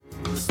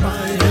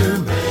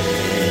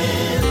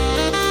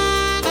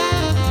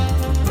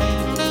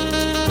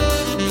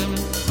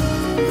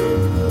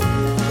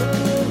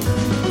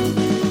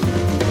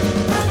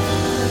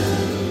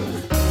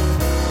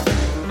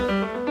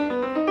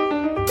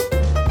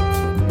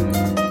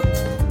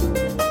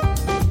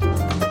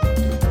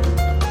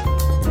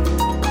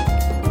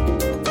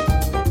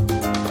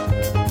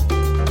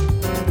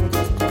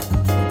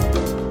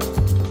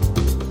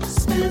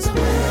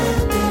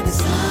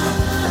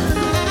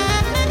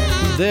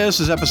This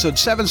is episode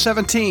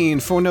 717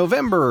 for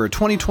November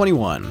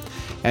 2021,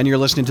 and you're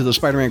listening to the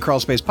Spider-Man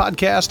Crawlspace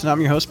podcast, and I'm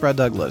your host, Brad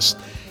Douglas.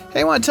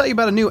 Hey, I want to tell you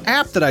about a new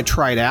app that I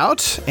tried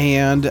out,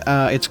 and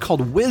it's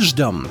called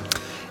Wisdom.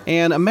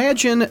 And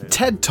imagine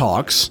TED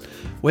Talks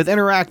with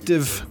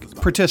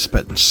interactive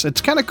participants.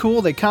 It's kind of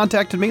cool. They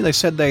contacted me. They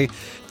said they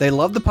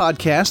love the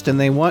podcast, and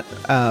they want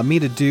me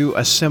to do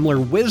a similar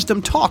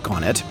Wisdom talk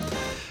on it.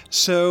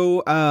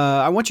 So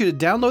I want you to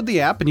download the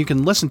app, and you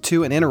can listen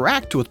to and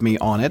interact with me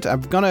on it.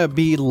 I'm going to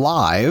be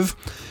live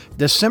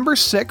December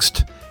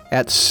 6th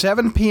at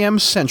 7 p.m.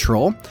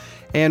 Central.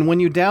 And when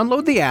you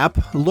download the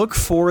app, look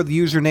for the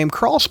username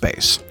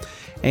Crawlspace.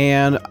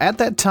 And at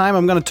that time,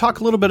 I'm going to talk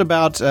a little bit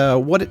about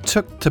what it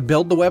took to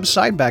build the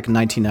website back in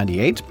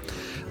 1998.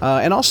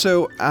 And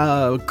also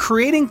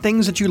creating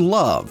things that you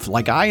love.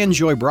 Like I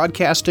enjoy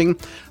broadcasting.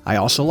 I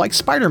also like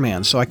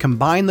Spider-Man, so I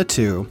combine the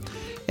two.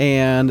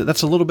 And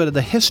that's a little bit of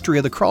the history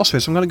of the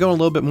Crawlspace. I'm going to go a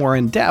little bit more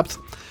in depth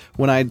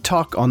when I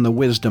talk on the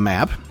Wisdom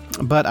app.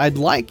 But I'd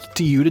like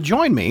you to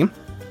join me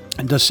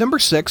December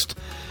 6th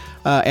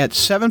at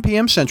 7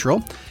 p.m.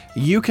 Central.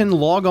 You can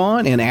log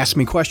on and ask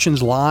me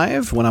questions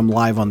live when I'm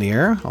live on the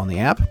air on the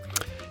app.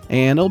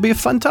 And it'll be a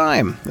fun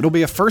time. It'll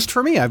be a first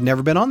for me. I've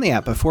never been on the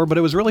app before, but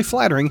it was really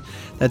flattering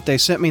that they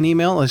sent me an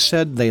email and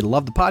said they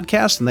love the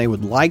podcast and they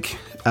would like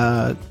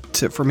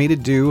for me to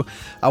do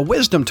a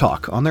Wisdom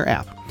talk on their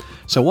app.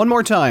 So one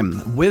more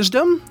time,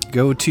 Wisdom,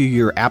 go to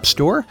your app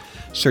store,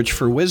 search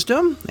for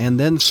Wisdom, and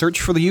then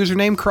search for the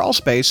username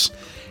Crawlspace,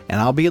 and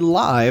I'll be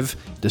live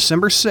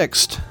December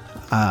 6th,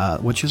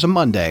 which is a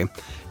Monday,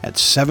 at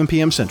 7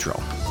 p.m.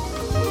 Central.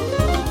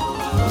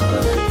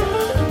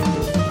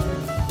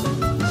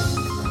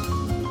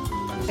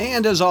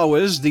 And as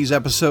always, these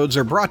episodes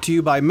are brought to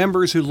you by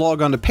members who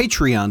log on to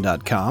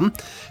Patreon.com.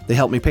 They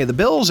help me pay the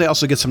bills. They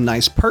also get some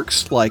nice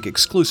perks like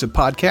exclusive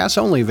podcasts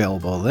only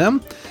available to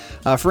them.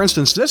 For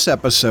instance, this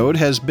episode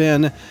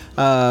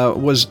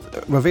was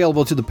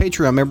available to the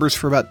Patreon members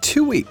for about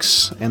 2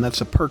 weeks, and that's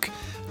a perk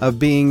of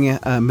being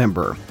a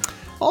member.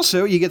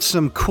 Also, you get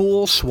some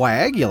cool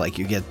swag. You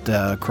get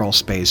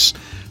Crawlspace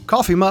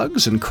coffee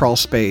mugs and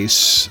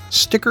Crawlspace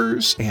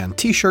stickers and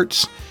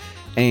T-shirts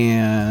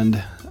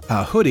and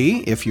a hoodie.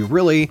 If you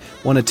really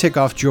want to tick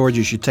off George,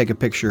 you should take a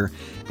picture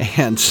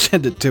and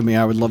send it to me.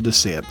 I would love to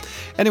see it.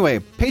 Anyway,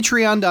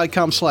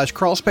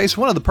 patreon.com/crawlspace.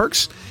 One of the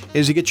perks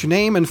is you get your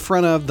name in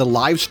front of the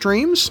live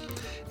streams,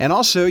 and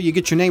also you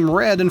get your name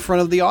read in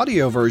front of the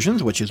audio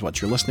versions, which is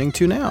what you're listening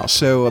to now.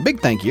 So a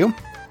big thank you.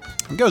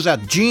 It goes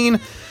out to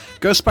Gene,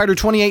 Ghost Spider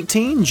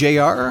 2018,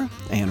 JR,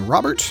 and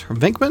Robert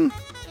Vinkman,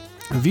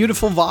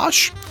 Beautiful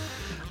Vosh,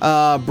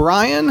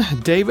 Brian,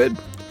 David,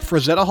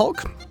 Frazetta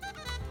Hulk,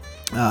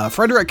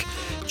 Frederick,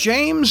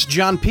 James,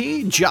 John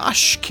P.,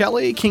 Josh,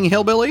 Kelly, King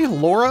Hillbilly,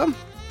 Laura,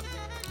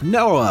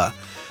 Noah,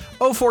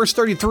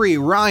 O-Force33,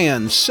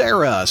 Ryan,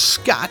 Sarah,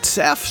 Scott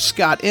F.,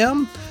 Scott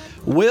M.,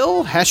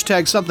 Will,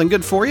 hashtag something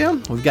good for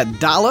you. We've got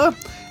Dala,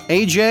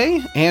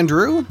 AJ,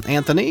 Andrew,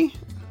 Anthony,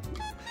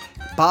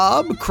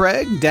 Bob,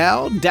 Craig,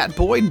 Dowd,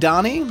 Datboy,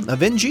 Donnie,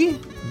 Avengi,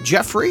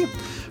 Jeffrey,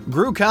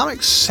 Gru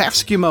Comics,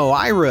 Safskimo,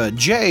 Ira,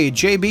 Jay,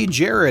 JB,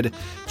 Jared,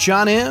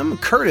 John M.,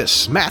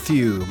 Curtis,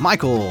 Matthew,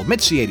 Michael,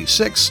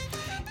 Mitzi86,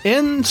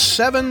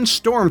 N7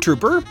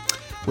 Stormtrooper.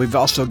 We've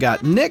also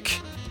got Nick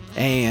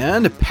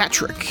and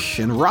Patrick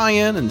and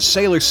Ryan and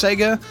Sailor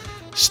Sega,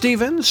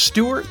 Steven,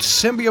 Stuart,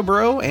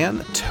 Symbiobro,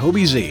 and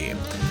Toby Z.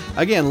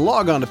 Again,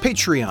 log on to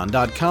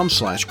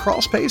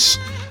patreon.com/crawlspace.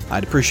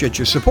 I'd appreciate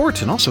your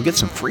support and also get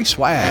some free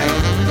swag.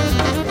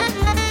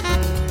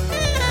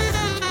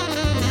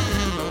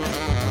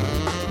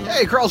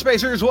 Hey,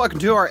 Crawlspacers, welcome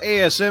to our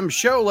ASM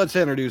show. Let's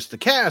introduce the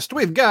cast.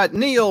 We've got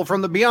Neil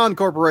from the Beyond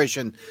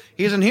Corporation.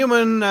 He's in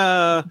human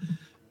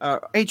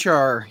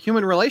HR,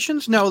 human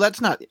relations? No,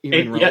 that's not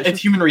human relations. Yeah,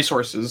 it's human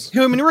resources.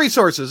 Human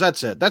resources,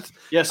 that's it.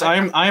 Yes,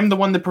 I'm the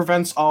one that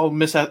prevents all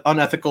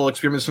unethical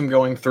experiments from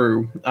going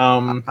through.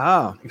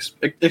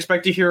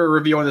 Expect to hear a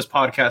review on this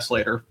podcast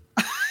later.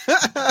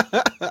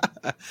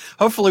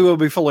 Hopefully we'll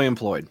be fully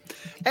employed.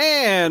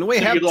 And we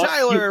have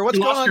Tyler. What's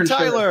going on,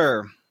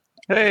 Tyler?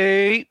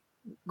 Hey.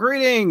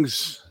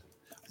 Greetings.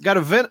 Got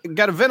a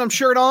Venom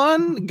shirt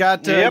on.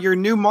 Got your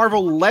new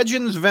Marvel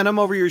Legends Venom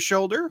over your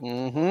shoulder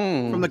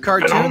from the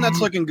cartoon. That's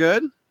looking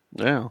good.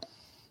 Yeah.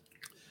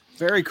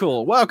 Very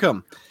cool.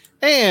 Welcome.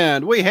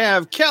 And we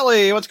have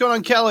Kelly. What's going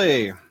on,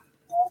 Kelly?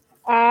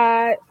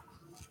 Uber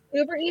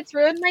Eats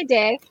ruined my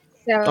day.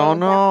 So oh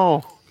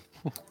no.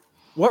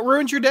 What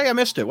ruined your day? I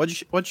missed it.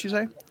 What'd she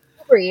say?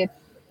 Uber Eats.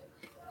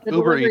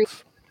 Uber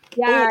Eats.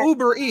 Yeah.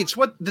 Uber Eats.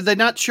 What did they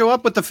not show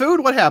up with the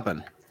food? What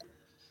happened?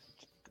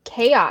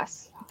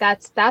 Chaos.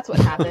 That's what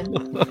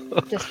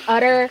happened. Just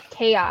utter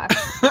chaos.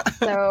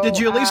 So Did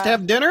you at least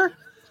have dinner?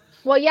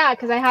 Well, yeah,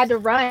 because I had to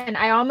run.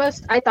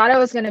 I thought I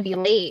was gonna be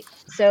late.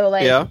 So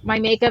like my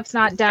makeup's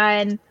not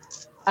done.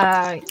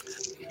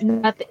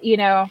 Nothing,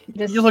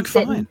 just you look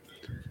sitting. fine.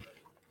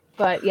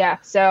 But yeah,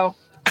 so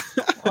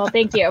well,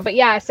 thank you. But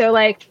yeah, so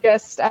like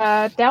just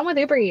down with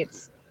Uber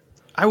Eats.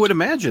 I would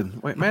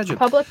imagine.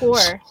 Public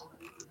war.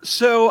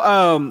 So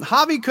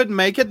Javi couldn't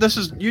make it. This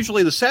is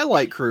usually the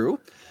satellite crew,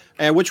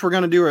 which we're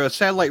going to do a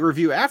satellite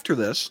review after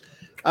this.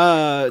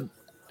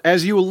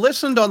 As you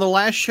listened on the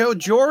last show,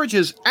 George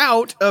is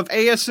out of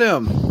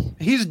ASM.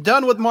 He's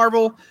done with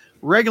Marvel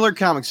regular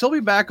comics. He'll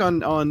be back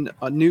on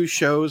new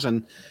shows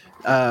and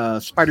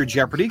Spider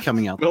Jeopardy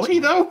coming out. Will he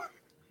though?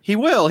 He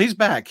will. He's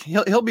back.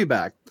 He'll be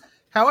back.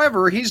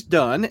 However, he's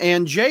done,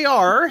 and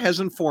JR has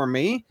informed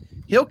me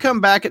he'll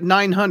come back at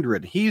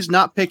 900. He's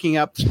not picking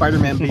up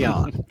Spider-Man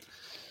Beyond.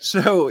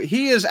 So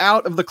he is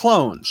out of the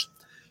clones.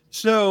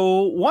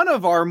 So one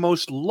of our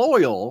most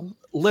loyal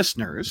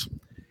listeners,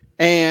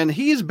 and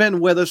he's been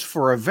with us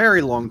for a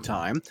very long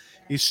time.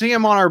 You see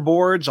him on our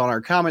boards, on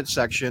our comment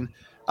section.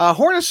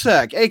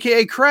 Hornacek,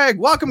 a.k.a. Craig.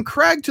 Welcome,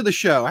 Craig, to the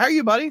show. How are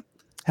you, buddy?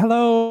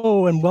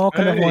 Hello, and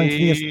welcome everyone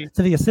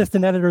to the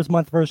Assistant Editor's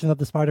Month version of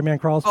the Spider-Man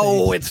Crawl Space.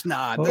 Oh, it's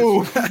not.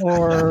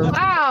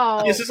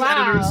 Wow. The Assistant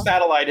Editor's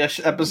Satellite-ish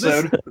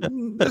episode.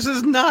 This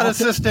is not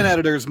Assistant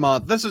Editor's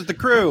Month. This is the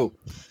crew.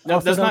 No,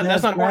 that's not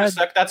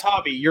Hornacek. That's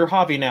Hobby. You're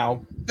Hobby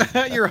now.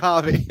 You're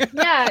Hobby.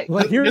 Yeah.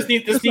 Well, this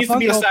needs to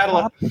be a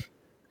satellite.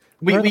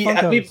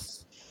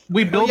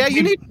 We build. Yeah,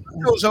 you need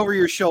those over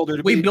your shoulder.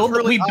 We build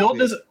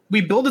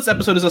this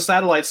episode as a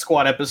Satellite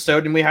Squad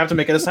episode, and we have to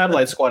make it a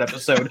Satellite Squad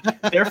episode.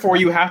 Therefore,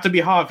 you have to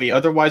be Javi,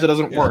 otherwise it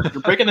doesn't work.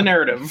 You're breaking the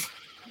narrative.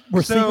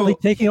 We're secretly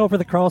taking over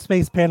the Crawl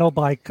Space panel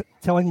by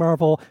telling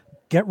Marvel,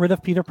 get rid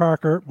of Peter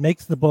Parker,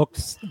 makes the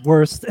books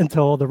worse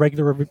until the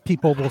regular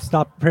people will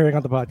stop appearing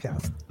on the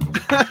podcast.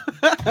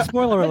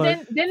 Spoiler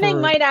alert. Then they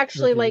might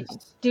actually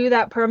do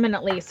that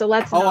permanently. So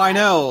let's. Oh, I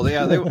know.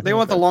 Yeah, they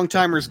want the long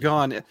timers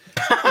gone.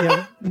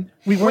 Yeah,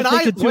 we weren't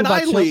thinking too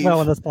much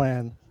well in this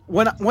plan.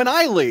 When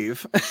I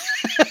leave,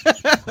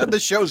 the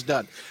show's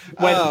done.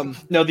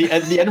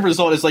 The end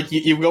result is like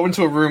you go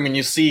into a room and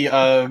you see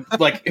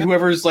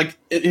whoever's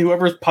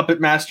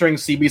puppet mastering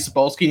CB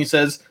Sapolsky, and he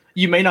says,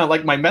 "You may not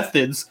like my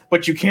methods,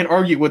 but you can't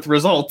argue with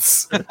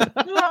results."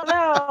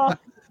 No.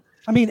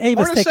 I mean,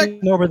 Ava's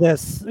taking over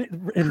this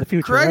in the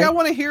future. Craig, right? I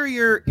want to hear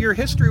your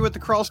history with the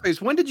Crawl Space.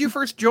 When did you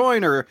first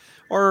join or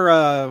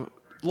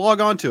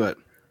log on to it?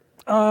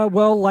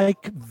 Well,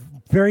 like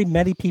very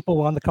many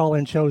people on the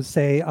call-in shows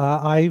say,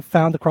 I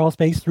found the Crawl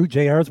Space through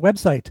JR's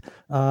website.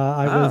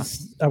 I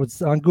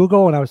was on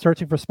Google and I was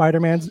searching for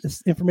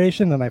Spider-Man's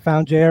information, and I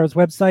found JR's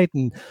website,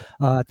 and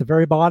at the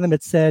very bottom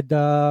it said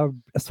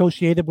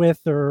associated with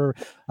or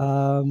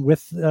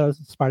with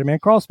Spider-Man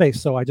Crawl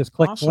Space. So I just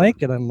clicked the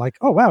link, and I'm like,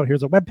 oh wow,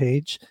 here's a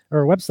webpage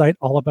or a website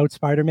all about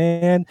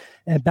Spider-Man.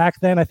 And back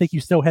then, I think you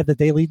still had the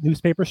daily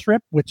newspaper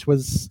strip, which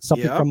was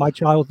something from my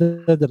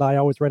childhood that I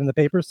always read in the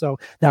paper. So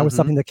that was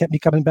something that kept me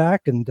coming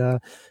back. And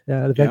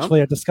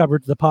eventually I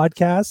discovered the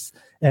podcast.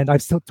 And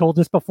I've still told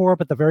this before,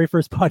 but the very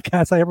first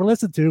podcast I ever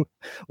listened to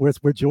was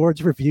where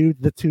George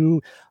reviewed the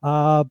two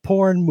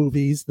porn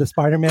movies, the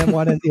Spider-Man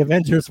one and the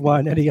Avengers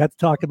one. And he had to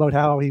talk about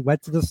how he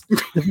went to the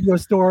video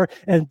store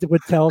and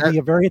would tell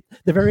the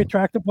very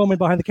attractive woman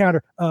behind the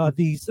counter,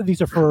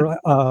 these are for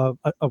a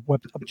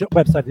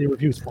website that he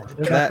reviews for.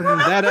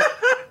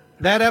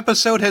 That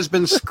episode has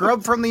been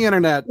scrubbed from the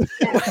internet.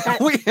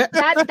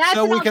 That's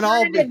so an we can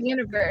all be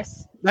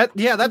universe. That's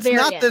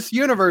not this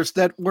universe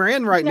that we're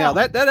in right now.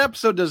 That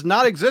episode does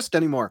not exist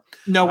anymore.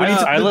 No, for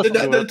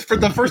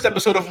the first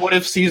episode of What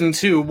If Season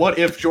 2, what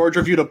if George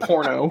reviewed a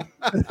porno?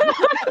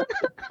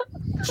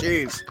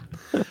 Jeez.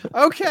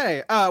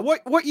 Okay.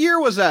 What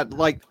year was that?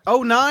 Like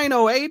 09,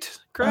 08,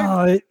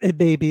 Craig? It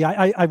may be.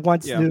 I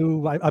once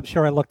knew. I'm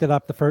sure I looked it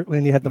up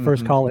when you had the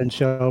first call-in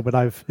show, but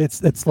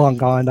it's long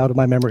gone out of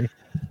my memory.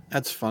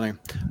 That's funny.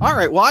 All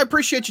right. Well, I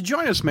appreciate you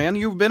joining us, man.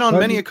 You've been on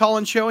many a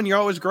call-in show, and you're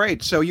always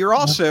great. So you're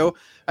also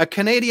a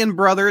Canadian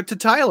brother to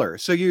Tyler.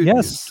 So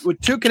with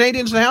 2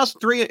 Canadians in the house,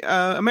 3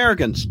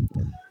 Americans.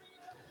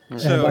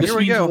 So here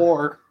we go.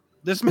 War.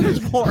 This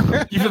means war.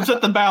 You've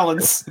upset the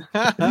balance.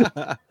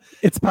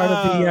 It's part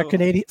of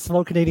the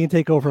slow Canadian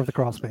takeover of the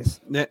Crawl Space.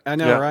 I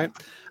know, right?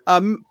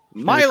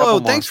 Milo,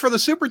 thanks for the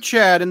super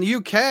chat in the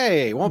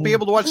UK. Won't be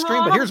able to watch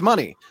stream, but here's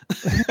money.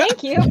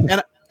 Thank you.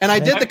 And I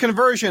did the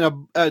conversion.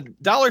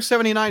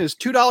 $1.79 is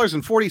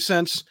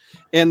 $2.40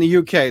 in the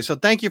UK. So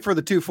thank you for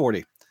the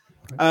 $2.40.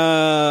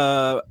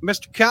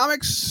 Mr.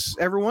 Comics,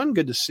 everyone,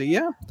 good to see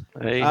you.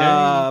 Hey,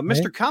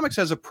 Mr. Comics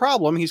has a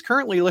problem. He's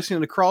currently listening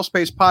to Crawl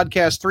Space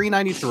Podcast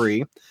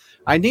 393.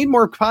 I need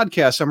more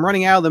podcasts. I'm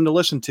running out of them to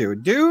listen to.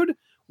 Dude,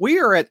 we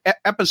are at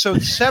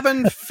episode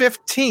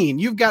 715.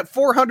 You've got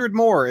 400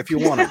 more if you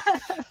want them.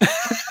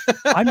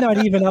 I'm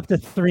not even up to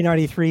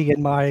 393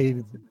 in my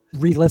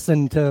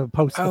re-listen to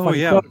post the Oh, funny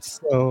yeah. quotes.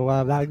 So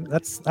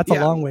that's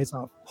Yeah. a long ways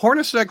off.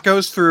 Hornacek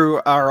goes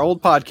through our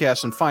old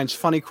podcast and finds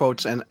funny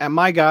quotes, and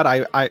my God,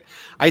 I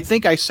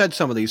think I said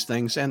some of these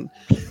things, and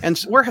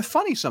we're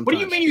funny sometimes. What do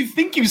you mean you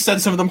think you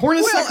said some of them?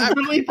 Hornacek Well,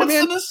 literally puts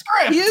in the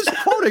script. He is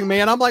quoting me,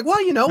 and I'm like, well,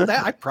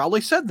 that I probably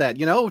said that,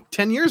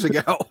 10 years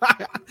ago.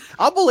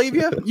 I'll believe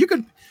you.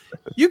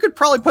 You could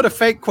probably put a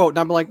fake quote, and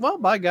I'm like, well,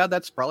 by God,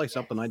 that's probably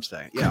something I'd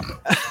say. Yeah.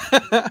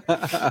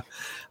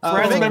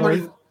 Brad's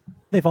memory.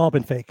 They've all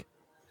been fake.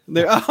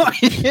 Brad's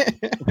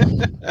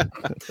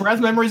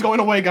memory's going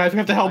away, guys. We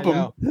have to help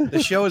him.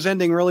 The show is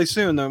ending really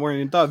soon. Then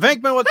we're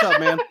Venkman, what's up,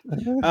 man?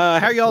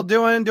 How y'all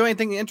doing? Do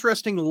anything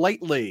interesting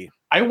lately?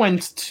 I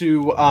went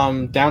to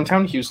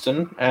downtown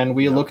Houston, and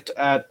we looked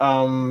at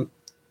went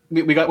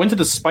to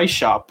the spice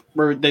shop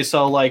where they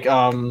sell like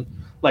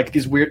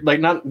these weird, like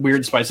not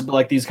weird spices, but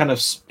like these kind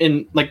of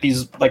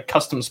these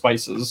custom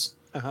spices.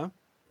 Uh-huh.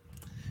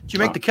 Did you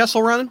make the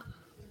Kessel Run?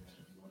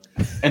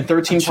 And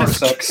 13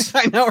 parsecs.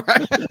 I know,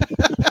 right?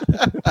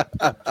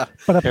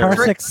 But a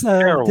parsec's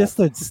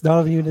distance,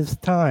 not even his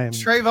time.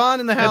 Trayvon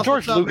in the house.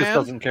 George What's up, Lucas man?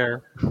 doesn't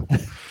care.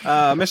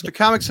 Mr.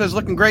 Comic says,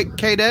 looking great,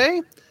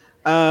 K-Day.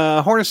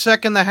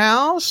 Hornacek in the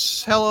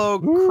house. Hello,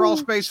 Crawl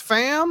Space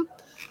fam.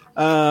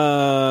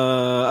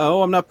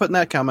 I'm not putting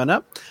that comment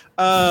up.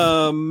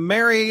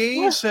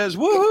 Mary says,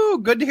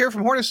 woohoo, good to hear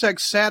from Hornacek.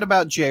 Sad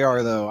about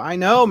JR, though. I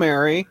know,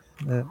 Mary.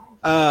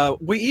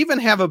 We even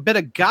have a bit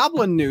of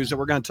Goblin news that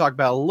we're going to talk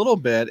about a little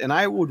bit, and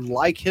I would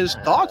like his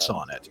thoughts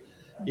on it.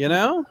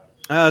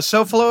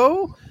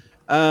 SoFlo,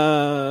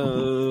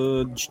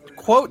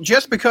 quote,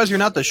 just because you're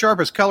not the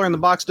sharpest color in the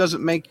box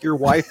doesn't make your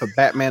wife a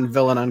Batman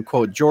villain,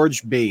 unquote.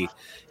 George B.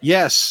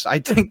 Yes, I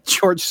think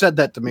George said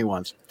that to me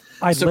once.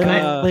 I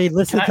literally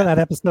listened to that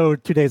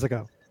episode 2 days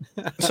ago.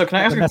 So can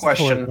I ask a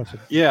question?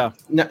 Yeah.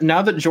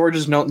 Now that George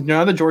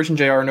and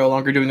JR are no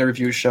longer doing the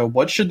review show,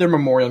 what should their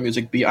memorial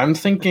music be? I'm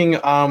thinking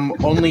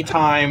Only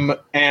Time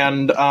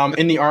and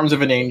In the Arms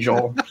of an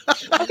Angel.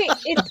 Okay,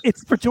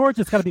 It's for George.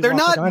 It's got to be. They're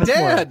Walk the not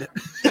Dinosaur. dead.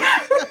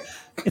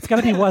 It's got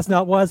to be Was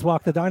Not Was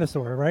Walk the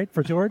Dinosaur, right?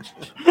 For George.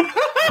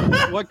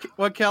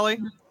 What, Kelly?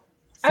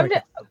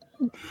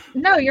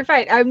 No, you're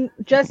fine. I'm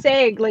just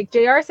saying, like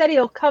JR said,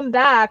 he'll come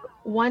back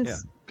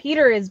once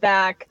Peter is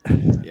back.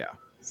 Yeah.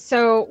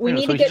 So we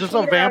need to get he's just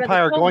Peter a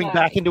vampire out of the going coma.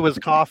 back into his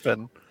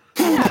coffin.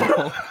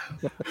 Or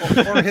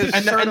his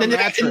And then you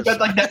got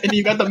like that, and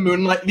you got the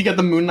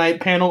Moon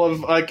Knight panel of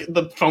like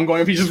the phone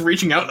going up. He's just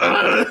reaching out.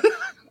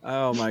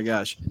 Oh my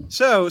gosh.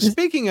 So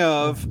speaking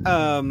of,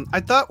 I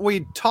thought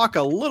we'd talk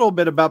a little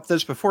bit about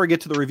this before we get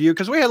to the review,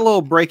 because we had a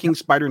little breaking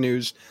spider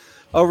news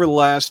over the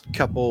last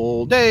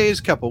couple days,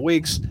 couple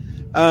weeks.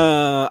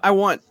 I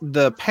want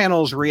the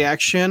panel's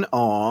reaction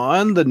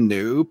on the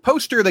new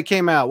poster that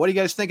came out. What do you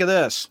guys think of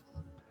this?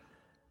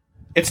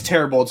 It's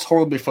terrible. It's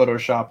horribly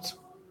photoshopped.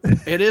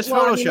 It is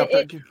Well, I mean,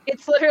 Photoshopped.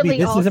 it's literally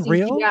This all isn't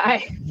real?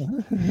 CGI.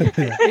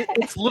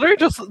 It's literally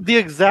just the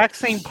exact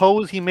same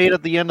pose he made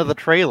at the end of the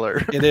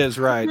trailer. It is,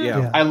 right,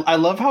 yeah. I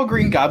love how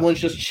Green Goblin's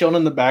just chilling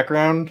in the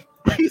background.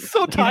 He's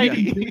so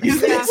tiny.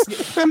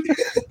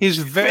 He's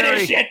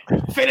very...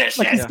 Finish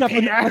Like he's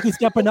it.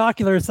 got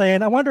binoculars,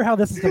 saying, "I wonder how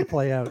this is going to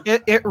play out."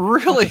 It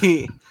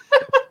really...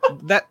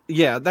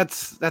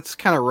 that's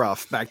kind of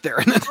rough back there.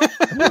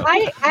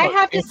 I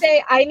have to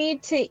say I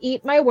need to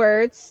eat my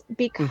words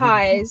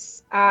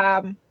because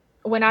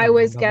when I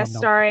was guest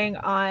starring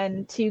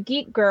on Two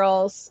Geek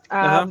Girls,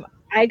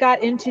 I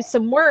got into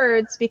some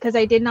words because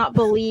I did not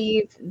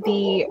believe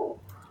the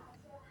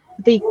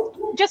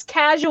just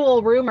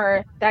casual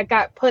rumor that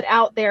got put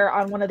out there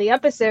on one of the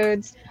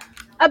episodes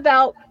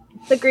about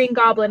the Green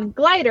Goblin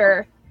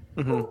glider,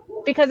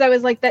 because I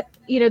was like, that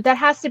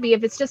has to be,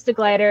 if it's just a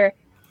glider,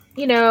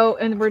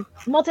 and we're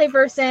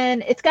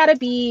multiversing, it's got to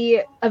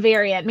be a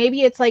variant.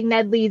 Maybe it's like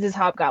Ned Leeds'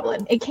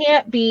 Hobgoblin. It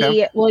can't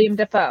be William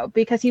Dafoe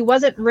because he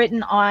wasn't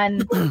written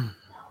on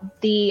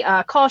the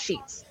call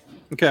sheets.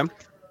 Okay.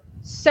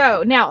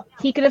 So now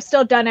he could have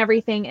still done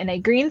everything in a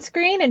green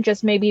screen and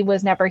just maybe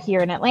was never here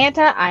in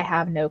Atlanta. I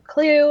have no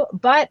clue,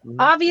 but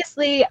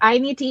obviously I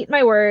need to eat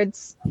my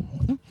words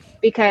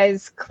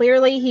because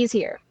clearly he's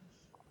here.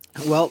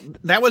 Well,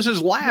 that was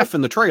his laugh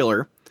in the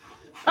trailer.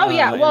 Oh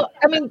yeah. Well,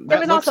 I mean, there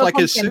was looks also like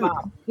a his pumpkin suit.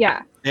 bomb.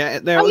 Yeah. Yeah,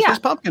 there was his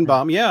pumpkin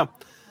bomb. Yeah.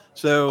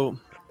 So,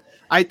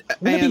 Wouldn't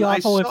it be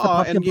awful if the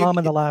saw, pumpkin bomb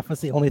and the laugh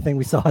was the only thing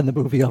we saw in the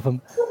movie of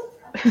him?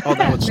 Oh,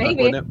 that would suck,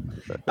 Maybe. wouldn't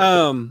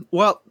it?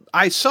 Well,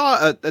 I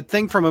saw a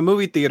thing from a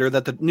movie theater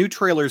that the new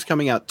trailer is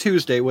coming out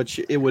Tuesday, which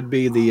it would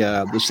be the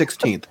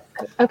 16th.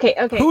 Okay.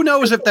 Who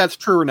knows if that's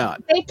true or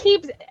not?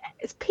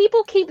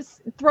 People keep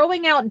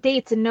throwing out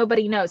dates and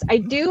nobody knows. I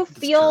do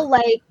feel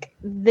like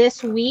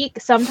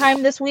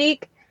sometime this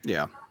week,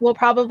 Yeah. will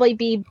probably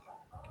be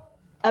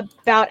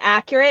about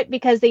accurate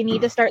because they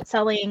need to start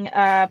selling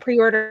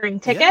pre-ordering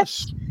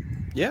tickets.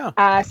 Yes.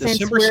 Yeah. Since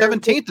December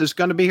 17th is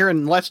going to be here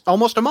in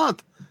almost a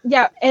month.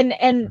 Yeah,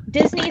 and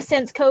Disney,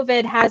 since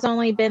COVID, has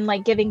only been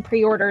like giving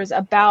pre-orders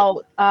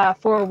about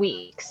 4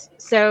 weeks.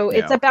 So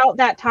it's about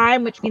that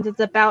time, which means it's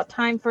about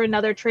time for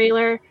another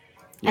trailer.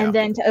 and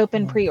then to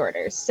open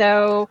pre-orders.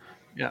 So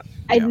Yeah.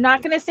 I'm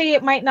not going to say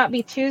it might not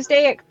be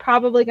Tuesday. It's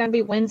probably going to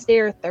be Wednesday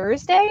or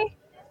Thursday.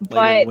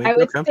 But week, I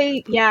would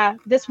okay. say,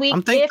 this week.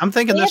 I'm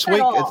thinking this if at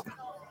week. all.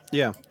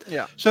 Yeah.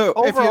 So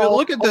if you Overall-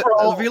 look at the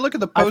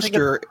I think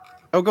poster,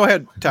 go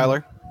ahead,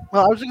 Tyler.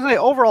 Well, I was just gonna say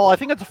overall, I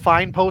think it's a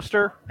fine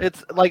poster.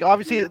 It's like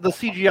obviously the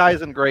CGI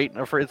isn't great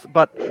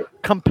but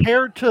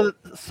compared to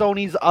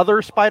Sony's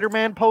other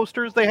Spider-Man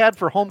posters they had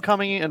for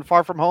Homecoming and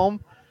Far From Home,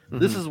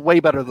 this is way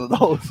better than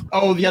those.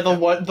 Oh yeah, the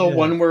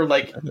one where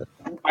like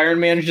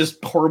Iron Man is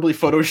just horribly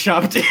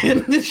photoshopped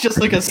in. It's just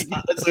like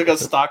a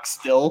stock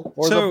still.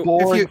 Or So the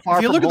boring if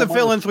Far you From look at the Home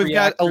villains, with we've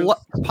got three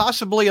actors.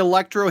 possibly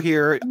Electro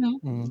here,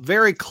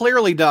 very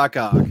clearly Doc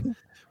Ock.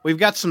 We've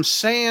got some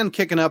sand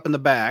kicking up in the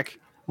back.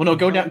 Well, no,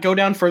 go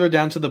down further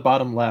down to the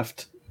bottom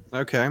left.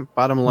 Okay,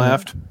 bottom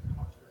left.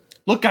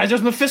 Look, guys,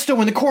 there's Mephisto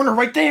in the corner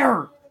right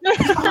there.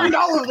 He's behind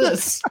all of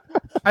this.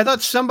 I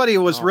thought somebody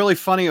was really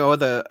funny.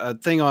 The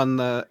thing on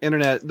the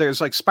internet.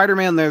 There's like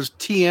Spider-Man. There's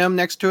TM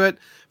next to it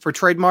for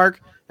trademark,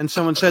 and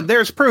someone said,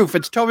 "There's proof.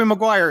 It's Tobey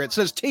Maguire. It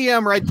says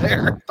TM right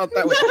there." I thought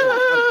that was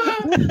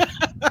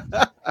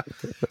cool.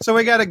 So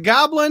we got a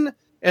Goblin,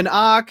 an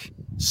Ock,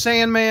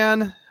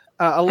 Sandman,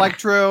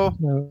 Electro,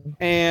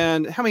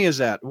 and how many is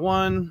that?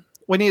 One.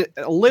 We need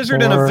a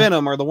Lizard and a 4.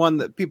 Venom are the one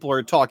that people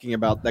are talking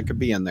about that could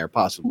be in there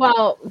possibly.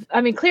 Well, I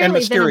mean, clearly, And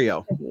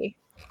Mysterio. Venom's gonna be.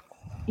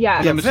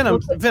 Yeah, Yeah,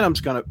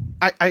 Venom's gonna.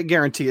 I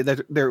guarantee you that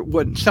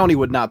Sony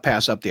would not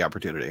pass up the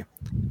opportunity.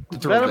 to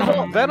throw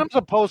Venom. Venom's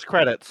a post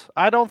credits.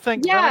 I don't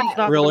think Yeah, Venom's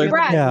not Really?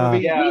 gonna be in the Yeah.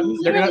 movie. Yeah, We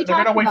they're literally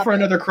gonna talked wait about for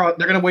that. another.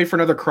 They're gonna wait for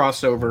another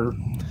crossover.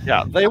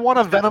 Yeah, they want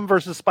a Venom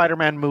versus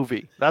Spider-Man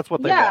movie. That's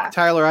what they Yeah. want.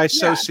 Tyler, I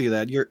so Yeah. see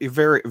that. You're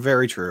very,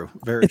 very true.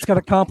 Very. It's going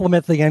to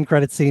complement the end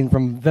credit scene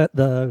from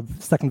the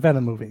second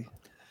Venom movie.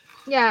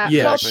 Yeah.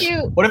 Yeah. Well,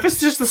 two, What if it's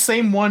just the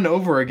same one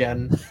over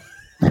again?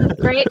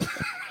 right?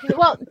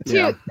 Well, two.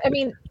 Yeah. I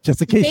mean,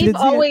 Just in case you they've didn't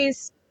see it.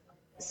 always.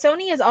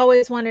 Sony has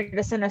always wanted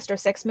a Sinister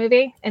Six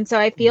movie, and so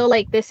I feel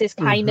like this is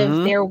kind Mhm.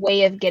 of their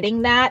way of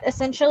getting that,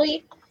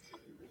 essentially.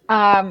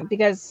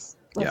 Because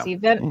let's see,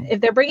 if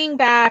they're bringing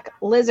back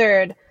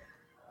Lizard,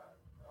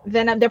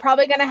 Venom, they're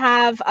probably going to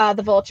have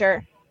the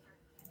Vulture.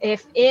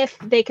 If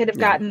they could have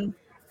gotten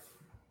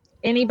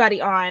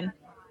anybody on,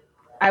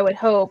 I would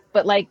hope.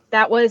 But like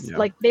that was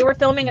like they were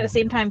filming at the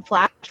same time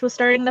Flash was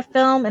starting the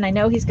film, and I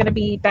know he's going to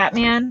be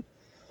Batman.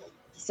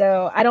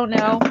 So I don't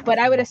know, but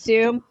I would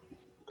assume.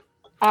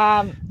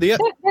 They're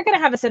going to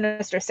have a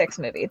Sinister Six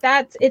movie.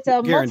 It's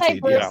a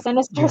Guaranteed, multiverse yeah.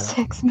 Sinister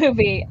Six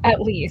movie at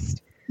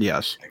least.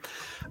 Yes.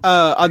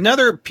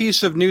 Another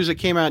piece of news that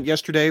came out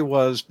yesterday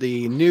was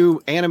the new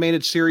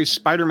animated series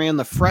Spider-Man: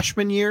 The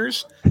Freshman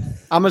Years.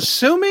 I'm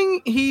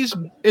assuming is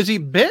he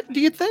bit? Do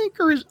you think,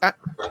 or is?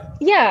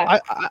 Yeah.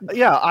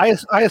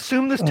 I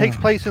assume this takes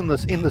place in the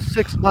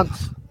 6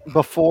 months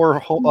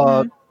before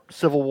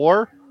Civil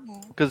War,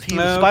 because he's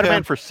Okay.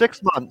 Spider-Man for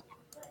 6 months.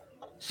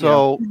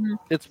 So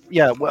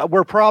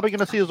we're probably going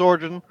to see his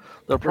origin.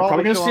 They're We're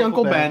probably gonna show see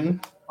Uncle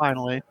Ben.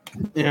 finally.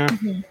 Yeah.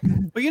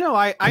 Well, you know,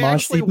 I Come on,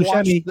 actually Steve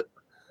Buscemi.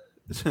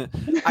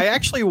 watched. I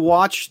actually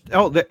watched.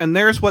 And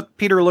there's what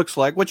Peter looks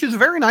like, which is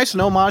very nice, an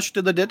homage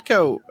to the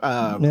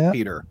Ditko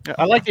Peter. Yeah,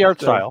 I like the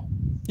art style.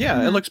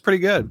 Yeah, it looks pretty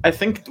good. I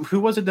think who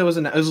was it that was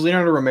announced? It was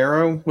Leonardo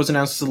Romero was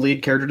announced as the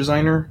lead character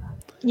designer.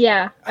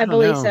 Yeah, I don't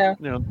believe know. so.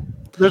 You know,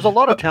 there's a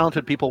lot of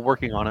talented people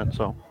working on it.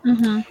 So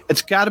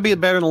It's got to be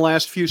better than the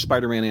last few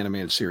Spider-Man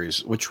animated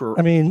series, which were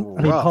I mean,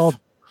 rough.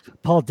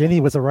 Paul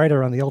Dini was a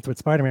writer on the Ultimate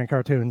Spider-Man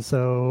cartoon,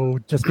 so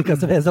just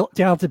because it has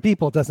talented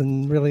people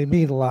doesn't really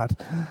mean a lot.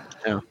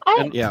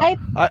 I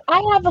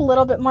have a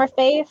little bit more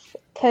faith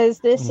because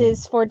this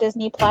is for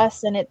Disney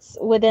Plus and it's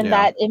within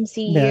that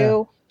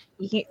MCU.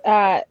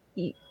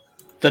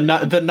 The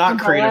not Umbrella.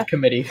 creative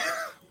committee.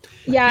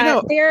 Yeah,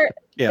 You know-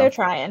 they're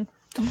trying.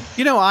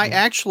 You know, I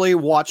actually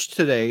watched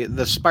today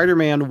the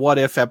Spider-Man What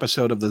If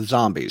episode of the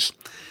Zombies.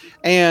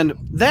 And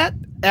that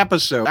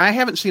episode, I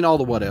haven't seen all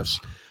the what ifs,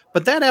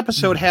 but that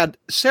episode had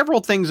several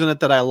things in it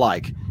that I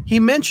like. He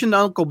mentioned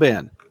Uncle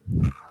Ben.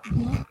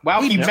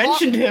 Wow, he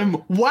mentioned him.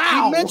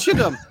 Wow, He mentioned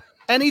him.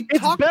 And he it's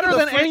talked better to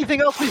the than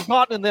anything else we've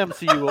gotten in the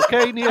MCU.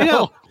 Okay,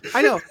 Neil.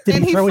 I know. Did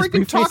And he he throw his freaking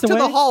briefcase talked to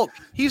the away? Hulk.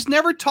 He's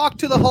never talked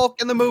to the Hulk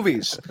in the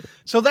movies.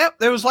 So that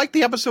it was like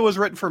the episode was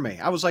written for me.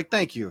 I was like,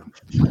 thank you.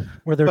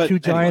 Were there But two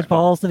giant anyway.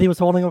 balls that he was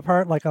holding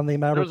apart, like on the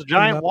amount There of was a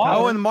giant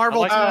wall. Oh, and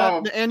Marvel I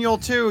like Annual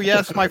 2.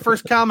 Yes, my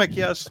first comic.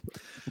 Yes.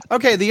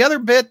 Okay, the other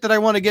bit that I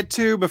want to get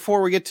to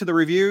before we get to the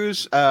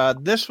reviews,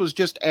 this was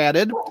just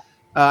added.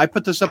 I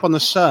put this up on the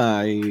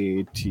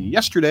site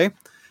yesterday.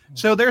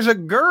 So there's a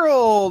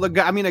girl,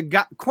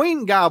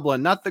 Queen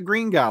Goblin, not the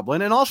Green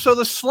Goblin, and also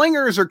the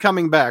Slingers are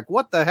coming back.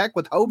 What the heck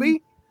with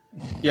Hobie?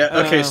 Yeah.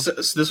 Okay. So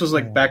this was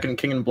like back in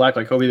King in Black.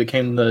 Like Hobie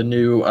became the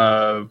new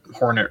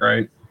Hornet,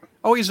 right?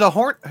 Oh, he's the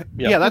Hornet.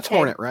 Yeah, that's Okay.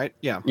 Hornet, right?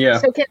 Yeah. Yeah.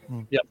 So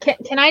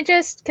can I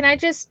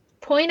just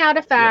point out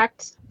a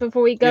fact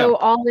before we go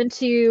all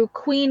into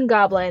Queen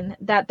Goblin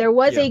that there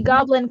was a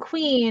Goblin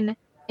Queen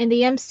in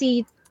the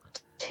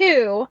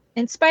MC2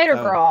 in Spider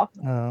Girl.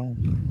 Oh.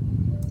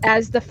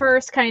 as the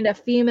first kind of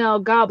female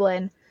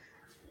goblin.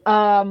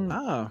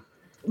 Oh.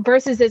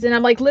 Versus this, and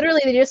I'm like,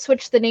 literally, they just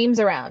switched the names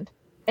around,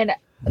 and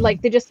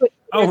like they just switched.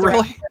 Oh,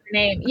 really? Her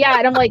name, yeah.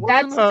 And I'm like,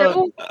 that's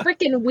so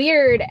freaking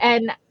weird.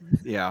 And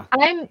yeah,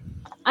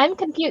 I'm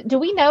confused. Do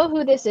we know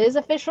who this is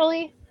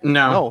officially?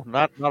 No,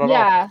 not at all.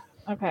 Yeah.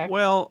 Okay.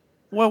 Well,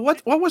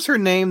 what was her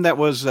name? That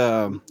was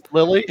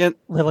Lily.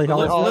 Lily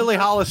Hollister. Lily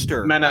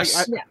Hollister.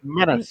 Menace.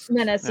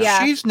 Menace.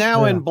 Yeah. She's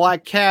now Yeah. in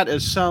Black Cat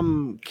as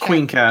some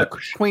Queen Cat.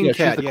 Queen Yeah,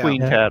 Cat. she's the Yeah.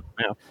 Queen Cat.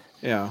 Yeah.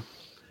 Yeah.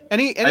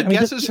 Any I mean,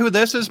 guesses who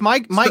this is? My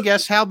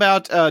guess. How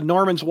about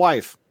Norman's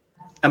wife,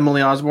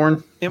 Emily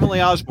Osborne.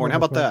 Emily Osborne? How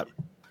about that?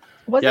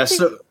 Wasn't Yeah. she-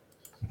 So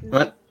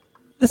what?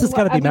 This has got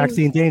to Well, be I mean-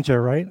 Maxine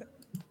Danger, right?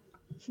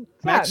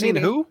 Maxine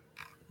maybe. who?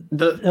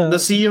 The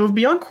CEO of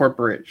Beyond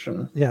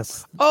Corporation.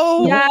 Yes.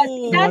 Oh, Yeah,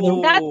 that's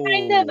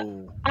kind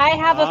of. I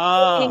have a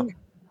feeling.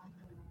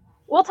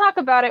 We'll talk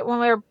about it when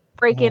we're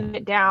breaking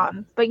it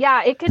down. But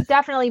yeah, it could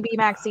definitely be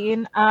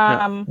Maxine.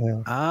 Yeah.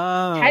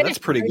 That's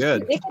pretty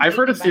good. It could I've be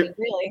heard a anybody,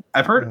 really.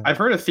 I've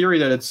heard a theory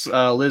that it's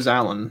Liz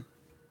Allen.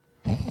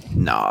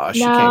 No,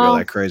 she No. can't go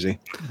that crazy.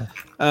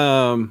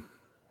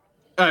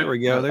 There we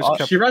go. There's a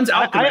couple. She runs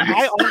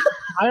Alchemax.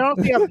 I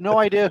honestly have no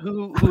idea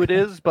who it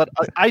is, but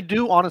I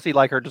do honestly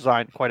like her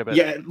design quite a bit.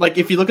 Yeah, like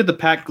if you look at the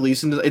Pat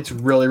Gleason, it's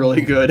really,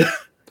 really good.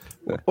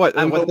 What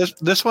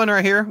this one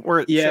right here, where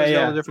it Yeah, shows all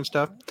yeah. the different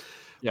stuff.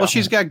 Yeah. Well,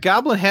 she's got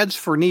goblin heads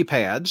for knee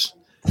pads.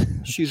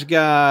 She's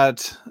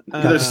got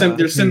They're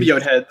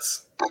symbiote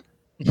heads.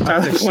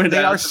 Tyler pointed they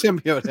are out.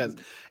 symbiote heads.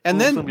 And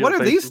Little then what symbiote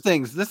are these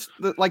faces.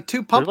 things? Like two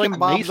They're pumpkin like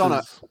bombs on a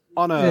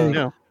maces.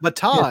 Yeah.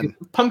 baton.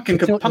 Pumpkin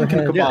Tilt your pumpkin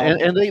head. Yeah,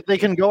 cabal. and they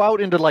can go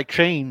out into like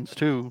chains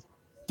too.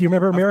 Do you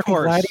remember American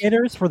course.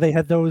 Gladiators, where they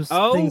had those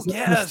Oh things?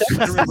 yes,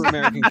 I remember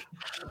American.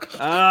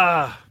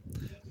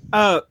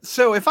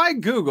 So if I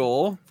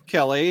Google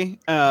Kelly,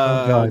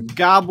 God.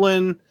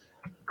 Goblin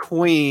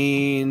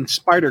Queen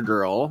Spider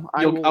Girl,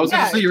 I was Yeah,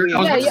 gonna say you're. I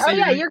was Yeah, about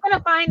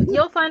to say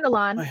you'll find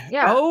Alon.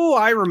 Yeah. Oh,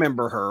 I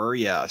remember her.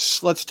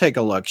 Yes, let's take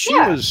a look. She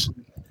Yeah. was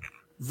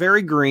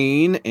very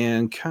green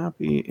and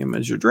copy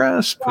image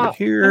address. Put Wow. it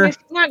here. She's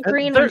not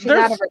green There- when she's out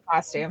there's- of her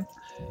costume.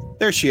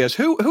 There she is.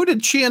 Who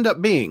did she end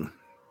up being?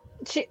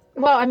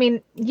 Well, I mean,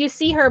 you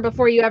see her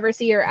before you ever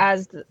see her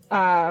as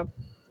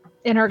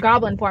in her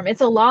goblin form.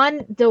 It's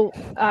Alon Dewan.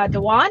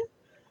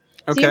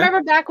 Okay. Do you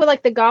remember back with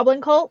like the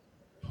goblin cult?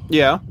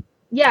 Yeah.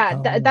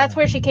 Yeah, Oh. that's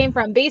where she came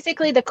from.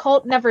 Basically, the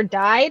cult never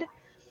died,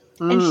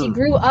 and she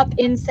grew up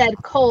in said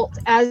cult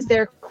as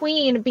their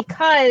queen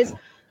because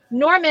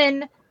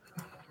Norman,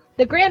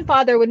 the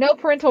grandfather with no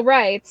parental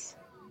rights,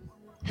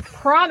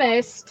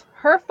 promised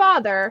her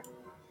father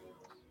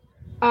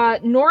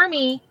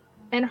Normie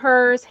and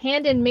hers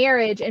hand in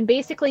marriage, and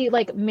basically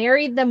like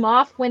married them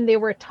off when they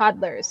were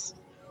toddlers.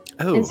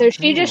 Oh. And so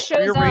she just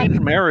shows up.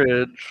 Rearranged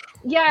marriage.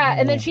 Yeah,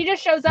 and then she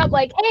just shows up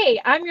like, "Hey,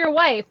 I'm your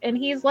wife," and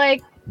he's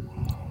like,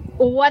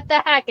 "What the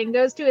heck?" and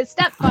goes to his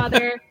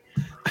stepfather,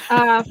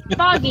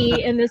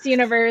 Foggy, in this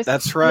universe.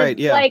 That's right.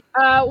 It's Yeah.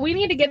 Like, we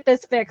need to get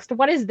this fixed.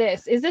 What is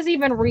this? Is this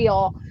even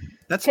real?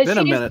 That's 'cause been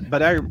a she just- minute,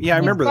 but I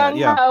remember that.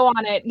 Yeah. Gung-ho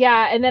on it.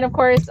 Yeah, and then of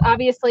course,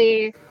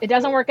 obviously, it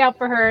doesn't work out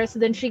for her. So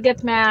then she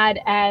gets mad,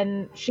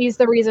 and she's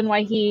the reason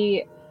why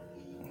he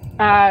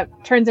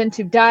turns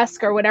into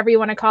Dusk or whatever you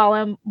want to call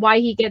him. Why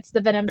he gets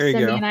the Venom There you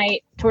go.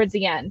 symbionite towards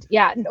the end.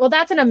 Yeah. Well,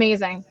 that's an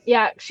amazing.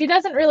 Yeah, she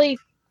doesn't really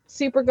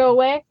super go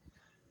away,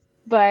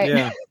 but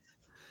Yeah.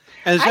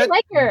 And is I that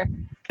like her.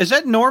 is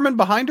that Norman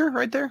behind her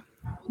right there?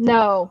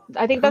 No,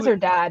 I think that's her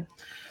dad.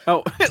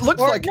 Oh, it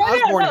looks Or, like no,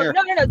 Osborne no, here.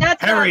 no,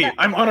 that's Harry, not,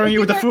 I'm honoring you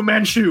with a Fu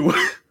Manchu.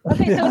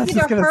 Okay, Yeah, so I was it's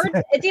just either gonna her,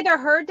 say. it's either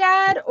her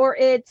dad or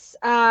it's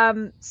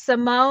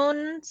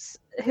Simone's,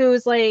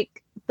 who's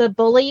like the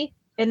bully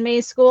in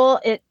May's school.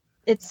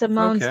 It's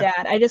Simone's Okay.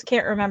 dad. I just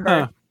can't remember.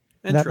 Huh.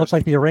 And that looks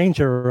like the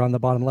arranger on the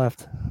bottom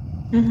left.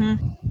 hmm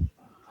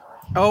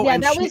Oh, Yeah,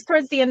 and that she- was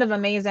towards the end of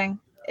Amazing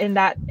in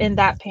that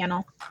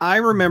panel. I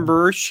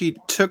remember she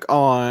took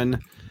on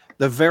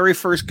the very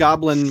first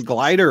Goblin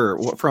glider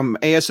from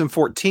ASM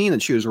 14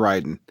 that she was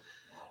riding.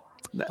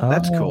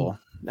 That's Oh, cool.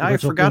 the I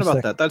original forgot about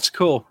broomstick. that. That's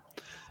cool.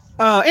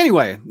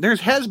 Anyway, there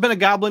has been a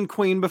Goblin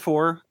Queen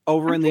before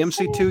over in the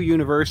MC2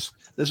 universe.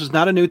 This is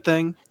not a new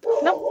thing.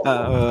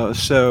 Nope.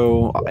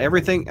 So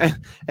everything,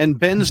 and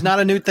Ben's not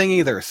a new thing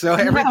either. So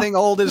everything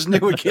old is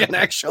new again,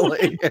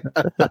 actually.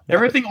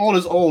 Everything old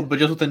is old, but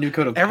just with a new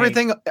coat of paint.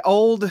 Everything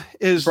old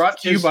is Brought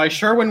to you by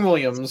Sherwin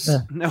Williams.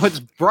 No, it's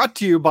brought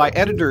to you by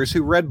editors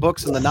who read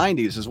books in the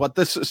 90s, is what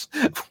this is,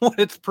 what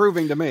it's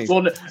proving to me.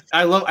 Well,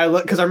 I love,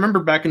 because I remember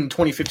back in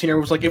 2015, it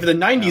was like, if the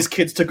 90s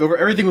kids took over,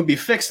 everything would be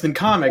fixed in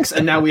comics,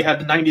 and now we have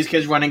the 90s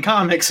kids running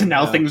comics, and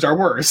now things are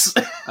worse.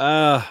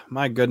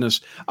 My goodness.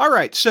 All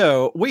right.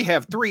 So we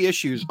have 3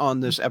 issues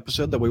on this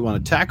episode that we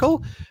want to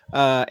tackle.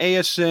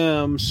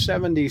 ASM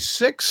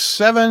 76,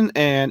 7,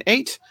 and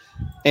 8.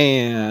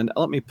 And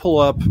let me pull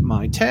up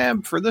my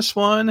tab for this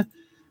one.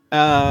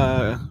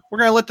 We're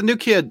going to let the new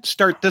kid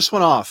start this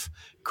one off.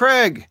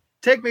 Craig,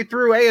 take me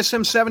through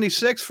ASM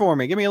 76 for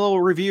me. Give me a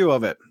little review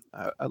of it,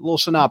 a little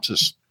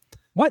synopsis.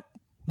 What?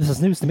 This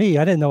is news to me.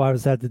 I didn't know I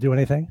was had to do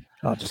anything.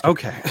 Oh, just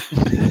Okay.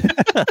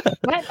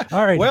 What?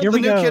 all right. Well, here the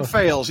we new go. kid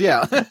fails.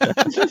 Yeah.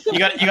 You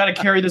got to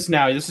carry this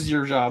now. This is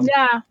your job.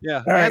 Yeah. Yeah.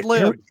 All right, Ad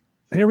lib.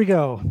 here we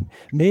go.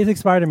 Amazing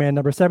Spider-Man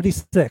number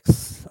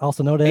 76,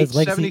 also known as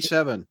Legacy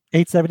 877.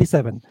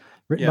 877,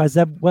 written Yeah. by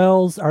Zeb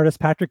Wells, artist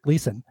Patrick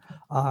Gleason.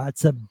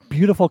 It's a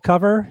beautiful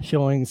cover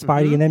showing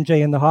Spidey and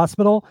MJ in the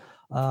hospital.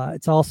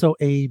 It's also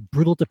a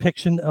brutal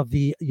depiction of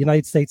the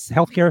United States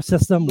healthcare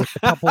system with the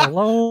couple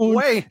alone.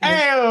 Wait.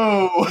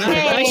 Ew.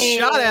 Nice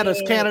shot at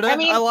us, Canada. I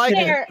mean, I like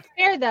fair,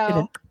 fair though. in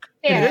an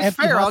It is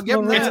empty fair, I'll give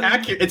him hospital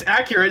that. room. It's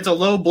accurate. It's a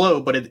low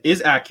blow, but it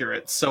is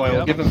accurate. So I will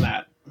Yep. give him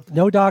that.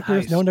 No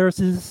doctors, Nice. no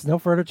nurses, no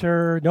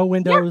furniture, no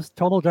windows,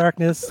 total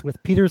darkness,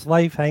 with Peter's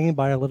life hanging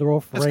by a literal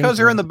It's frame. because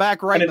they're in the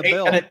back writing And the an,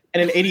 bill.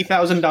 and an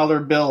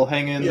 $80,000 bill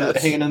hanging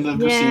Yes. hanging in the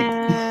receipt.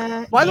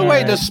 Yeah. By the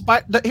way,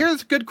 Yeah.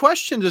 here's a good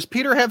question. Does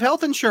Peter have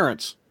health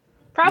insurance?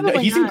 Probably No,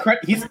 he's not.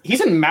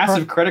 he's in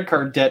massive credit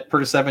card debt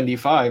per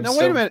 75. Now, so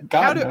wait a minute.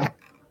 God, How do, no.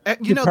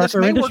 you know, this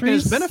Parker may work in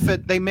his Industries?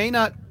 benefit. They may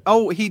not.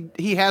 Oh, he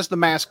has the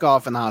mask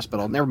off in the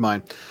hospital. Never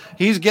mind.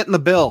 He's getting the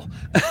bill.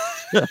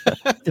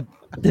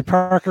 Did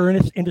Parker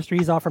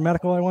Industries offer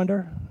medical, I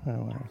wonder?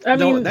 Oh, I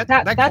No, mean, that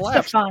that's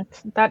collapsed.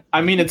 defunct. That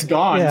I mean, it's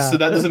gone, Yeah. so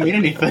that doesn't mean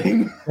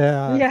anything.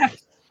 yeah. yeah.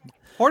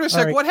 Hornacek,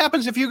 All right. what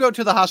happens if you go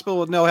to the hospital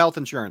with no health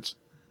insurance?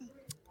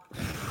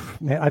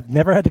 Man, I've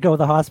never had to go to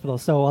the hospital,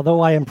 so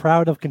although I am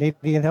proud of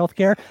Canadian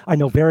healthcare, I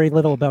know very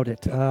little about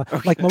it.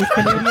 Like most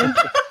Canadians,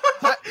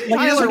 You just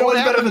Tyler, know what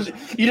it's better happens? than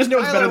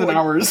it's better than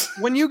ours.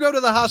 When you go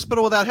to the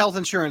hospital without health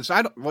insurance,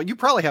 well, you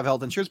probably have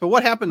health insurance, but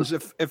what happens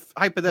if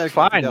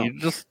hypothetically you Fine,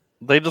 don't?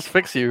 they just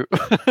fix you.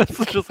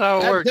 That's just how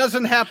it That works.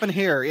 doesn't happen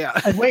here. Yeah.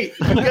 Wait,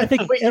 I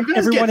think wait, you guys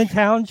everyone get- in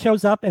town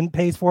shows up and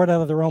pays for it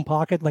out of their own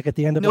pocket, like at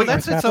the end of No, the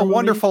that's first It's a Batman movie.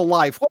 Wonderful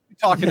Life. What are you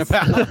talking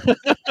about?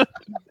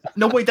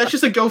 No, wait, that's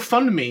just a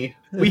GoFundMe.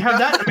 We have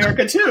that in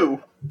America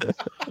too.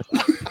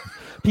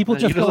 People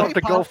You just just go, have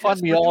to podcast,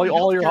 GoFundMe we're doing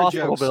all your healthcare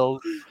hospital jokes.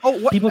 bills. Oh,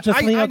 what? people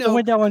just lean I out the know.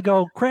 window and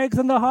go, "Craig's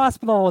in the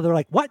hospital." They're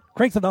like, "What?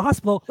 Craig's in the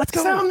hospital? Let's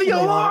go!" Sound the And they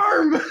all-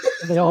 alarm. and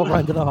they all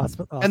run to the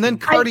hospital. And then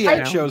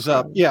cardiac shows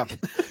up. Yeah.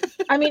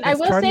 I mean, I It's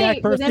will cardiac say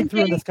with bursting through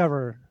in MJ, this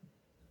cover.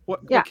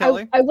 What, yeah,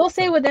 Kelly? I will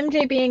say with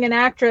MJ being an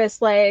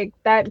actress, like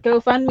that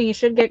GoFundMe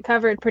should get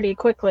covered pretty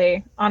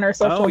quickly on her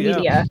social Oh, yeah.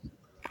 media.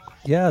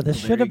 Yeah, this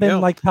There should have you been go.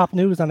 like top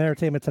news on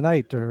Entertainment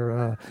Tonight,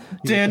 or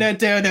Spider-Man in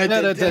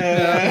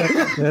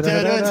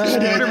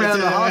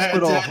the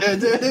hospital.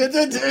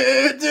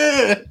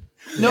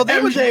 No,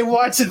 they would. MJ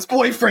Watson's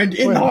boyfriend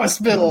in the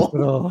hospital.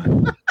 hospital.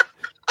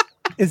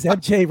 Is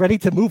MJ ready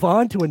to move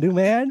on to a new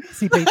man?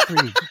 See page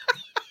 3.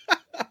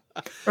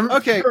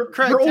 Okay,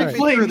 Craig, her take old me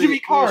flame, through Jimmy the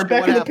Carr, issue.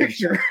 back What in the happens?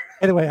 picture.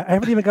 Anyway, I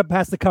haven't even got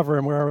past the cover,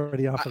 and we're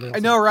already off of this. I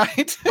know,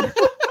 right?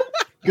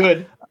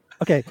 Good.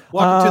 Okay.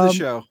 Welcome to the um,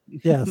 show.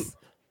 Yes.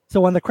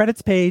 So on the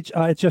credits page,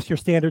 it's just your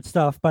standard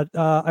stuff, but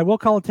I will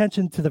call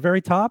attention to the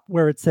very top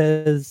where it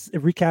says,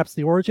 it recaps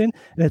the origin,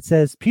 and it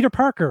says Peter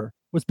Parker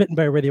was bitten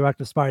by a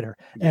radioactive spider,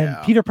 and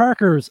Yeah. Peter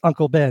Parker's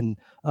Uncle Ben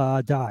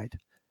died.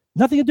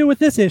 Nothing to do with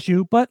this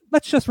issue, but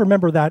let's just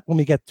remember that when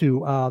we get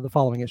to the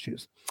following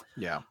issues.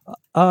 Yeah.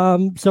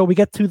 So we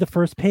get to the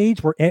first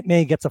page where Aunt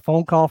May gets a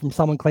phone call from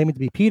someone claiming to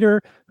be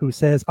Peter, who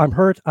says, "I'm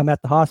hurt. I'm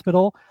at the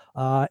hospital."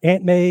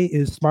 Aunt May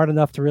is smart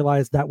enough to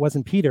realize that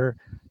wasn't Peter.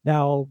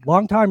 Now,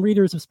 longtime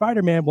readers of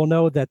Spider-Man will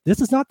know that this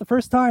is not the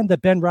first time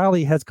that Ben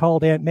Reilly has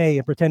called Aunt May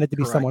and pretended to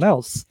be Correct. someone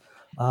else.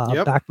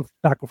 Yep.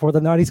 Back before the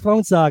 90s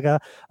Clone Saga,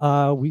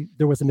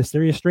 there was a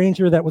mysterious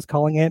stranger that was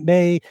calling Aunt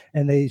May,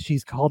 and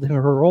she's called him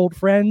her old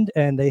friend,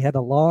 and they had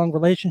a long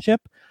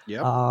relationship.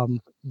 Yep.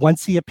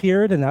 Once he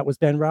appeared, and that was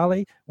Ben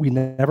Reilly, we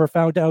never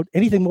found out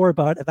anything more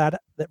about that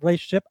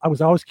relationship. I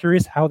was always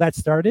curious how that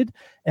started,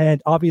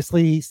 and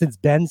obviously, since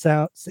Ben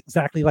sounds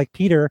exactly like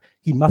Peter,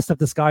 he must have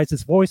disguised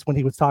his voice when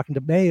he was talking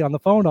to May on the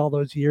phone all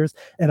those years.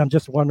 And I'm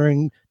just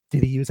wondering,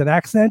 did he use an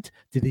accent?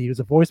 Did he use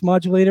a voice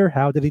modulator?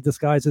 How did he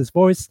disguise his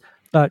voice?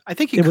 But I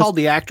think he it was- called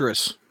the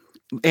actress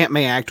Aunt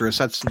May actress.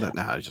 That's no,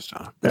 I just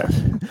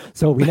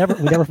so we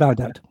never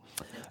found out.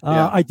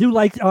 Yeah. I do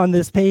like on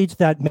this page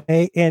that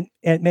Aunt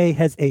May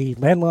has a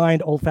landline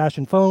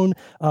old-fashioned phone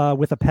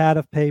with a pad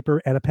of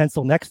paper and a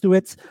pencil next to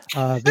it.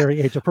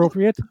 Very age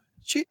appropriate.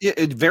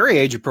 Very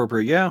age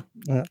appropriate. Yeah.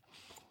 It's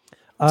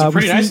a we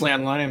pretty see- nice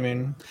landline. I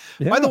mean,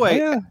 By the way,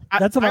 yeah,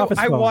 that's an office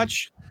I phone.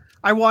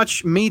 I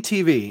watch Me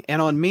TV,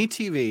 and on Me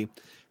TV,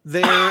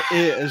 there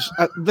is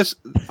this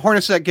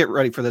Hornacek. Get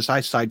ready for this.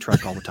 I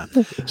sidetrack all the time.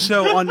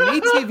 So on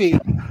Me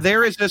TV,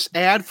 there is this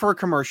ad for a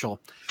commercial,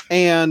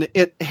 and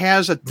it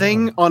has a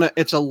thing on it.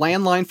 It's a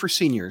landline for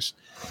seniors,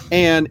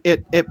 and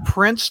it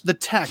prints the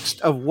text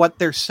of what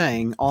they're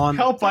saying on.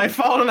 help! I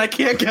fallen and I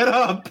can't get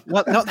up.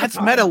 Well, no, that's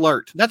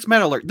MetaAlert. That's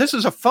MetaAlert. This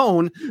is a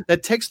phone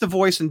that takes the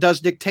voice and does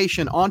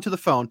dictation onto the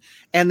phone,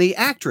 and the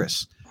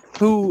actress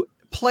who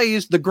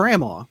plays the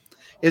grandma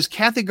is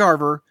Kathy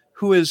Garver,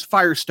 who is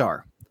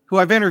Firestar, who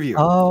I've interviewed.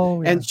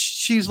 Oh, yeah. And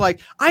she's like,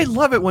 I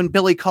love it when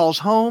Billy calls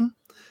home.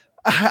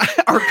 I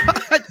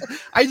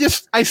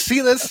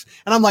see this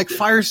and I'm like,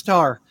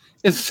 Firestar,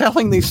 is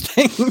selling these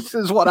things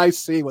is what I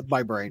see with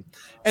my brain.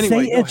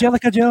 Anyway, Say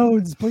Angelica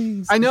Jones,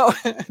 please. I know.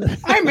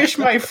 I miss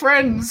my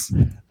friends.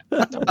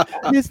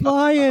 Miss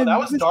Lion. That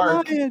was Miss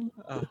dark. Lion.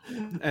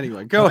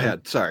 Anyway, go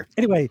ahead. Sorry.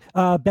 Anyway,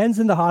 Ben's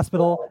in the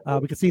hospital.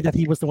 We can see that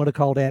he was the one who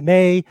called Aunt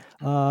May.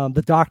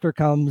 The doctor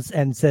comes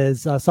and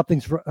says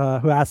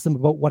who asks him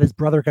about what his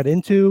brother got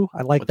into.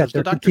 I like What that does the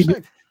they're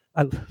doctor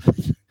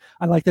continuing.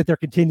 I like that they're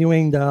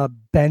continuing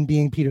Ben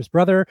being Peter's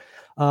brother.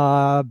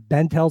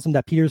 Ben tells him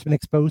that Peter's been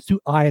exposed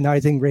to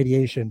ionizing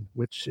radiation,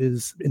 which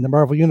is in the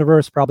Marvel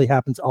universe probably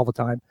happens all the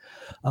time.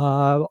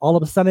 All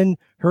of a sudden,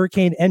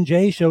 Hurricane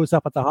NJ shows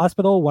up at the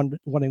hospital,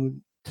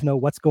 wanting to know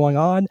what's going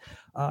on.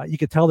 You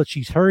could tell that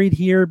she's hurried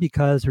here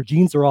because her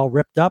jeans are all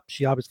ripped up.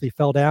 She obviously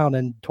fell down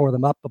and tore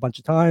them up a bunch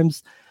of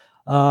times.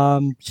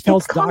 She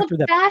tells the doctor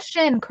that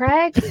fashion,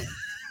 Craig.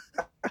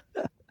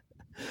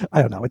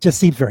 I don't know. It just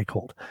seems very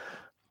cold.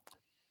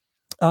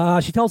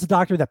 She tells the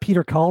doctor that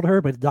Peter called her,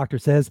 but the doctor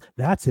says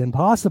that's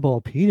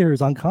impossible. Peter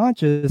is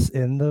unconscious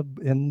in the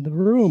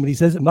room, and he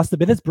says it must have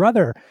been his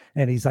brother.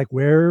 And he's like,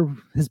 "Where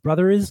his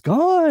brother is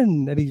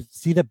gone?" And you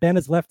see that Ben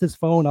has left his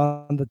phone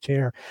on the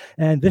chair,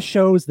 and this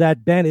shows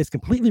that Ben is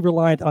completely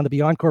reliant on the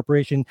Beyond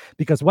Corporation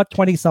because what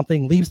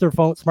 20-something leaves their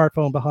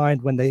smartphone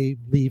behind when they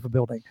leave a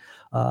building?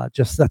 I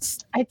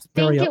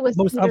think it was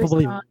most Peter's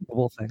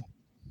unbelievable thing.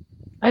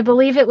 I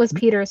believe it was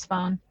Peter's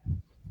phone.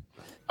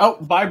 Oh,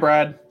 bye,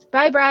 Brad.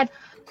 Bye, Brad.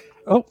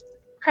 Oh,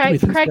 Craig,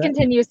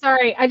 continue.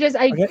 Sorry, I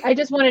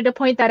just wanted to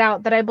point that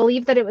out, that I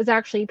believe that it was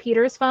actually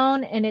Peter's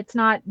phone, and it's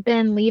not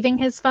Ben leaving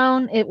his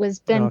phone. It was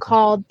Ben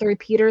called through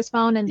Peter's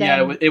phone, and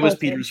then it was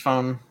Peter's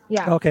phone.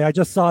 Yeah. Okay, I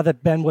just saw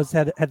that Ben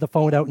had the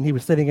phone out, and he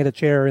was sitting in a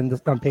chair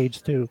on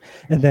page 2,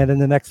 and then in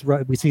the next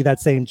we see that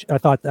same. I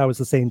thought that was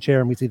the same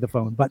chair, and we see the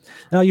phone, but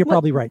no, you're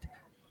probably right.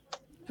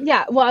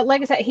 Yeah, well,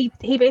 like I said,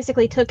 he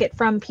basically took it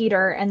from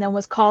Peter and then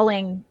was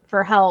calling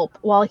for help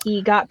while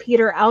he got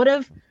Peter out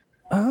of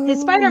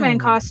his Spider-Man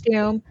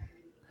costume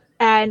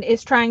and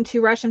is trying to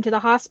rush him to the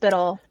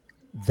hospital.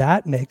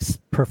 That makes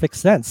perfect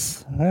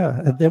sense.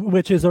 Yeah,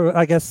 which is,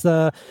 I guess,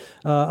 a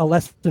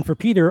lesson for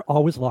Peter.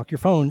 Always lock your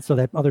phone so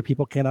that other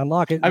people can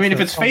unlock it. I mean, if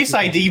it's Face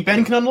ID,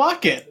 Ben can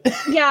unlock it.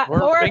 Yeah,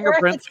 or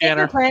fingerprint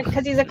scanner. Fingerprint,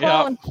 because he's a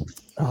clone. Yeah.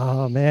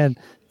 Oh, man.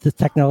 The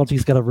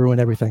technology's going to ruin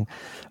everything.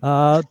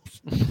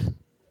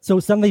 So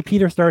suddenly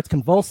Peter starts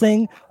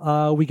convulsing.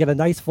 We get a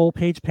nice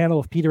full-page panel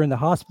of Peter in the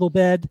hospital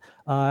bed.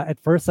 At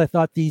first, I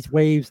thought these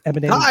waves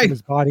emanated from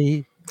his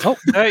body. Oh,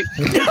 hey.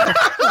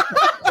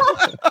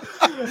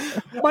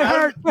 My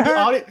heart.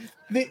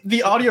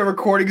 The audio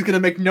recording is going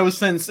to make no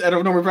sense. I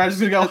don't know where Brad's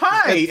going to go,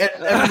 hi!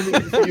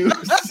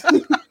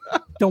 And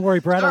Don't worry,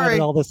 Brad, I'll edit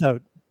all this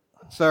out.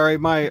 Sorry,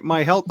 my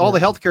all the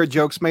healthcare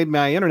jokes made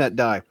my internet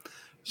die.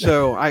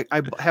 So I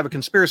have a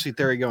conspiracy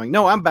theory going.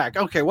 No, I'm back.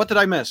 Okay, what did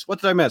I miss?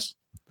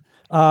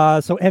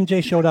 So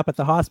MJ showed up at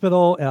the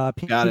hospital.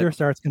 Peter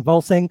starts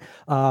convulsing.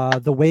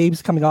 The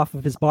waves coming off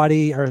of his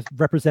body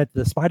represent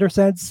the spider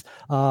sense,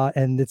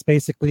 and it's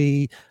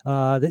basically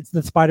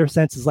the spider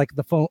sense is like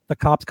the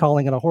cops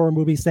calling in a horror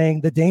movie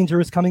saying the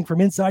danger is coming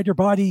from inside your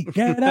body.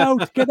 Get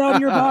out of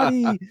your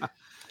body.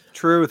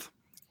 Truth.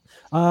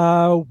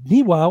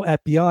 Meanwhile,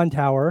 at Beyond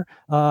Tower,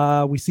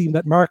 we see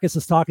that Marcus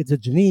is talking to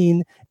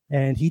Janine,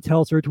 and he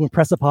tells her to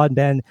impress upon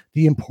Ben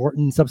the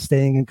importance of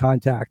staying in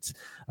contact.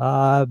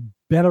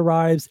 Ben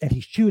arrives and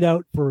he's chewed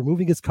out for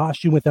removing his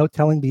costume without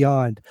telling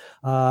Beyond.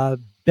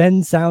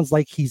 Ben sounds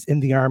like he's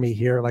in the army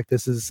here, like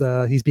this is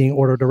he's being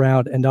ordered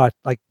around and not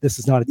like this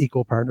is not an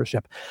equal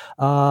partnership.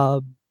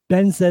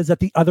 Ben says that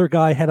the other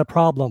guy had a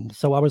problem.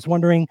 So I was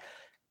wondering,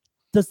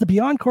 does the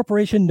Beyond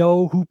Corporation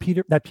know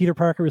that Peter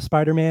Parker is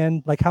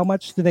Spider-Man? Like, how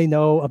much do they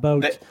know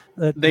about?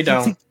 They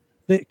don't.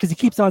 Because he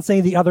keeps on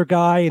saying the other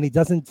guy and he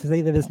doesn't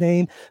say that his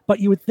name, but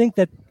you would think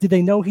that, do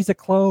they know he's a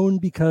clone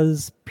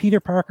because Peter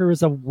Parker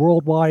is a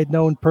worldwide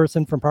known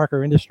person from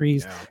Parker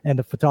Industries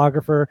and a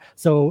photographer.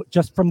 So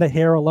just from the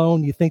hair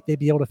alone, you think they'd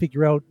be able to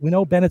figure out, we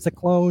know Bennett's a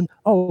clone.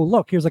 Oh,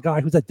 look, here's a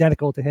guy who's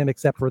identical to him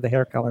except for the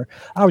hair color.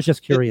 I was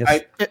just curious.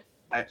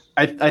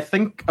 I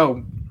think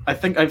Kelly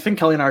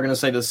and I are going to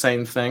say the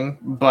same thing,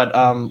 but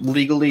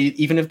legally,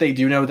 even if they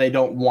do know, they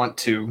don't want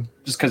to,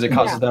 just because it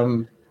causes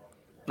them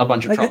a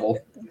bunch of trouble.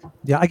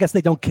 Yeah, I guess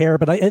they don't care,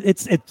 but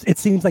it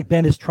seems like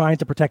Ben is trying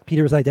to protect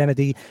Peter's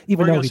identity,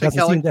 even though he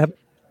doesn't seem to have.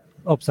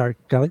 Oh, sorry,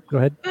 Kelly, go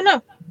ahead.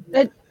 No.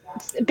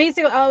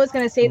 Basically, all I was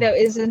going to say though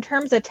is, in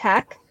terms of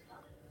tech,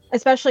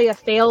 especially a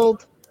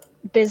failed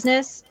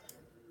business,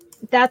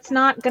 that's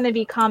not going to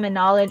be common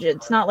knowledge.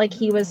 It's not like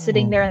he was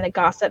sitting there in the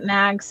gossip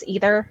mags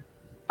either.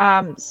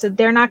 So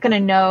they're not going to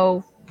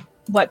know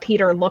what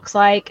Peter looks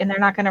like, and they're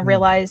not going to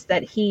realize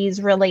that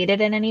he's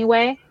related in any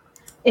way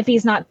if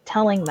he's not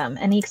telling them.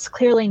 And he's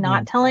clearly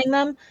not telling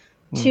them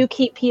to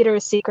keep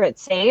Peter's secret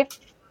safe.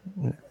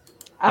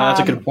 That's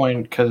a good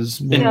point,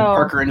 because in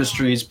Parker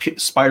Industries,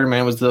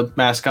 Spider-Man was the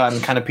mascot,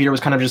 and Peter was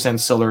kind of just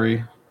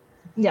ancillary.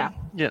 Yeah.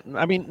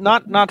 I mean,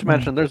 not to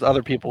mention, there's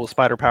other people with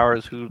spider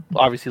powers who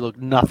obviously look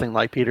nothing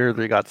like Peter.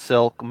 They got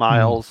Silk,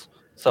 Miles,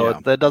 so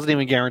that doesn't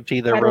even guarantee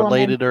they're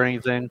related or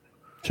anything.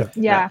 Sure.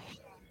 Yeah.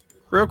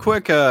 Real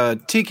quick,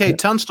 TK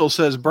Tunstall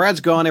says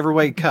Brad's gone every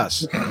way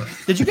cuss.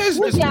 Did you guys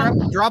just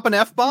dropping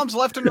F-bombs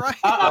left and right?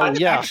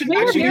 Yeah. Actually,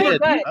 We were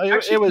good.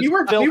 It was we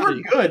were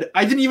filthy. good.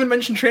 I didn't even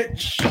mention shit.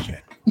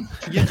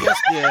 You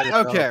just did.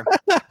 Okay.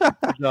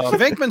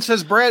 Vinkman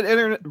says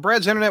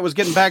Brad's internet was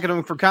getting back at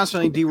him for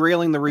constantly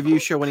derailing the review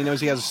show when he knows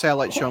he has a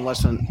satellite show in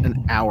less than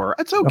an hour.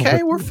 That's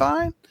okay. We're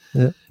fine.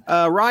 Yeah.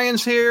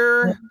 Ryan's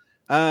here.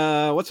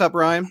 What's up,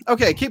 Ryan?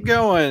 Okay, keep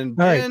going.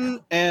 Ben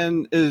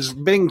and is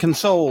being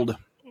consoled.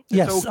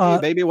 Yes, okay,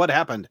 baby. What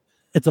happened?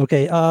 It's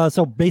okay.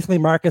 So basically,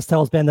 Marcus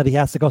tells Ben that he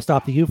has to go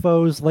stop the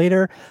UFOs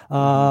later.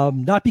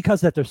 Not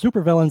because that they're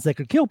supervillains that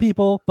could kill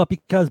people, but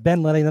because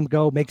Ben letting them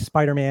go makes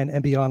Spider-Man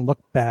and Beyond look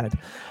bad.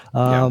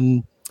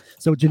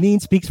 So Janine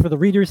speaks for the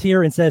readers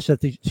here and says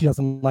that she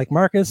doesn't like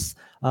Marcus.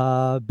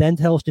 Ben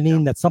tells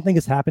Janine that something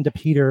has happened to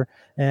Peter,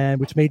 and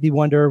which made me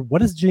wonder,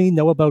 what does Janine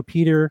know about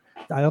Peter?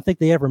 I don't think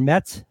they ever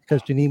met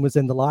because Janine was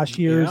in the Lost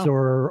Years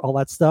or all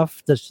that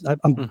stuff.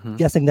 I'm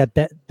guessing that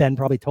Ben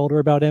probably told her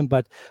about him,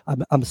 but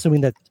I'm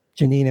assuming that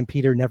Janine and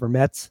Peter never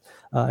met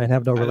and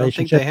have no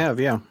relationship. I don't think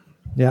they have,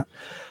 Yeah.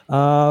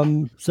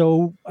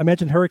 So I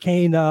mentioned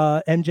Hurricane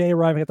MJ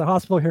arriving at the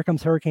hospital. Here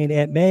comes Hurricane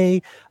Aunt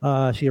May.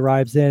 She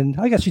arrives in,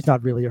 I guess she's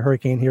not really a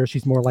hurricane here.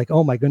 She's more like,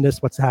 oh my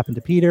goodness, what's happened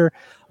to Peter?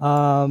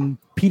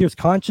 Peter's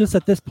conscious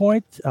at this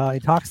point. He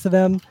talks to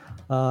them.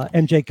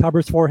 MJ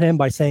covers for him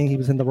by saying he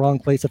was in the wrong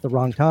place at the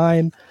wrong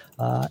time.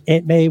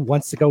 Aunt May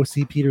wants to go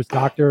see Peter's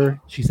doctor.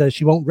 She says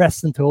she won't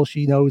rest until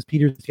she knows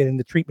Peter's getting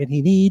the treatment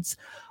he needs.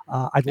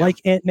 I'd like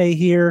Aunt May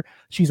here.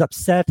 She's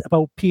upset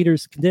about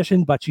Peter's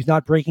condition, but she's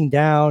not breaking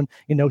down.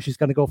 She's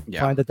going to go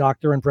find the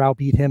doctor and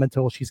browbeat him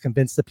until she's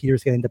convinced that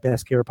Peter's getting the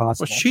best care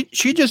possible. Well,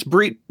 she just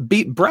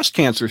beat breast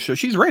cancer, so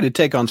she's ready to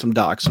take on some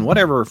docs and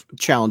whatever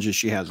challenges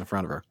she has in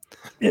front of her.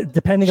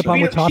 Depending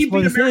upon which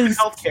hospital this is.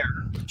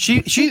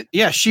 She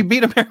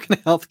beat American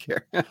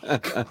healthcare.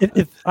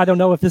 if I don't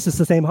know if this is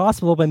the same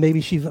hospital, but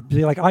maybe she's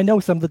like, I know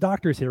some of the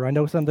doctors here. I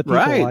know some of the people.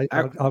 Right.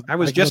 I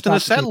was just in a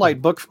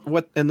satellite book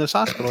in this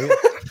hospital.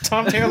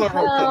 Tom Taylor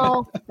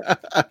wrote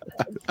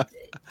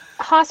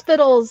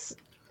hospitals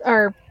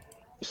are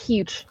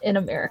huge in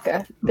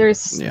America.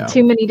 There's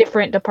too many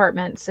different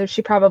departments, so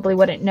she probably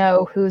wouldn't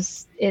know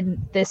who's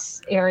in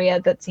this area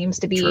that seems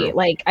to be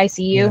like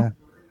ICU.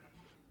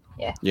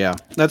 Yeah,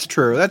 that's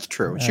true. That's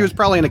true. She was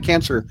probably in a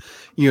cancer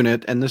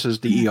unit, and this is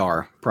the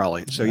ER,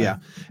 probably. So, yeah.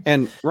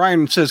 And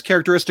Ryan says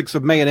characteristics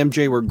of May and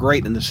MJ were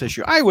great in this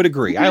issue. I would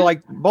agree. I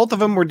like both of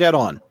them were dead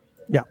on.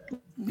 Yeah.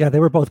 Yeah, they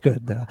were both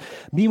good.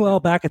 Meanwhile,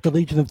 back at the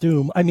Legion of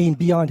Doom,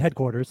 Beyond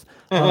headquarters,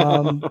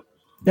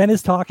 Ben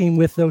is talking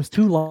with those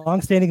two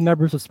long-standing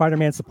members of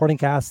Spider-Man supporting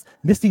cast,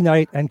 Misty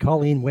Knight and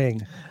Colleen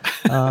Wing.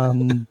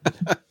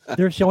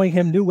 They're showing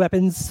him new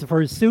weapons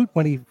for his suit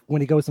when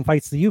he goes and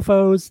fights the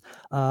UFOs.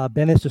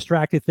 Ben is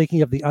distracted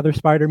thinking of the other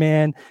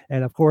Spider-Man,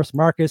 and of course,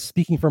 Marcus,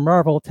 speaking for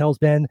Marvel, tells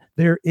Ben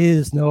there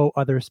is no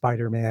other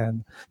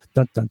Spider-Man.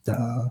 Dun dun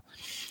dun.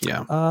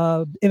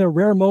 Yeah. In a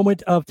rare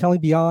moment of telling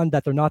Beyond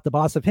that they're not the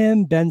boss of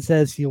him, Ben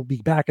says he'll be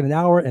back in an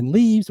hour and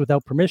leaves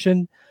without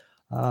permission.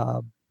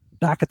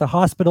 Back at the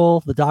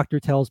hospital, the doctor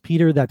tells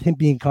Peter that him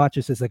being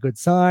conscious is a good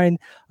sign.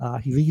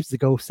 He leaves to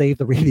go save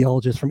the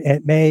radiologist from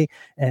Aunt May,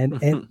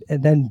 and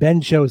then Ben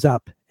shows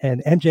up,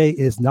 and MJ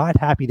is not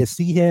happy to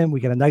see him.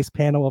 We get a nice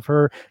panel of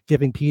her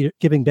giving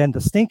Ben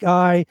the stink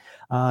eye.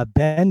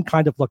 Ben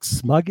kind of looks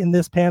smug in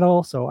this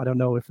panel, so I don't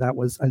know if that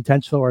was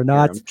intentional or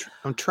not.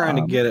 I'm trying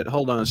to get it.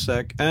 Hold on a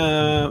sec.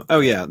 Oh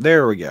yeah,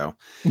 there we go.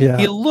 Yeah,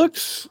 he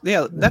looks.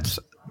 Yeah, that's.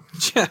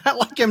 I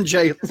like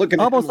MJ looking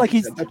almost like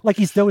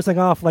he's dozing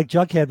off like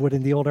Jughead would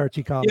in the old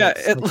Archie comics. Yeah,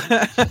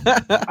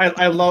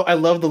 I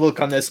love the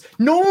look on this.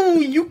 No,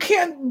 you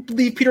can't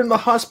leave Peter in the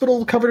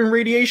hospital covered in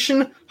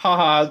radiation.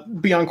 Haha,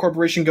 Beyond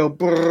Corporation go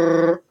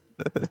brrr.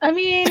 I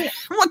mean,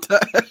 what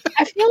the?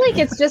 I feel like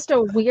it's just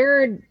a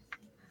weird.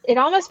 It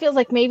almost feels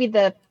like maybe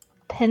the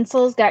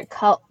pencils got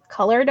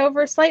colored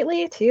over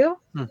slightly too.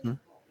 Mm-hmm.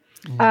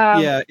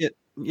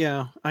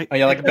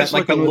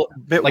 Like Ben,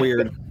 bit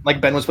weird.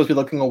 Like Ben was supposed to be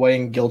looking away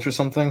in guilt or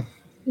something.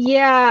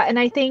 Yeah, and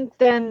I think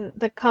then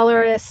the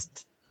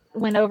colorist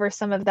went over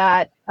some of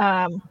that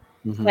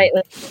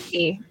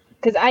slightly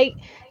because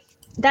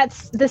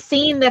that's the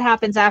scene that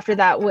happens after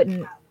that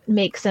wouldn't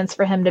make sense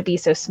for him to be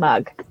so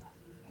smug.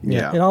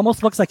 Yeah, it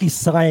almost looks like he's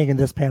sighing in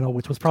this panel,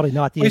 which was probably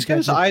not the. He's got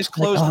his eyes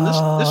closed in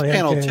this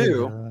panel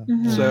too.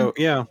 So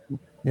yeah.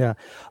 Yeah.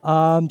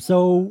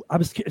 So I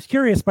was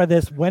curious by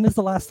this. When is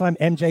the last time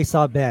MJ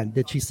saw Ben?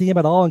 Did she see him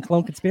at all in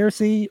Clone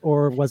Conspiracy,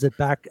 or was it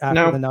back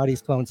after the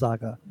 90s Clone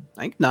Saga?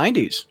 I think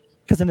 90s.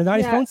 Because in the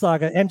 90s Clone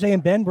Saga, MJ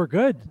and Ben were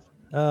good.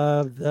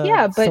 But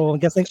so I'm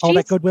guessing all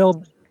that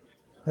goodwill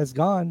has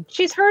gone.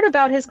 She's heard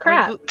about his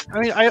crap.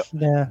 I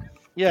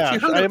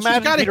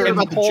imagine Peter in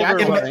the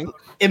folder.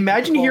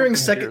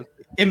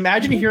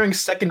 Imagine hearing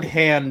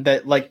secondhand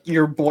that like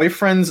your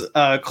boyfriend's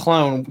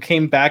clone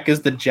came back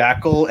as the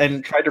Jackal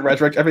and tried to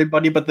resurrect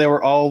everybody, but they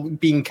were all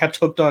being kept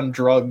hooked on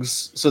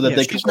drugs so that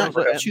they could.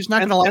 She's not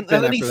going to like that.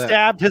 And then he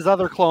stabbed his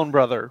other clone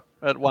brother.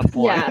 at one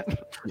point.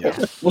 Yeah.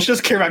 Let's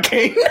just care about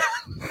Kane.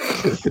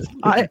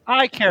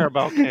 I care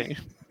about Kane.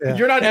 Yeah.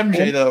 You're not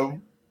MJ though.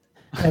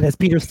 And as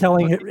Peter's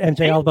telling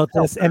MJ all about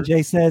this,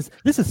 MJ says,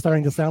 "This is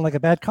starting to sound like a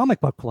bad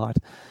comic book plot."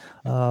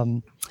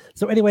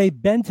 So anyway,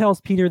 Ben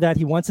tells Peter that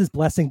he wants his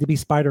blessing to be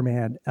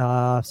Spider-Man.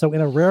 So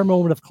in a rare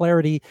moment of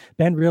clarity,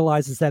 Ben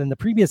realizes that in the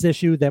previous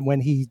issue, that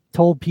when he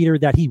told Peter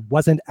that he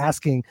wasn't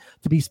asking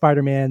to be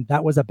Spider-Man,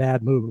 that was a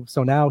bad move.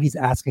 So now he's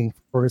asking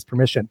for his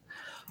permission.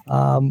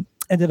 And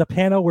in a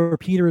panel where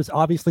Peter is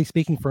obviously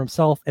speaking for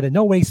himself and in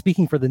no way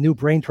speaking for the new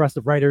brain trust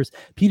of writers,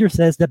 Peter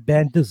says that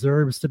Ben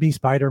deserves to be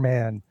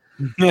Spider-Man.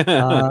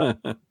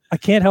 I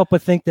can't help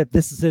but think that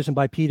this decision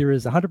by Peter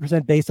is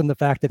 100% based on the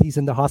fact that he's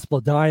in the hospital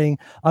dying.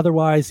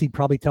 Otherwise, he'd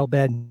probably tell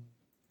Ben,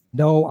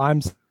 "No,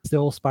 I'm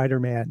still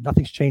Spider-Man.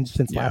 Nothing's changed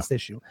since last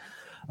issue."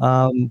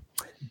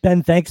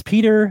 Ben thanks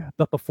Peter,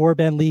 but before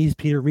Ben leaves,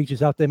 Peter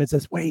reaches out to him and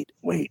says, wait,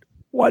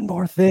 one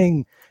more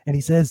thing. And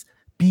he says,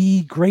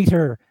 "Be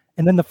greater."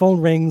 And then the phone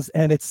rings,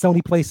 and it's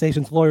Sony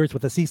PlayStation's lawyers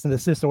with a cease and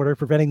desist order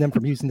preventing them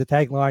from using the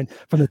tagline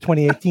from the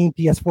 2018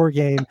 PS4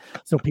 game.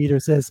 So Peter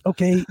says,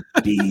 "Okay,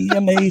 be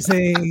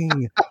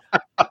amazing."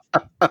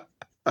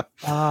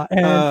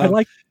 I'd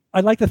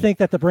like to think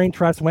that the Brain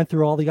Trust went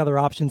through all the other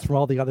options from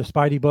all the other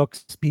Spidey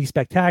books: be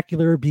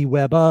spectacular, be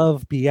web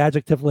of, be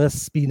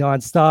adjectiveless, be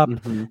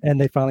nonstop,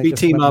 and they finally be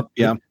team up,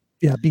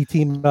 be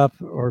team up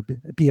or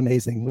be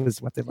amazing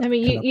was what they. I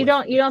mean, you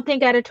don't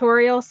think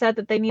editorial said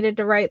that they needed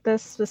to write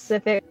this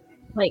specific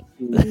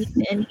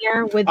in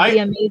here with the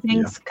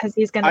amazings because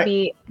he's going to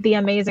be the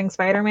amazing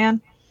Spider-Man?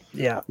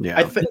 Yeah.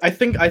 I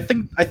think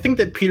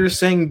that Peter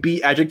saying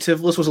 "be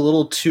adjectiveless" was a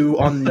little too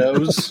on the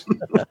nose.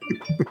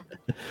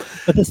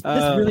 But this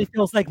really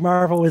feels like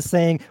Marvel is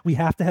saying we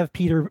have to have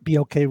Peter be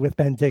okay with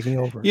Ben taking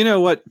over. You know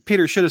what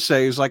Peter should have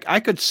said? He's like, "I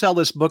could sell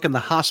this book in the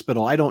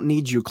hospital. I don't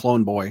need you,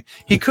 Clone Boy."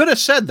 He could have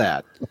said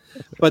that,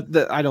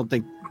 but I don't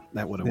think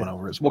that would have went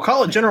over as well. We'll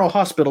call it General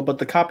Hospital, but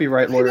the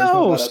copyright lawyers.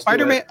 No,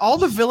 Spider-Man. All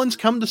the villains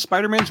come to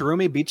Spider-Man's room.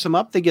 He beats them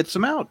up. They gets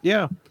them out.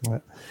 Yeah.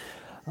 Anyway.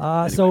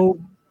 So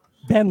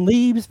Ben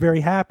leaves very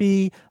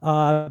happy.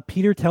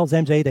 Peter tells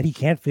MJ that he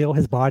can't feel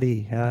his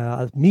body.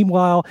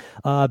 Meanwhile,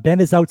 Ben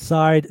is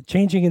outside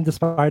changing into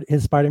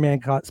his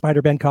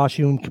Spider-Ben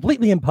costume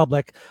completely in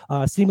public,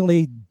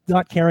 seemingly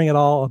not caring at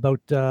all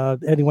about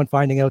anyone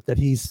finding out that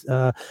he's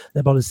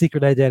about his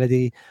secret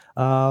identity.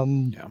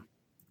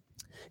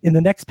 In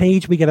the next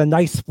page, we get a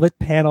nice split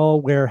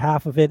panel where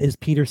half of it is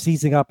Peter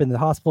seizing up in the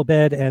hospital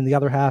bed, and the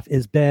other half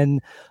is Ben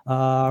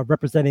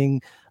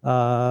representing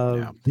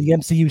the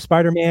MCU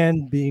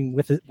Spider-Man being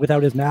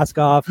without his mask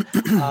off.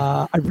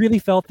 I really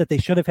felt that they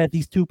should have had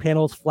these two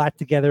panels flat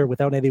together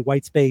without any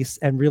white space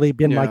and really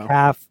been like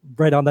half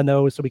right on the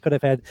nose, so we could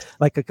have had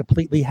like a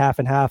completely half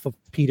and half of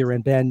Peter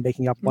and Ben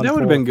making up one. That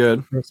would have been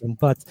good. Person.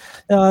 But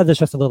there's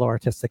just a little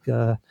artistic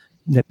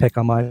nitpick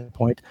on my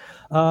point.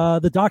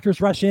 The doctors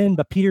rush in,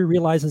 but Peter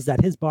realizes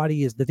that his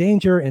body is the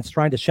danger and is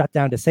trying to shut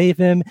down to save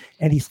him,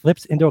 and he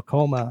slips into a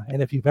coma.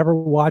 And if you've ever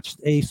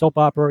watched a soap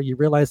opera, you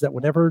realize that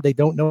whenever they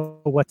don't know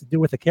what to do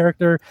with a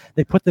character,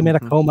 they put them in a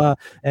coma,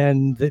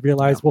 and they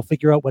realize we'll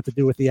figure out what to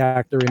do with the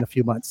actor in a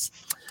few months.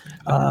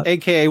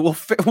 AKA, we'll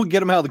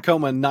get him out of the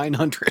coma in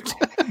 900.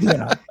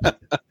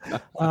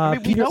 I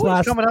mean, Peter's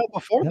last coming out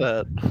before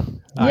that.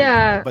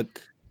 Yeah, but.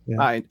 Yeah.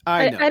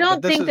 I know, I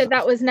don't think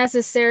that was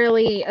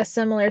necessarily a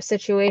similar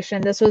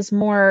situation. This was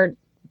more,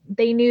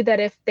 they knew that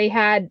if they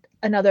had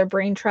another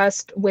brain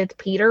trust with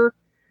Peter,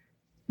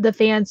 the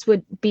fans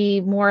would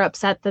be more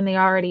upset than they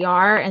already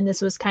are. And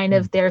this was kind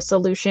of their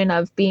solution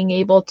of being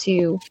able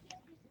to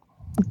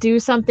do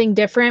something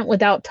different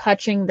without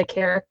touching the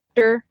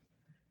character.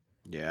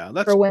 Yeah,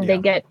 that's for when they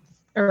get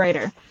a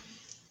writer.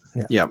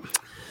 Yeah.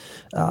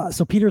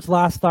 So Peter's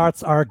last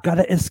thoughts are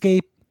gotta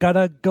escape,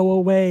 gotta go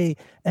away.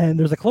 And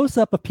there's a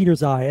close-up of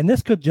Peter's eye, and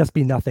this could just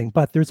be nothing,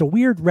 but there's a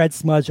weird red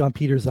smudge on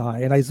Peter's eye,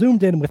 and I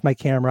zoomed in with my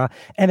camera,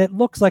 and it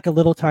looks like a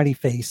little tiny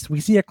face.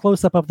 We see a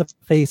close-up of the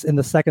face in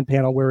the second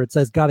panel where it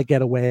says "gotta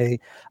get away."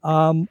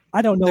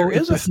 I don't know. There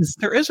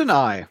is an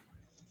eye.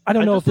 I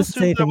don't know if this is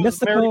anything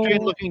mystical. Mary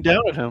Jane looking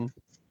down at him.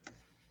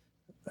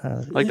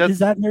 Is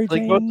that Mary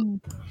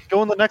Jane?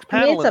 Go in the next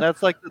panel, and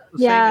that's like the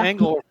same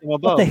angle from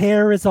above. But the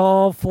hair is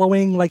all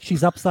flowing like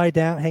she's upside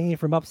down, hanging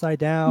from upside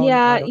down.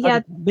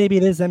 Maybe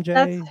it is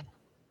MJ.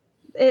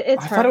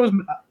 It's I thought it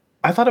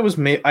was.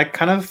 I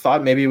kind of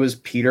thought maybe it was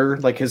Peter,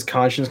 like his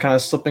conscience kind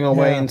of slipping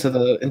away into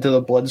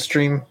the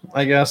bloodstream.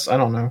 I guess I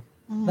don't know.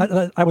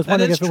 I was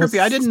wondering if it was.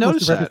 I didn't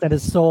notice that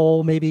his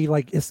soul maybe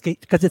like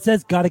escaped because it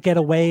says "gotta get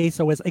away."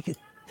 So it's like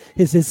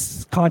is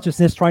his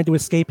consciousness trying to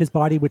escape his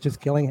body, which is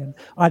killing him?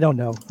 I don't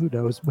know. Who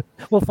knows?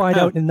 We'll find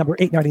out in number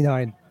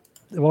 899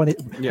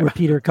 where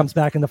Peter comes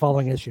back in the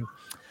following issue.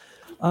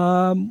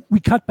 We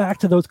cut back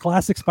to those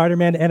classic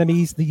Spider-Man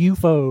enemies, the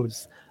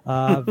UFOs.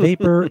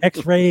 Vapor,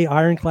 X-Ray,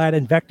 Ironclad,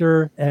 and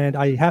Vector, and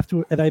I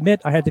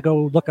admit I had to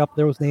go look up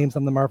those names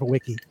on the Marvel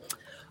Wiki.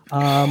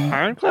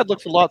 Ironclad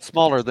looks a lot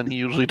smaller than he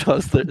usually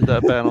does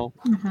that panel.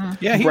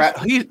 Yeah,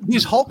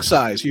 he's Hulk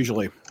size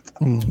usually.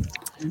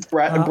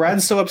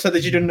 Brad's so upset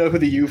that you didn't know who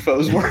the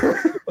UFOs were.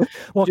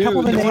 Well, Dude, a couple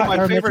of the they're names one of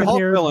my are favorite mentioned Hulk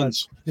here,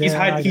 villains. but- he's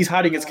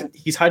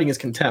yeah, hiding his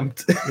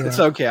contempt. yeah. It's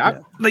okay.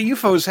 The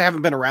UFOs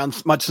haven't been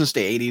around much since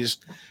the 80s,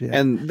 Yeah.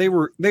 and they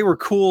were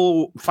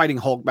cool fighting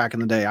Hulk back in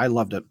the day. I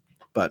loved it.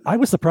 But I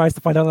was surprised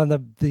to find out on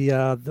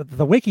the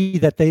wiki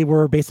that they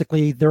were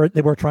basically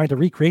they were trying to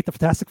recreate the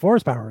Fantastic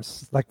Four's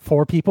powers, like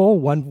 4 people,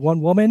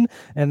 one woman,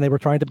 and they were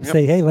trying to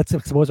say, "Hey, let's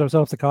expose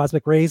ourselves to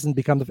cosmic rays and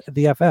become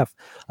the FF."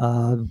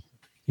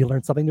 You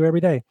learn something new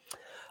every day.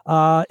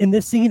 In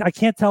this scene, I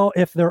can't tell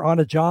if they're on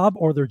a job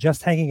or they're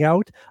just hanging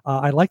out.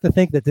 I like to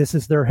think that this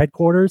is their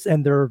headquarters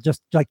and they're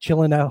just like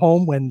chilling at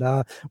home when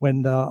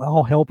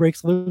all hell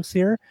breaks loose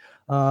here.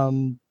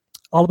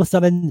 All of a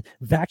sudden,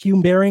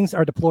 vacuum bearings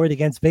are deployed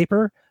against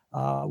Vapor.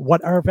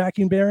 What are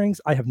vacuum bearings?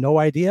 I have no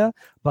idea,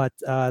 but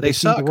they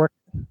seem to work.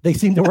 They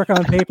seem to work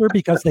on Vapor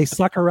because they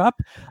suck her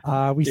up.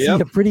 We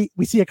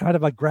see a kind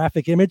of a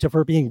graphic image of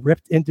her being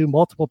ripped into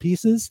multiple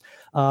pieces.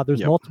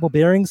 There's multiple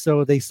bearings,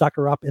 so they suck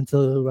her up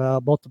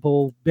into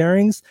multiple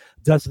bearings.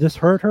 Does this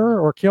hurt her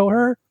or kill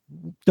her?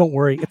 Don't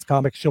worry, it's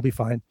comics. She'll be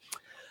fine.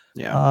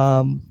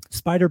 yeah,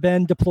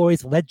 Spider-Ben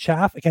deploys lead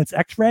chaff against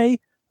X-ray.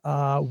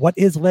 What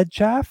is lead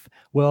chaff?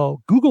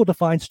 Well, Google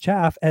defines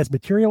chaff as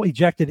material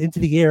ejected into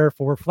the air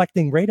for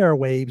reflecting radar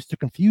waves to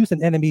confuse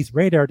an enemy's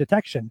radar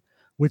detection,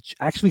 which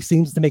actually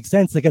seems to make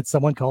sense against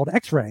someone called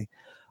X-ray.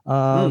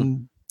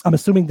 I'm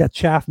assuming that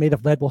chaff made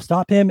of lead will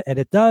stop him, and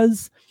it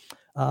does.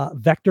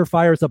 Vector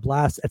fires a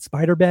blast at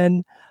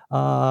Spider-Ben.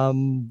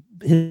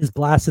 His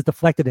blast is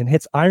deflected and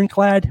hits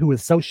Ironclad, who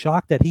is so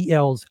shocked that he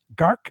yells,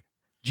 "Gark!"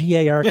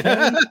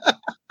 G-A-R-K.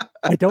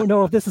 I don't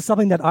know if this is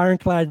something that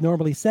Ironclad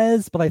normally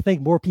says, but I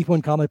think more people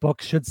in comic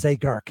books should say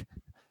Gark.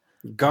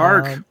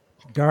 Gark.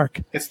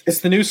 Gark. It's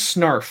the new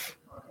Snarf.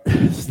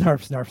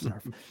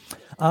 Snarf.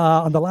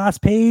 On the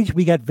last page,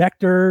 we get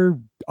Vector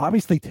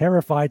obviously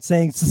terrified,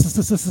 saying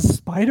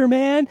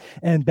Spider-Man,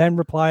 and Ben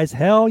replies,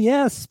 "Hell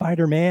yes,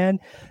 Spider-Man."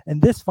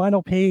 And this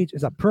final page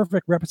is a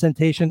perfect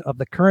representation of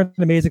the current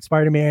Amazing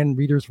Spider-Man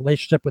readers'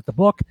 relationship with the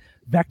book.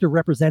 Vector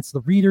represents the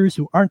readers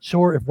who aren't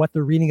sure if what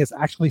they're reading is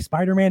actually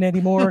Spider-Man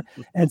anymore,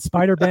 and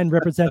Spider-Ben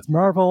represents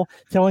Marvel,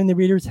 telling the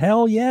readers,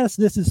 "Hell yes,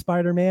 this is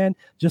Spider-Man.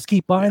 Just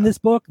keep buying this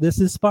book.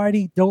 This is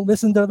Spidey. Don't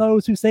listen to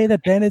those who say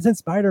that Ben isn't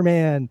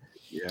Spider-Man."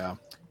 Yeah.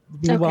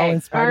 Meanwhile, Okay,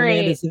 in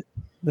Spider-Man all is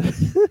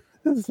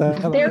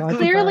They're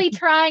clearly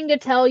trying to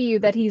tell you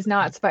that he's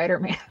not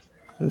Spider-Man.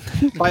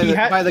 By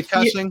the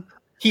cussing.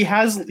 He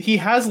has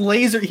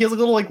laser. He has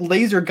little like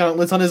laser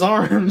gauntlets on his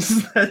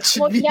arms. That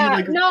should be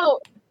like... no.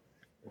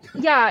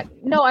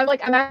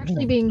 I'm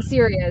actually being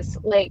serious.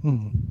 Like,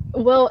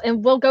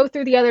 we'll go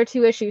through the other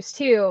 2 issues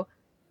too,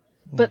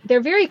 but they're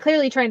very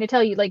clearly trying to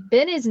tell you, like,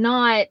 Ben is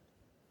not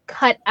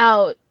cut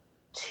out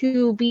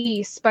to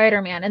be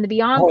Spider-Man, and the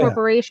Beyond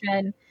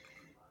Corporation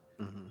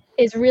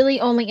is really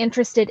only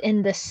interested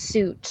in the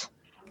suit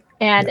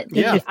and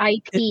the IP,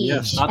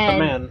 not the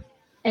man,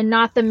 and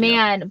not the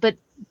man, but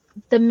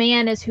the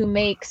man is who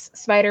makes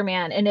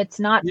Spider-Man, and it's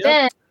not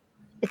Ben,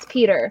 it's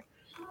Peter.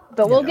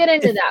 But we'll get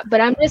into that.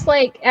 But I'm just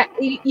like,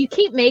 you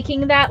keep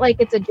making that like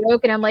it's a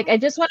joke, and I'm like, I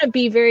just want to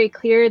be very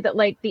clear that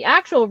like the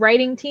actual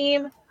writing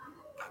team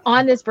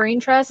on this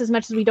Brain Trust, as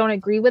much as we don't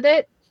agree with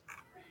it,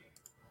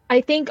 I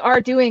think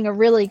are doing a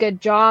really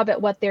good job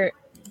at what their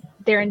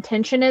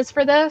intention is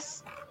for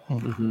this.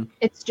 Mm-hmm.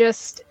 It's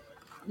just,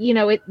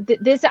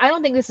 this. I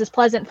don't think this is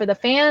pleasant for the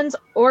fans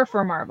or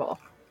for Marvel.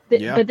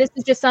 But this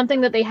is just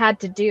something that they had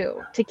to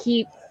do to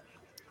keep.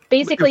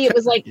 Basically, it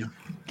was like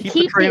keep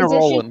the train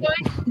rolling.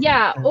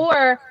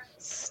 Or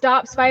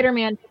stop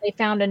Spider-Man until they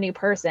found a new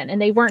person,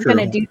 and they weren't going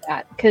to do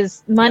that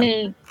because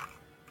money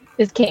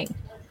is king.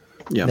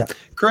 Yeah.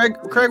 Craig,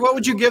 what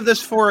would you give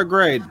this for a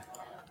grade?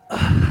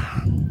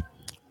 I'm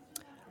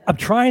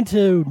trying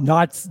to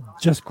not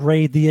just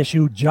grade the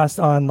issue just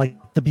on like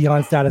the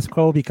Beyond status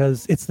quo,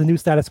 because it's the new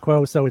status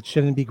quo, so it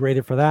shouldn't be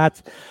graded for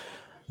that.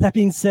 That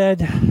being said,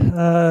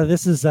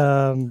 this is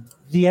the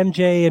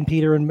MJ and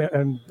Peter and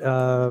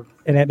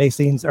Aunt May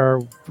scenes are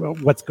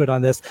what's good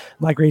on this.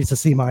 My grade is a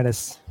C-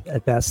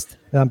 at best.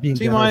 I'm being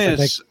C-.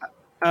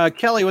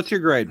 Kelly, what's your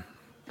grade?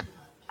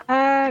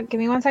 Give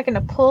me 1 second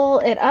to pull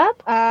it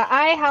up.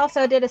 I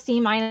also did a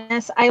C-.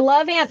 I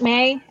love Aunt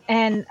May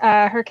and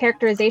her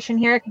characterization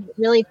here. It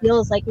really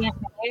feels like Aunt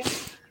May.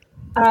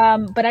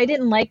 But I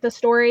didn't like the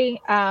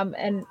story.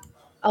 And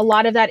a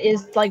lot of that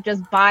is like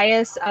just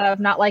bias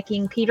of not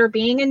liking Peter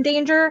being in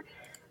danger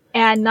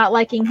and not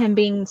liking him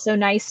being so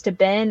nice to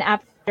Ben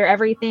after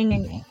everything,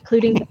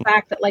 including the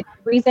fact that like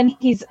the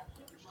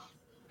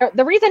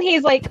reason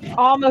he's like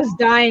almost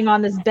dying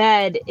on this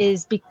bed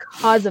is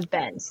because of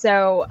Ben.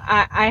 So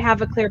I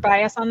have a clear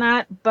bias on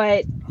that,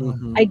 but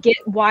I get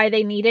why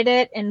they needed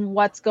it and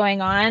what's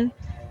going on.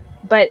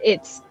 But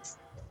it's,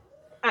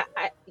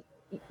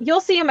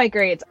 you'll see in my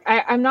grades.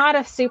 I'm not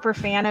a super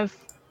fan of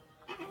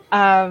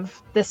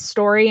this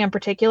story in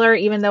particular,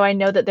 even though I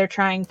know that they're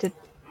trying to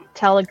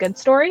tell a good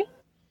story.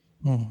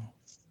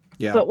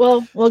 Yeah, but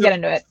we'll get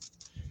into it.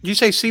 Did you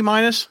say C-?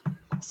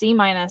 C-.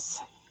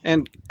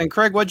 And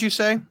Craig, what'd you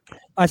say?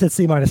 I said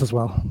C- as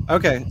well.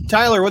 Okay,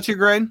 Tyler, what's your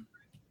grade?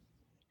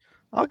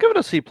 I'll give it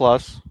a C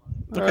plus.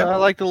 Okay. I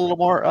liked it a little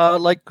more.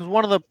 Cause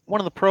one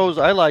of the pros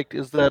I liked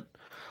is that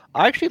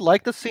I actually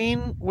like the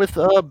scene with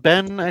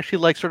Ben actually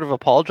like sort of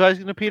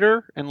apologizing to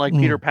Peter and like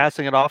Peter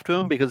passing it off to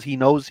him because he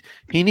knows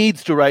he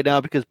needs to right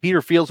now because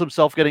Peter feels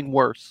himself getting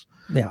worse.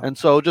 Yeah. And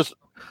so just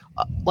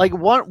like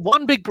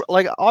one big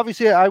like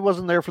obviously I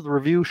wasn't there for the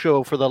review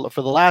show for the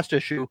last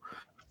issue,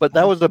 but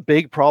that was the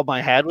big problem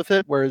I had with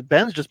it, where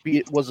Ben's just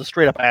was a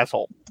straight up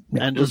asshole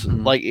and just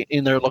like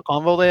in their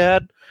convo they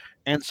had.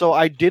 And so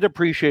I did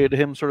appreciate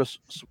him sort of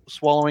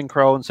swallowing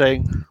crow and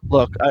saying,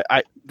 "Look,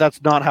 I that's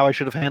not how I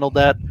should have handled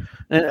that."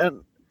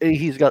 And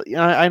he's got,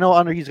 I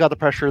know he's got the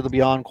pressure of the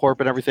Beyond Corp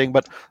and everything,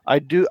 but I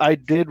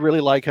did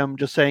really like him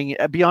just saying,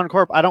 "Beyond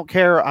Corp, I don't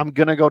care. I'm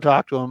gonna go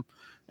talk to him,"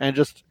 and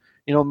just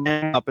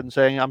man up and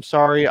saying, "I'm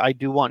sorry. I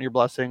do want your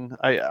blessing.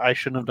 I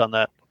shouldn't have done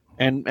that."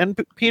 And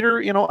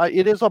Peter,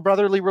 it is a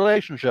brotherly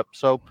relationship.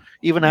 So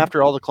even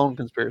after all the clone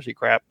conspiracy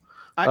crap.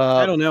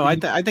 I don't know.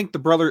 I think the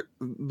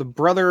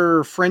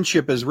brother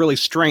friendship is really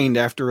strained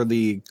after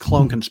the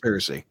clone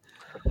conspiracy.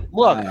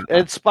 Look,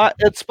 it's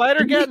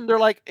Spider-Geddon. They're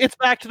like, it's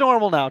back to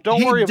normal now.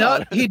 Don't worry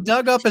about it. He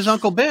dug up his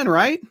Uncle Ben,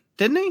 right?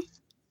 Didn't he?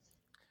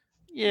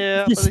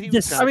 Yeah.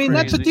 I mean,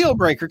 that's a deal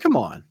breaker. Come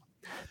on.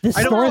 This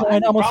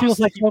storyline almost feels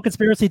like clone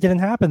conspiracy didn't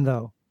happen,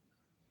 though.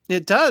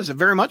 It does. It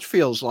very much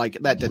feels like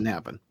that didn't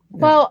happen.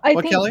 Well, I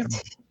think Kelly?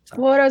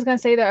 what I was going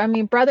to say, though, I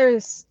mean,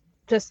 brothers,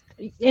 just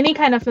any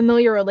kind of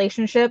familiar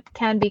relationship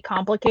can be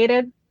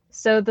complicated.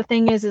 So the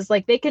thing is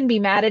like they can be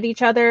mad at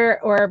each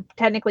other, or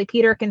technically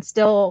Peter can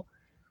still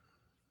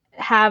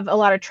have a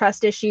lot of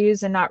trust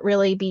issues and not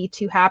really be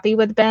too happy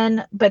with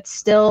Ben, but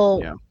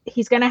still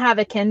he's going to have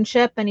a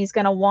kinship and he's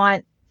going to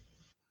want,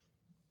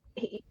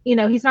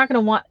 he's not going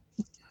to want,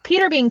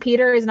 Peter being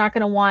Peter is not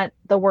going to want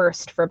the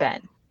worst for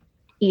Ben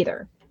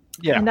either.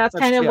 Yeah. And that's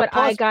kind of what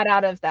I got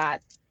out of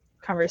that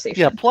conversation.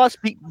 Yeah, plus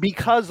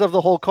because of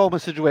the whole coma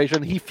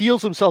situation, he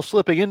feels himself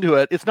slipping into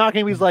it. It's not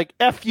going to be like,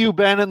 F you,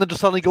 Ben, and then just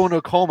suddenly go into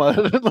a coma.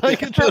 I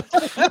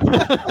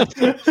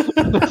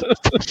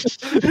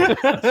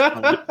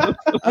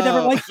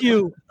never liked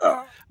you.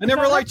 I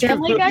never liked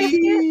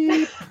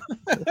you.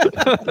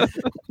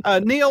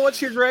 Neil,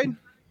 what's your grade?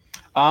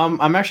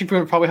 I'm actually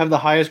going to probably have the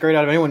highest grade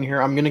out of anyone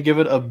here. I'm going to give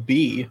it a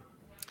B.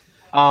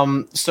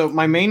 So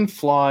my main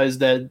flaw is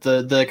that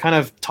the kind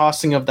of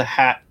tossing of the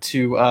hat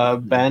to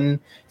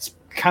Ben, it's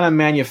kind of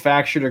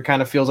manufactured, or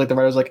kind of feels like the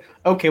writer's like,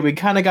 okay, we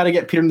kind of got to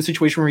get Peter in the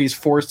situation where he's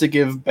forced to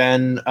give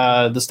Ben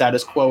the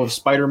status quo of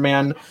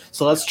Spider-Man.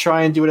 So let's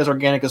try and do it as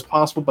organic as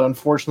possible. But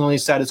unfortunately,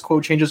 status quo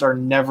changes are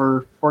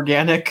never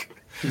organic.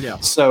 Yeah.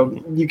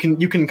 So you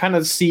can kind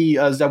of see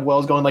Zeb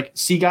Wells going like,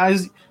 see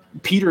guys,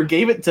 Peter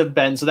gave it to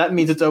Ben, so that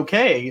means it's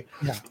okay.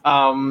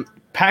 Yeah.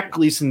 Pat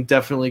Gleason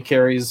definitely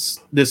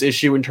carries this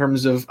issue in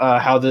terms of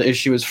how the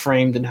issue is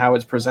framed and how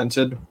it's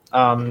presented.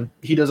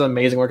 He does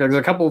amazing work. There's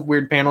a couple of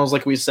weird panels,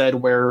 like we said,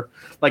 where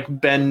like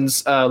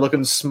Ben's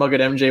looking smug at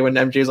MJ when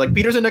MJ's like,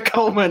 Peter's in a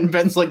coma, and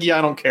Ben's like, yeah,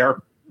 I don't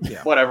care.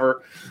 Yeah.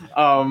 Whatever.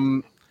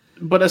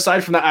 But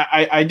aside from that,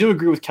 I do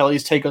agree with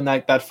Kelly's take on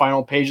that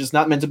final page. It's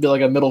not meant to be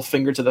like a middle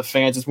finger to the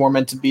fans. It's more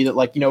meant to be that,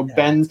 like,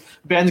 Ben's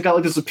got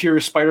like the superior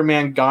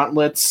Spider-Man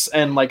gauntlets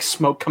and like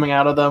smoke coming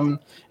out of them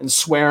and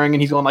swearing,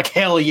 and he's going like,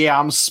 hell yeah,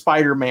 I'm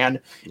Spider-Man.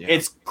 Yeah.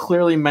 It's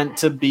clearly meant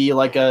to be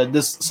like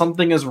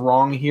something is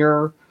wrong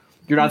here.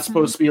 You're not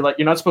supposed to be like,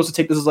 you're not supposed to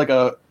take this as like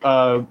a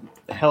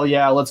hell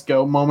yeah, let's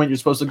go moment. You're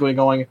supposed to be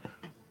going,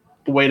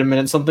 wait a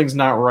minute, something's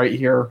not right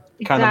here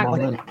kind of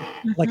moment.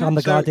 Like on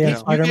the goddamn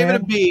Spider-Man. You gave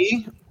it a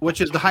B,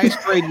 which is the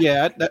highest grade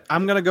yet.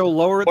 I'm going to go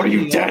lower than you.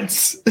 Are you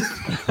dense?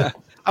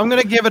 I'm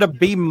going to give it a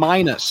B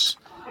minus.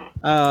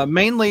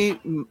 Mainly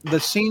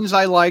the scenes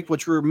I liked,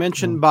 which were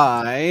mentioned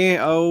by,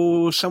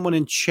 someone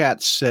in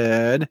chat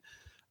said,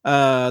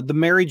 the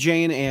Mary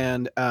Jane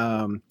and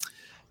Aunt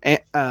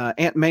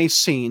May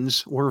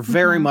scenes were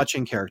very much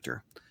in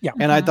character. Yeah.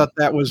 And I thought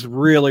that was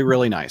really,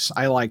 really nice.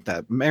 I like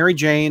that. Mary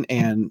Jane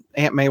and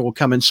Aunt May will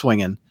come in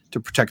swinging to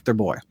protect their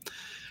boy.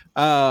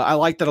 I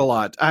like that a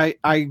lot. I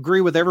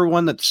agree with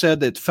everyone that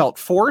said it felt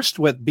forced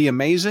with Be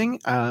Amazing.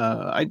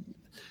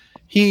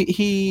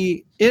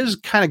 He is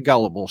kind of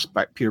gullible,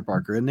 Peter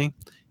Parker, isn't he?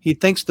 He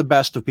thinks the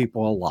best of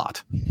people a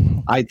lot,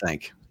 I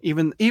think.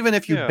 Even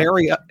if you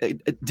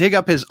dig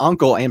up his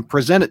uncle and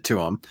present it to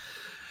him,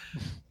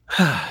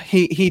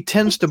 he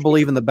tends to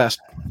believe in the best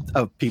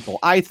of people,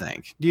 I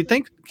think. Do you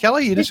think,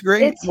 Kelly, you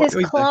disagree? It's his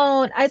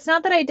clone. It's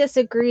not that I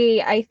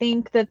disagree. I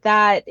think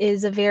that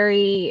is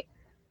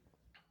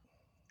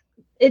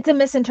it's a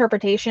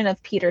misinterpretation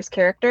of Peter's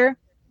character.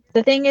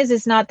 The thing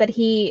is not that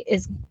he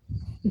is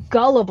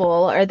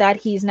gullible or that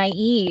he's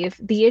naive.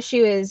 The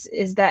issue is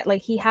that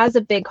like he has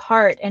a big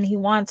heart and he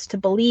wants to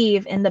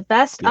believe in the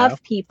best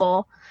of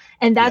people,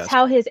 and that's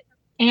how his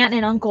aunt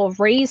and uncle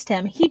raised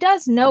him. He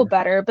does know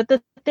better, but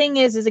the thing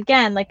is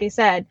again, like I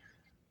said,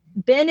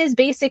 Ben is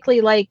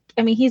basically like,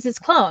 I mean, he's his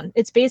clone.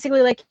 It's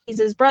basically like he's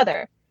his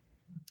brother.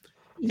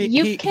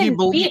 You can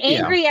be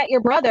angry at your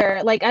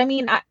brother. Like, I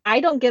mean, I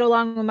don't get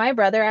along with my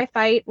brother. I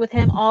fight with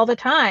him all the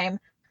time.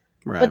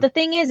 Right. But the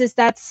thing is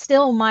that's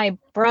still my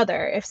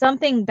brother. If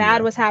something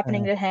bad was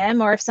happening to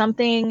him, or if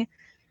something,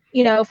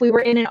 if we were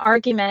in an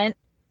argument,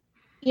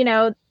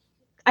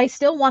 I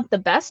still want the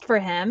best for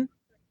him.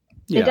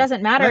 It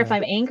doesn't matter if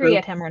I'm angry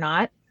at him or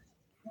not.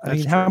 I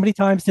mean, how many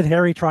times did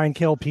Harry try and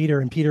kill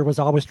Peter? And Peter was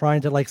always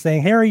trying to like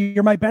saying, Harry,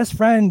 you're my best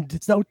friend.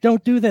 So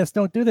don't do this.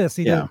 Don't do this.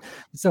 He did.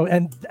 So,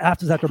 and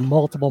after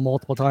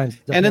multiple times.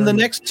 And in the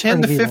next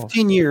 10 to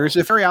 15 years,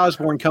 if Harry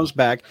Osborn comes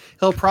back,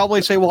 he'll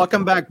probably say,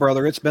 welcome back,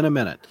 brother. It's been a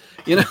minute.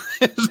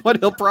 Is what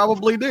he'll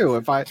probably do.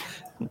 It's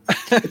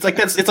like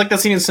that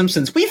scene in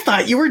Simpsons. We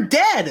thought you were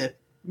dead.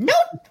 Nope.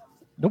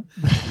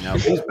 No,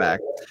 he's back.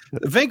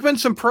 Venkman,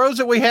 some pros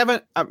that we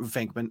haven't.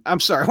 Venkman,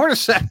 I'm sorry. Wait a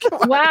sec.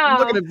 Wow.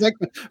 I'm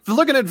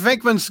looking at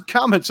Venkman's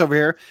comments over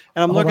here,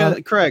 and I'm looking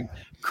at Craig.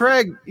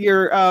 Craig,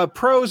 your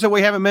pros that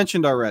we haven't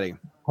mentioned already.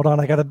 Hold on,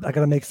 I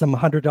gotta make some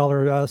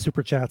 $100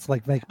 super chats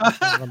like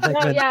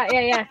Venkman.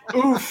 Yeah.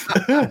 Oof.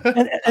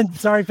 and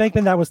sorry,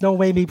 Venkman, that was no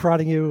way me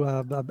prodding you.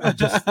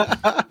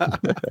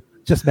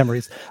 Just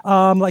memories.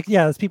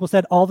 As people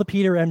said, all the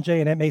Peter, MJ,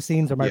 and Aunt May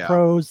scenes are my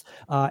pros.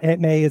 Aunt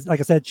May is, like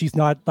I said, she's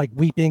not like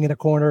weeping in a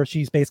corner.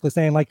 She's basically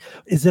saying like,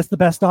 "Is this the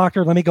best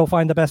doctor? Let me go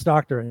find the best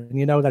doctor." And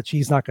you know that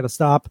she's not going to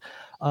stop.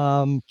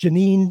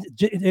 Janine,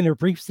 in her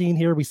brief scene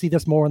here, we see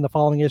this more in the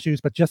following issues,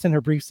 but just in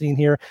her brief scene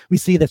here, we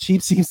see that she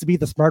seems to be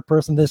the smart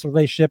person in this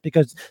relationship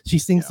because she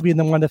seems to be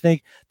the one to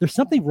think there's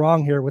something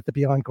wrong here with the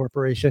Beyond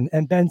Corporation.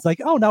 And Ben's like,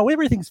 "Oh no,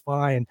 everything's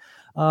fine."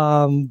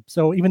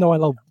 So even though I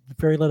know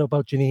very little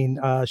about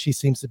Janine, she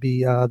seems to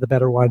be the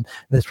better one in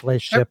this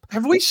relationship.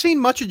 Have we seen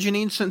much of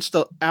Janine since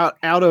the out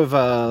of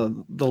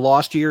the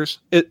Lost Years?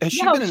 Has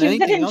she been in anything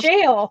been in else?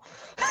 jail.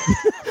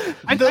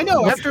 I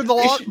know. After the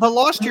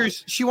Lost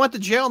Years, she went to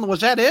jail, and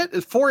was that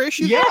it? 4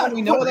 issues? Yeah,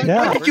 we know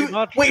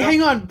that. Wait,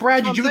 hang on,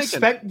 Brad.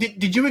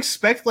 Did you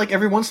expect like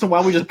every once in a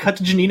while we just cut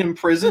to Janine in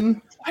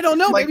prison? I don't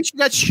know. Maybe she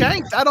got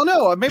shanked. I don't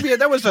know. Maybe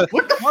that was a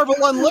Marvel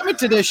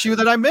Unlimited issue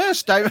that I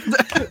missed.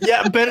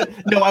 Yeah, Ben.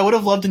 No, I would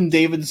have loved in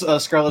David's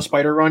Scarlet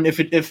Spider run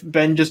if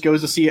Ben just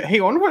goes to see it. Hey,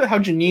 I wonder how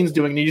Janine's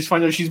doing, and you just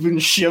find out she's been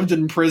shoved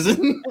in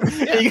prison.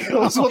 And he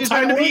goes, "Well,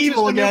 time to be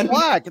evil again."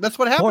 Black. That's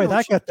what happened. Boy,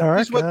 that got dark.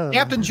 He's with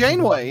Captain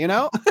Janeway.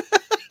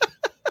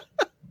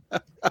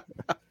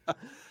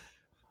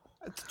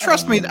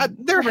 Trust me,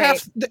 there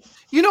have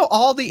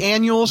all the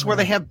annuals where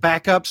they have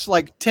backups,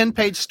 like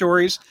 10-page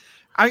stories.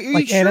 Are you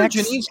like sure NX?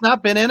 Janine's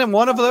not been in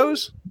one of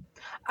those?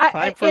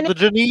 Time for the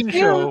Janine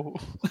show.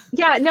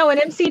 Yeah, no, in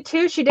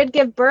MC2, she did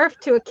give birth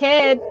to a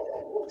kid.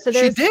 So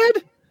She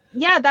did?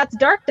 Yeah, that's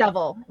Dark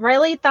Devil.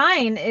 Riley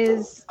Thine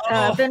is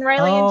Ben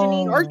Riley and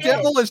Janine's Dark kid.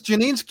 Devil is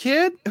Janine's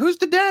kid? Who's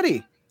the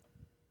daddy?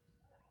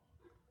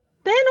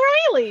 Ben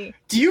Riley.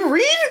 Do you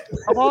read?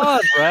 Come on,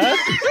 Brad.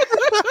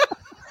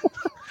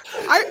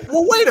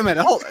 Well, wait a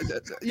minute. Hold.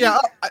 Yeah,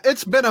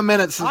 it's been a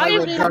minute since I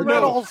read Dark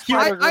Devil.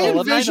 I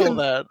envisioned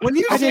that. when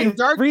you said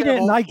Dark read Devil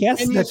it, and I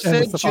guessed and you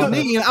said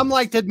Janine, I'm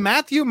like, did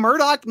Matthew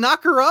Murdock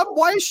knock her up?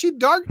 Why is she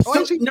dark?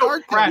 Why is he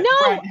dark? Brad,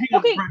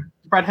 okay.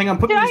 Brad, hang on.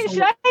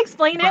 Should I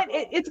explain it?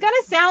 It's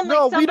gonna sound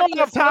like we don't somebody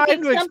have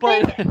time to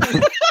explain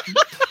it.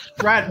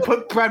 Brad,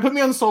 put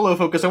me on solo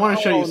focus. I want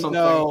to show you something.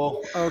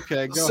 No.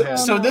 Okay, go ahead.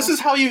 So this is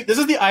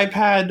the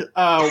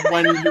iPad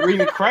when you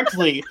read it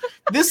correctly.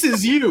 This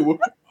is you.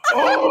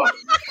 Oh.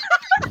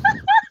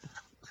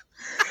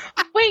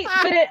 Wait,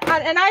 but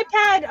an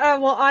iPad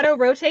will auto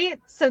rotate,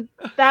 so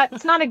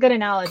that's not a good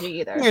analogy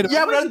either. But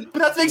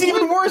that makes it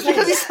even worse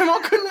because he somehow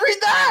couldn't read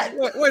that.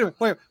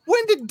 Wait.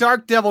 When did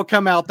Dark Devil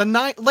come out? The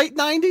late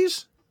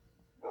 90s?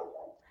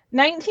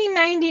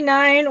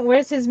 1999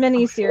 was his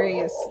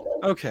miniseries.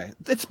 Okay,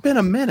 it's been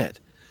a minute.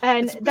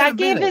 And that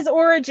gave his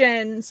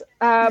origins.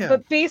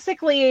 But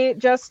basically,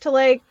 just to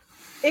like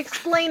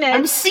explain it.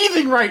 I'm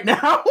seething right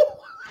now.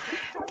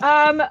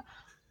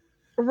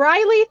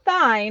 Riley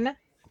Thine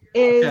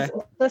is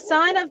the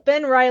son of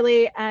Ben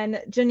Riley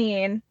and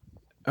Janine.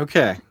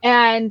 Okay.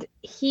 And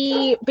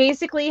he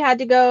basically had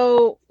to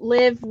go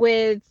live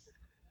with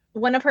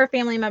one of her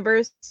family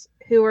members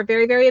who were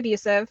very, very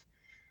abusive.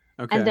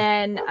 Okay. And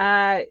then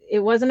it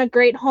wasn't a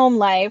great home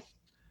life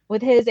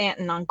with his aunt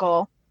and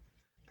uncle.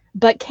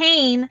 But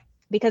Kane,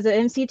 because of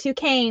MC2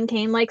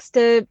 Kane likes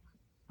to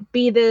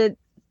be the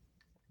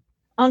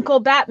Uncle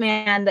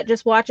Batman that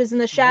just watches in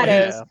the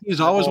shadows. Yeah. He's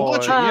always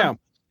watching,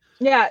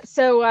 Yeah,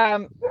 so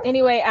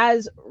anyway,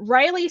 as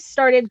Riley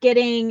started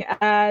getting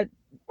a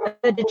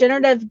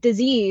degenerative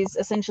disease,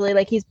 essentially,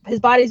 like his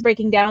body's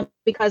breaking down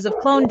because of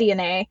clone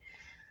DNA,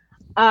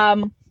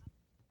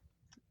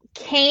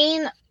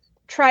 Kane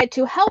tried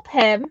to help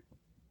him,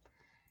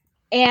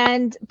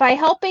 and by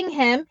helping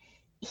him,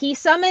 he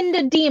summoned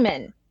a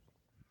demon.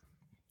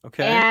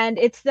 Okay. And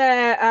it's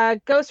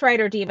the Ghost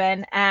Rider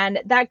demon,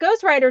 and that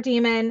Ghost Rider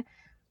demon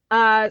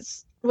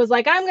was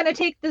like, I'm going to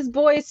take this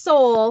boy's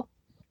soul,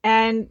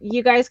 and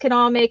you guys can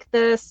all make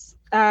this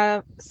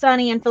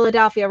Sunny in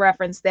Philadelphia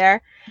reference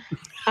there.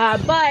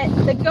 But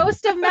the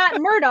ghost of Matt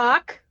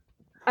Murdock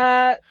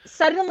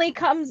suddenly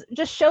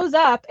shows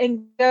up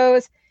and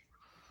goes,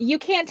 "You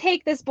can't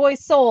take this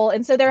boy's soul,"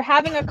 and so they're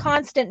having a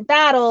constant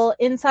battle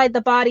inside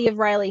the body of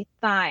Riley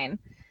Thine.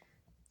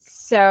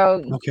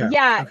 So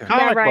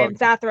Ryan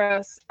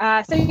Zathros.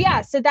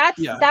 So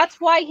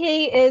that's why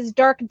he is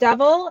Dark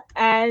Devil,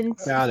 and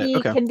he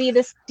can be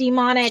this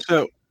demonic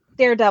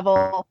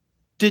daredevil.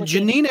 Did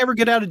Janine ever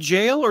get out of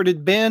jail, or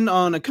did Ben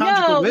on a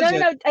conjugal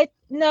visit?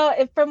 No.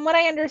 From what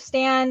I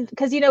understand,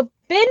 because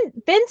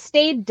Ben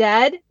stayed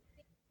dead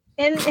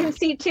in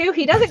C2.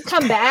 He doesn't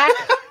come back.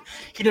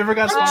 He never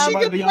got spawned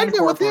by the Beyond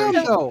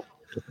Corporation.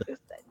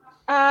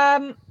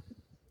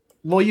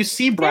 Well, you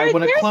see, Brad,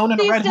 when a clone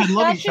and a redhead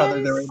love each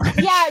other,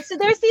 so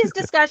there's these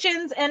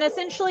discussions, and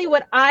essentially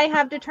what I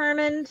have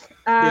determined,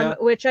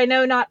 which I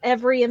know not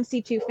every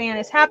MC2 fan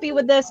is happy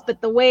with this, but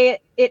the way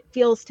it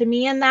feels to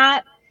me in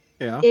that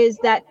is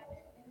that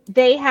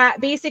they had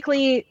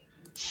basically,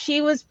 she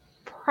was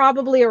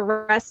probably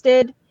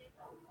arrested,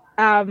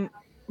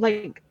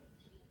 like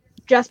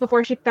just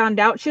before she found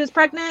out she was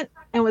pregnant,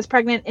 and was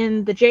pregnant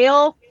in the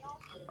jail.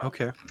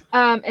 Okay.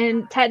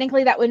 And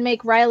technically that would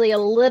make Riley a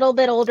little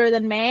bit older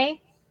than May.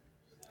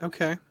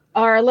 Okay.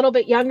 Or a little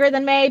bit younger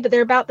than May, but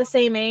they're about the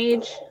same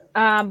age.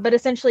 But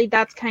essentially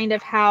that's kind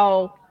of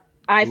how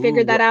I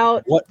figured that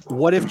out.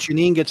 What if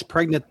Janine gets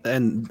pregnant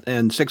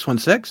and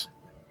 616?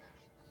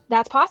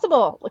 That's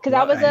possible. Because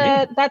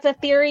that's a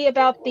theory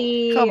about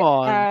the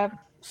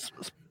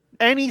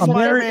any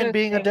Spider-Man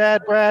being a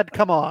dad, Brad?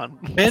 Come on.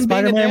 Ben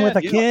Spider-Man with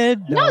a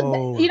kid?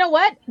 No. You know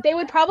what? They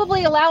would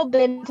probably allow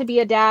Ben to be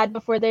a dad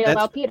before they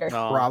allow Peter.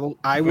 Probably.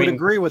 I would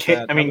agree with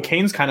that. I mean,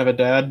 Kane's kind of a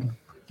dad,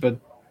 but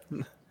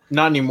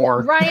not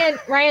anymore.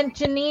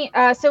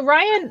 Janine. So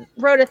Ryan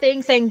wrote a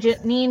thing saying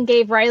Janine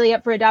gave Riley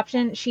up for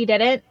adoption. She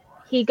didn't.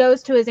 He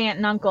goes to his aunt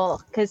and uncle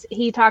because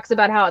he talks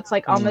about how it's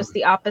like almost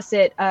the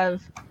opposite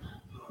of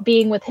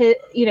being with his,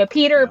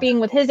 Peter being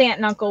with his aunt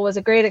and uncle was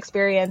a great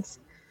experience.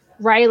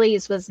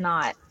 Riley's was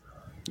not.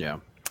 Yeah.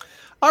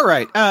 All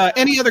right.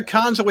 Any other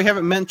cons that we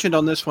haven't mentioned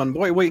on this one?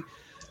 Boy, we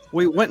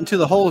went into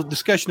the whole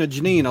discussion of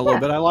Janine a little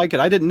bit. I like it.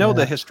 I didn't know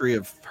the history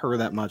of her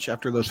that much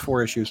after those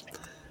 4 issues.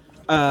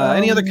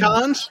 Any other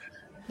cons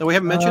that we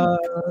haven't mentioned?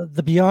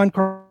 The Beyond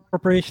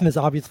Corporation is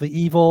obviously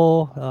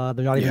evil.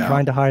 They're not even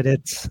trying to hide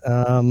it.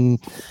 I'm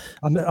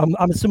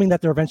assuming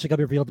that they're eventually going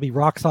to be revealed to be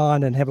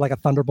Roxxon and have like a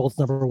Thunderbolts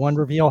 #1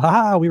 reveal.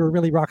 Ha! We were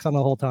really Roxxon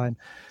the whole time.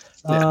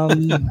 No,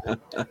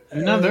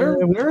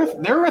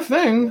 they're a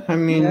thing. I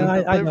mean,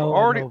 I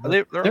know.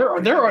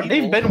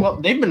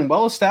 They've been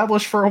well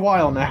established for a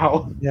while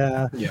now.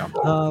 Yeah.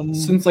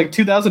 Since like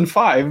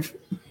 2005.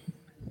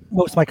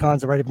 Most of my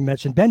cons have already been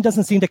mentioned. Ben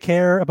doesn't seem to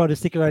care about his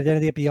secret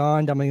identity at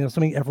Beyond. I mean,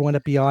 assuming everyone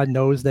at Beyond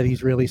knows that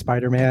he's really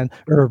Spider-Man,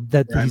 or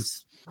that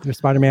he's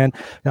Spider-Man.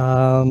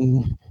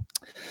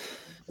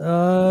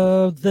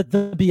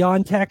 The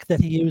Beyond tech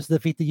that he used to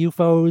defeat the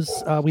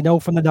UFOs. We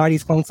know from the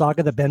 90s Clone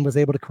Saga that Ben was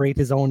able to create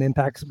his own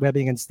impacts,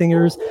 webbing, and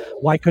stingers.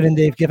 Why couldn't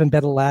they have given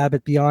Ben a lab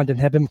at Beyond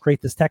and have him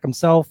create this tech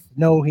himself?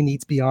 No, he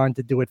needs Beyond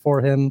to do it for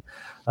him.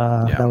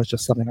 That was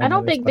just something I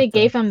don't think they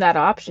gave him that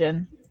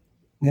option.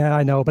 Yeah,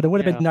 I know, but it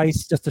would have been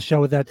nice just to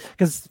show that,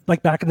 because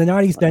like back in the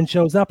 90s, Ben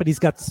shows up and he's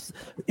got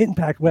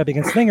impact webbing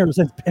and stingers,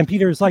 and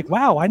Peter's like,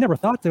 wow, I never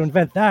thought to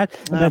invent that.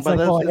 And it's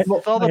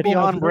all the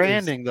Beyond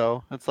branding,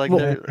 though. It's like,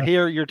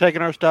 here, you're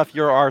taking our stuff,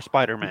 you're our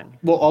Spider-Man.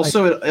 Well,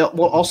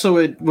 also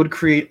it would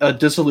create a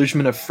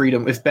disillusionment of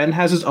freedom. If Ben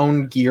has his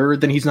own gear,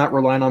 then he's not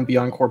relying on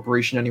Beyond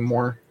Corporation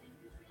anymore.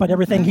 But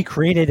everything he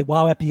created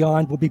while at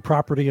Beyond would be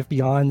property of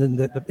Beyond and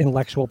the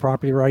intellectual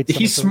property rights.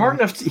 He's smart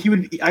enough.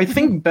 I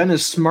think Ben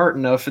is smart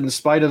enough, in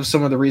spite of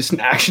some of the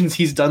recent actions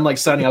he's done, like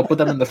signing up with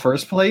them in the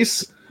first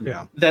place.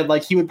 Yeah. That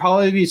like he would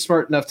probably be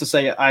smart enough to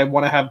say, I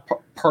want to have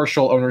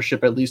partial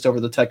ownership at least over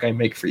the tech I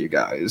make for you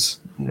guys.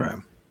 Right.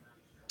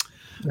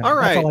 All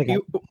right.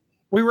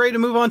 We ready to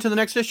move on to the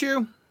next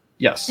issue?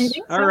 Yes.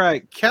 All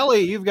right,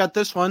 Kelly, you've got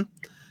this one.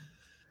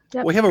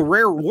 Yep. We have a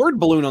rare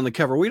ward balloon on the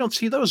cover. We don't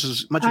see those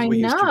as much as we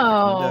used to back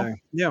in the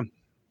day.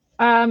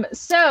 Yeah.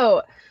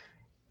 So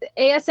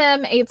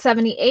ASM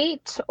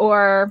 878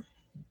 or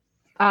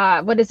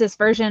what is this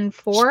version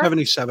 4?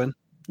 77.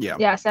 Yeah.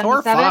 Yeah, 77. 4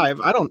 or 5.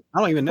 I don't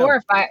even know. 4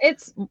 or 5.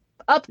 It's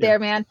up there,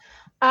 man.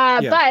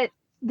 But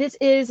this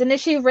is an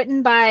issue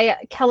written by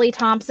Kelly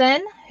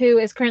Thompson, who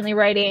is currently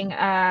writing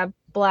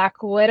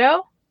Black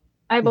Widow,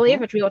 I believe,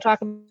 which we will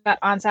talk about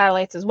on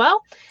Satellites as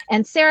well.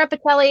 And Sarah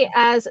Patelli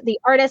as the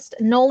artist.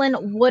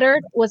 Nolan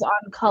Woodard was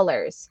on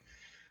colors.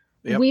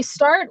 Yep. We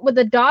start with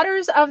the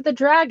Daughters of the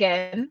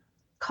Dragon,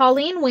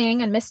 Colleen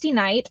Wing and Misty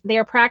Knight. They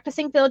are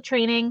practicing field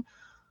training,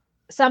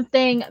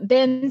 something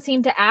Ben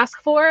seemed to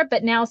ask for,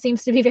 but now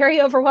seems to be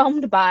very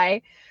overwhelmed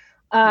by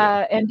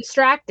and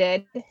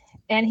distracted.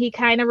 And he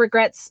kind of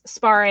regrets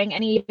sparring,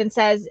 and he even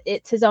says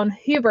it's his own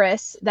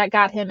hubris that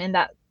got him in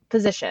that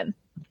position.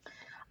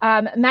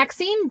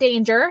 Maxine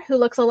Danger, who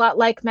looks a lot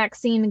like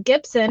Maxine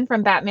Gibson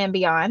from Batman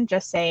Beyond,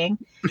 just saying,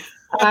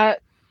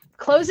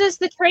 closes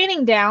the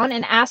training down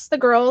and asks the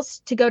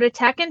girls to go to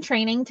tech and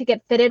training to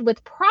get fitted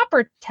with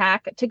proper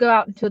tech to go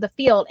out into the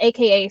field,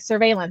 aka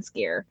surveillance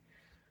gear.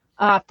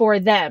 for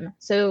them,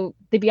 so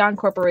the Beyond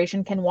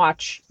Corporation can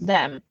watch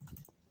them.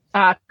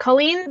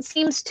 Colleen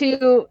seems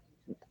to,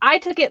 I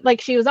took it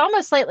like she was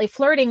almost slightly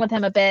flirting with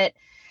him a bit,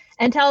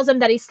 and tells him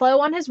that he's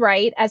slow on his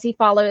right as he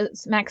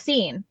follows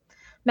Maxine.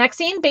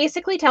 Maxine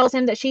basically tells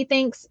him that she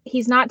thinks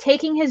he's not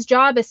taking his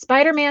job as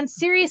Spider-Man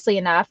seriously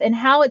enough, and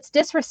how it's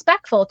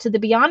disrespectful to the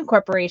Beyond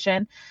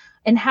Corporation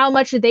and how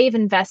much they've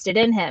invested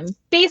in him.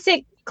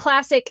 Basic,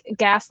 classic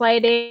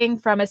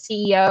gaslighting from a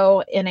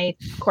CEO in a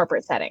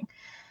corporate setting.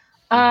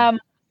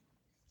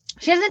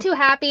 She isn't too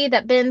happy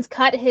that Ben's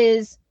cut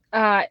his,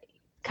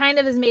 kind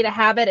of has made a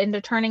habit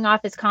into turning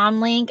off his comm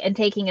link and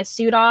taking his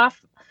suit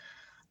off,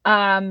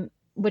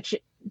 which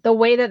the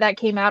way that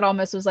came out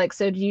almost was like,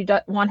 so do you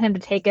want him to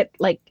take it?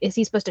 Like, is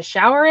he supposed to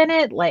shower in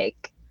it?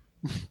 Like,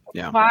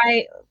 Yeah.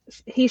 why?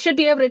 He should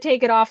be able to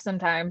take it off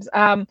sometimes.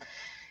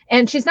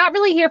 And she's not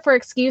really here for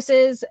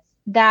excuses,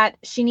 that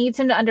she needs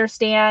him to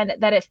understand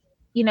that if,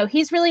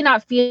 he's really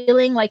not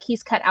feeling like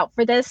he's cut out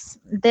for this,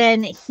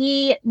 then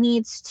he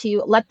needs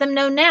to let them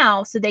know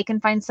now so they can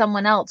find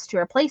someone else to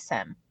replace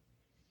him.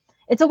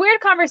 It's a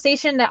weird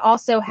conversation to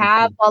also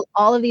have while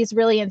all of these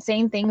really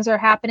insane things are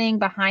happening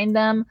behind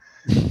them,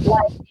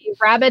 like a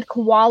rabid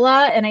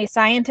koala and a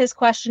scientist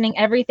questioning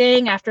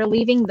everything after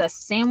leaving the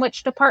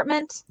sandwich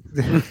department.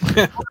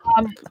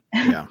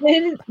 Yeah.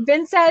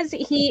 Ben says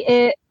he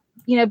is,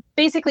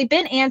 basically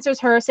Ben answers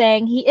her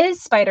saying he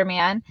is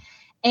Spider-Man,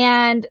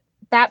 and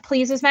that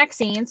pleases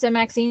Maxine. So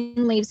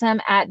Maxine leaves him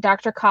at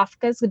Dr.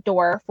 Kafka's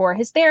door for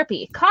his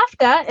therapy.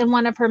 Kafka, in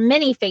one of her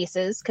many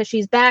faces, because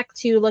she's back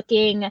to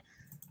looking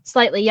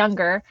slightly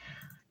younger,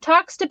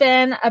 talks to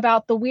Ben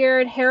about the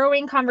weird,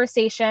 harrowing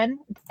conversation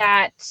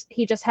that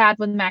he just had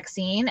with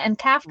Maxine. And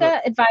Kafka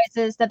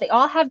advises that they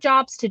all have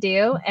jobs to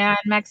do, and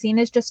Maxine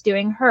is just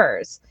doing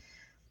hers.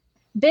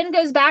 Ben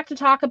goes back to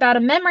talk about a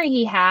memory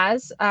he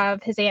has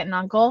of his aunt and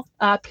uncle,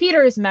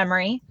 Peter's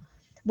memory,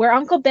 where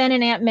Uncle Ben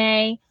and Aunt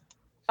May,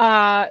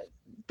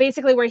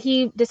 basically where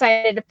he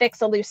decided to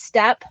fix a loose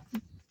step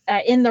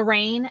in the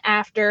rain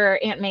after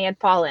Aunt May had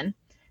fallen.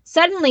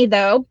 Suddenly,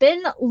 though,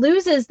 Ben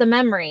loses the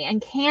memory and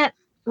can't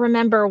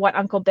remember what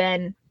Uncle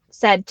Ben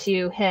said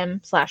to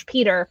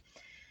him/Peter.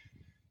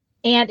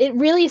 And it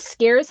really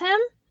scares him,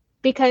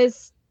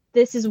 because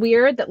this is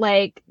weird that,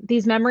 like,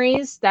 these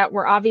memories that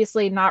were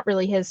obviously not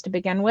really his to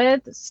begin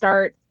with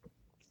start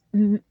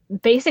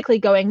basically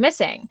going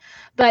missing.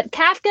 But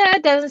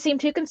Kafka doesn't seem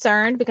too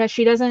concerned, because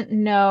she doesn't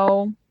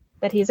know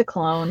that he's a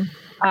clone.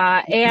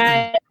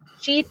 And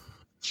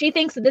she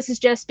thinks that this is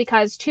just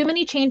because too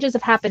many changes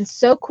have happened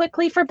so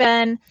quickly for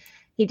Ben.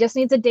 He just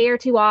needs a day or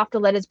two off to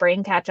let his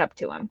brain catch up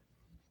to him.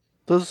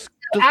 Does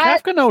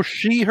Kafka know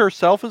she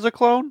herself is a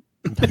clone?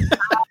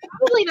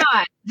 Probably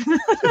not.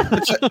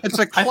 It's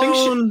a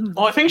clone.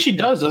 I think she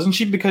does, doesn't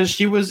she? Because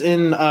she was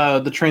in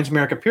the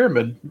Transamerica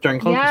Pyramid during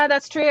Clone. Yeah,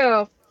 that's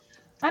true.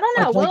 I don't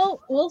know. I'd like-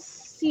 We'll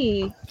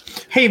see.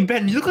 Hey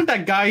Ben, you look like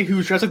that guy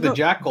who's dressed like the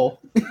Jackal.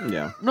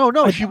 Yeah.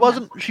 No, she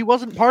wasn't. She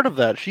wasn't part of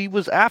that. She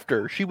was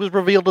after. She was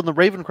revealed in the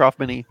Ravencroft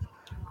mini,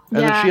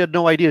 and then she had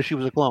no idea she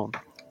was a clone.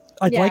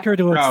 I'd like her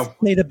to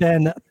say to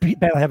Ben,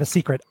 I have a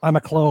secret. I'm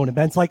a clone. And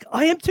Ben's like,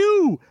 I am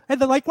too. And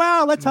they're like,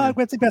 wow, let's hug.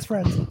 Let's be best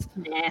friends.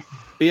 Nah.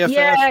 BFF.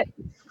 Yeah.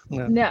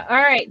 Yeah. No. All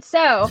right.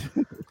 So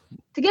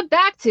to get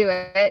back to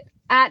it,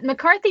 at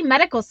McCarthy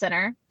Medical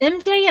Center,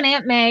 MJ and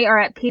Aunt May are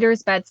at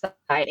Peter's bedside.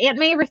 Aunt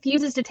May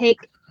refuses to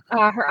take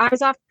her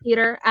eyes off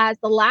Peter, as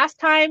the last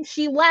time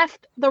she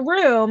left the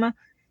room,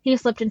 he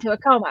slipped into a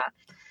coma.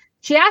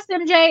 She asked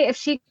MJ if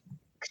she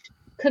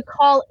could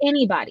call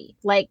anybody,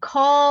 like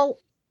call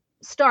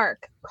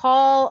Stark,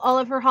 call all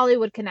of her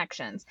Hollywood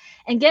connections,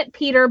 and get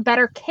Peter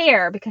better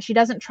care, because she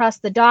doesn't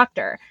trust the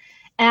doctor.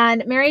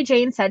 And Mary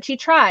Jane said she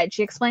tried.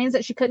 She explains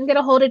that she couldn't get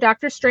a hold of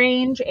Doctor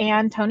Strange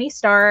and Tony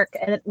Stark,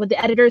 and with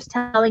the editors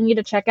telling you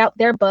to check out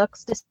their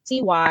books to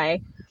see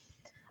why,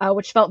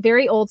 which felt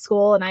very old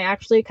school, and I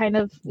actually kind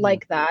of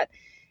like that.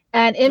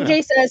 And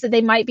MJ says that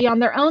they might be on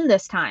their own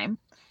this time.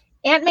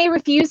 Aunt May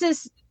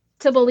refuses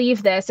to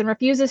believe this and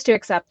refuses to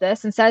accept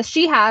this, and says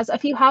she has a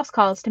few house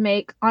calls to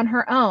make on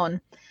her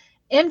own.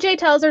 MJ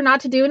tells her not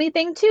to do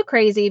anything too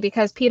crazy,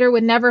 because Peter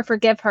would never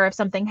forgive her if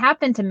something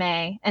happened to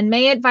May, and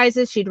May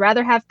advises she'd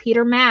rather have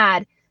Peter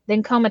mad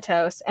than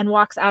comatose, and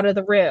walks out of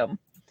the room.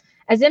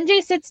 As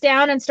MJ sits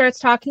down and starts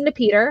talking to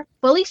Peter,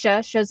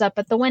 Felicia shows up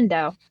at the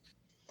window.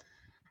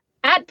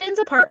 At Ben's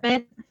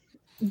apartment,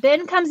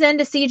 Ben comes in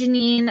to see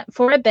Janine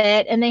for a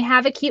bit, and they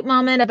have a cute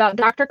moment about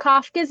Dr.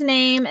 Kafka's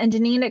name and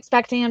Janine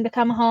expecting him to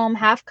come home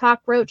half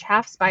cockroach,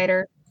 half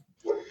spider.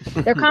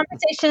 Their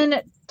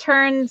conversation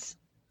turns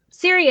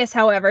serious,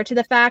 however, to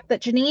the fact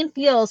that Janine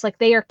feels like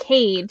they are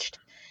caged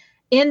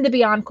in the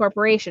Beyond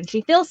Corporation.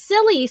 She feels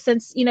silly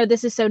since,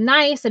 this is so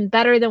nice and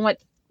better than what,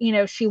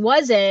 she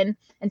was in.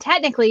 And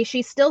technically,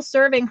 she's still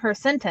serving her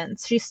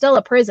sentence. She's still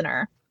a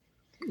prisoner.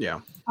 Yeah.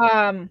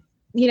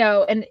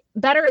 And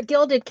better a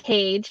gilded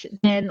cage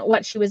than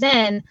what she was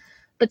in,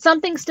 but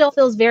something still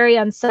feels very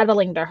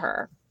unsettling to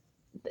her.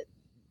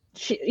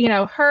 She,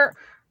 her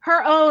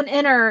own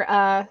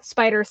inner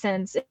spider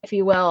sense, if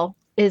you will,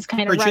 is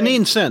kind Or of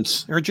running. Janine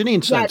Sense. Or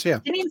Janine Sense, yeah.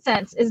 Janine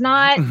Sense is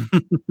not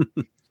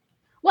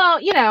well,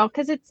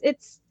 because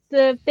it's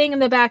the thing in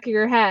the back of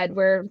your head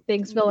where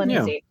things feel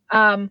uneasy.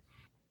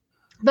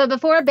 But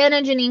before Ben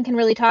and Janine can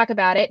really talk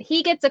about it,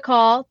 he gets a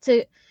call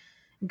to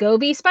go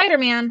be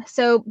Spider-Man.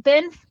 So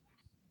Ben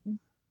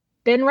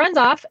runs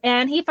off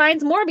and he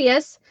finds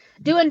Morbius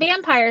doing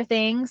vampire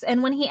things.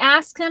 And when he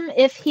asks him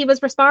if he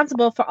was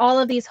responsible for all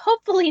of these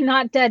hopefully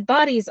not dead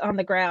bodies on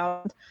the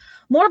ground,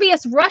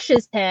 Morbius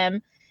rushes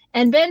him,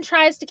 and Ben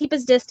tries to keep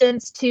his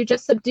distance to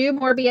just subdue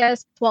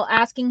Morbius while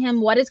asking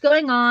him what is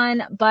going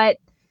on, but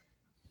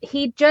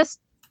he just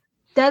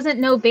doesn't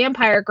know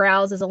vampire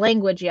growls as a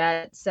language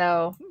yet,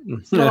 so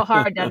it's a little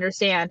hard to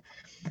understand.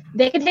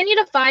 They continue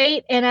to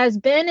fight, and as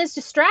Ben is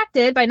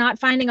distracted by not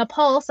finding a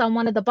pulse on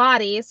one of the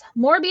bodies,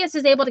 Morbius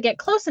is able to get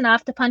close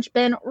enough to punch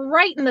Ben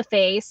right in the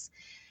face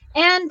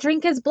and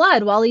drink his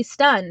blood while he's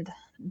stunned.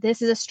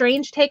 This is a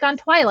strange take on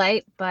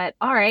Twilight, but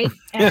all right,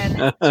 and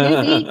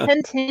to be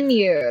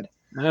continued.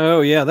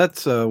 Oh, yeah,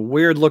 that's a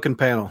weird-looking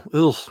panel.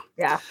 Ugh.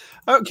 Yeah.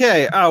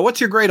 Okay, what's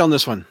your grade on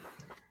this one?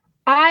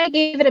 I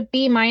gave it a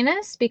B-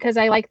 because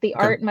I like the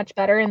art much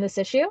better in this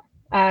issue.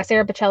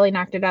 Sarah Pichelli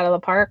knocked it out of the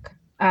park.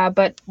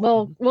 But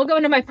we'll go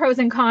into my pros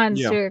and cons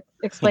to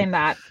explain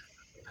that.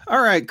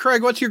 All right,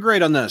 Craig, what's your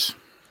grade on this?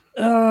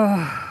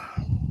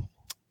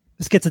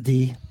 This gets a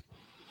D.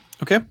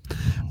 Okay.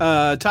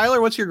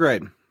 Tyler, what's your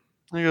grade?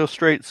 I go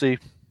straight C.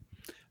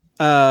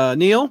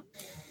 Neil?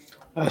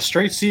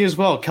 Straight C as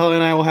well. Kelly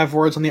and I will have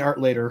words on the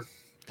art later.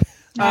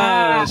 C-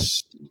 out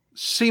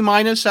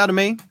of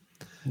me.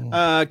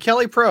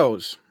 Kelly,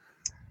 pros.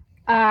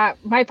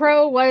 My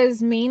pro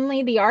was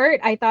mainly the art.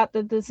 I thought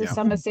that this is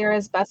some of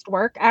Sarah's best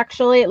work,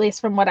 actually, at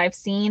least from what I've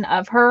seen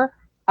of her.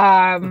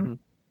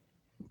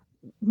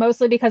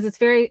 Mostly because it's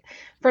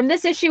from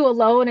this issue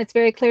alone, it's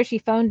very clear she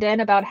phoned in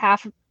about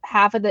half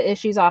of the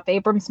issues off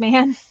Abrams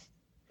Man.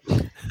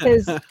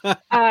 Because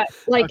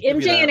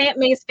MJ and Aunt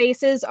May's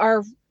faces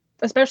are,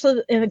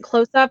 especially in the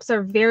close-ups,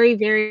 are very,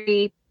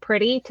 very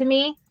pretty to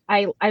me.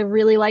 I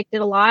really liked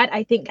it a lot.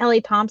 I think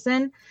Kelly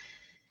Thompson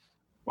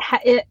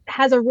it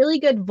has a really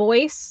good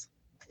voice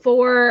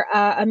for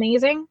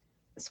Amazing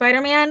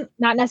Spider-Man,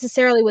 not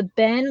necessarily with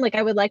Ben. Like,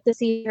 I would like to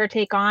see her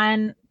take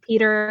on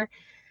Peter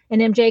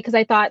and MJ, because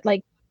I thought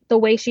the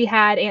way she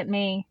had Aunt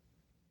May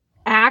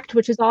act,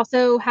 which is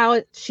also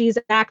how she's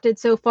acted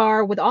so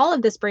far with all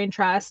of this brain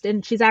trust,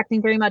 and she's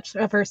acting very much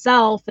of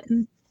herself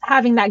and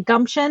having that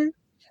gumption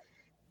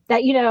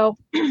that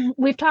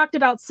we've talked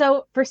about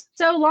for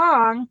so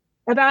long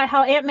about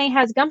how Aunt May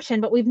has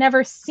gumption, but we've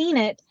never seen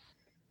it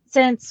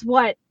since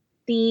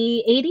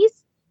the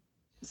 80s.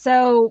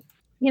 So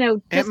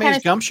Aunt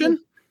May's gumption.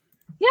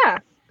 Yeah,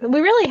 we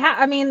really have.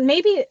 I mean,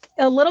 maybe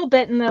a little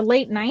bit in the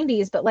late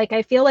 90s, but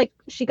I feel like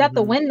she got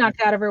the wind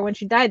knocked out of her when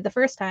she died the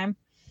first time.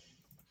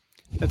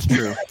 That's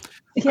true.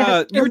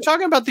 You were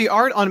talking about the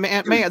art on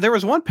Aunt May. There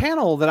was one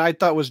panel that I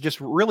thought was just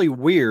really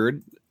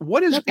weird.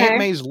 What is Aunt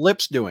May's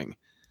lips doing?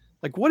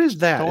 What is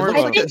that?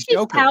 I think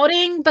she's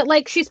pouting, but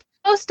she's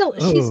supposed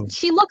to.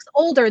 She looks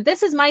older.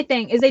 This is my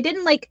thing. Is they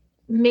didn't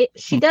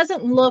she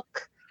doesn't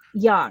look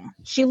young.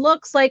 She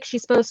looks like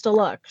she's supposed to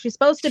look. She's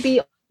supposed to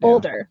be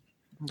older.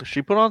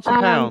 She put on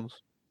some pounds.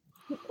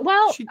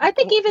 Well, I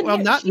think even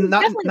not in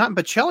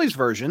Bocelli's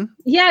version.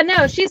 Yeah,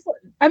 no, she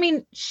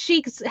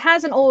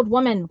has an old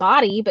woman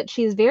body, but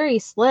she's very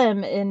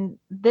slim in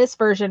this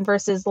version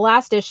versus the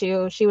last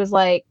issue. She was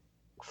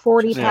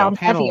 40 pounds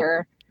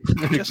heavier.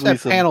 Just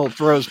that panel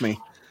throws me.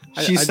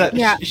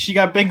 She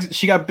got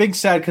big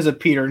sad because of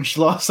Peter, and she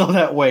lost all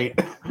that weight.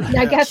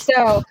 I guess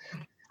so.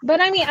 But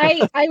I mean,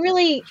 I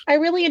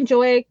really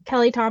enjoy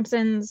Kelly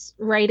Thompson's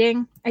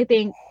writing. I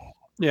think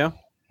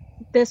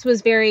this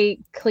was very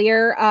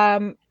clear.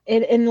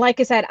 And like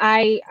I said,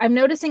 I'm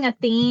noticing a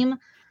theme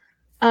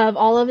of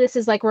all of this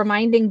is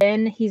reminding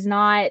Ben he's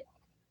not,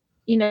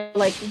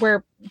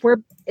 where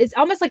it's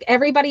almost like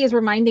everybody is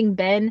reminding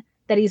Ben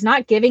that he's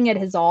not giving it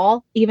his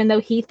all, even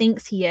though he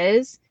thinks he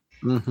is.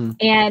 Mm-hmm.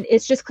 And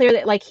it's just clear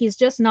that he's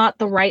just not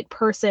the right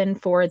person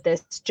for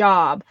this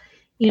job.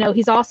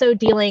 He's also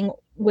dealing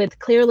with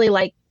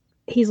clearly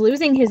he's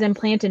losing his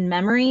implanted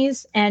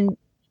memories, and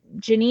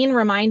Janine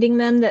reminding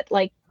them that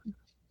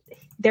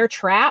they're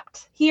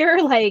trapped here.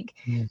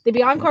 The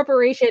Beyond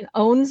Corporation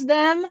owns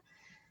them,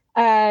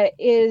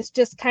 is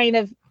just kind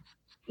of,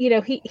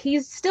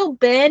 he's still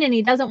Ben, and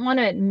he doesn't want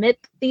to admit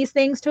these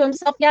things to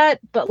himself yet,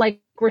 but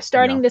we're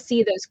starting to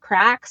see those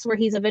cracks where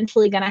he's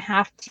eventually going to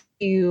have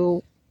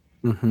to,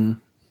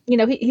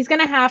 he's going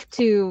to have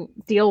to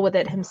deal with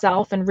it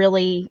himself and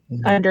really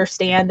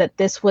understand that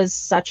this was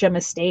such a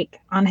mistake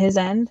on his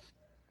end.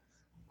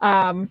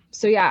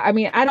 So yeah, I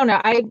mean, I don't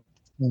know.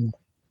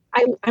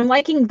 I'm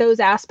liking those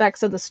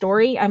aspects of the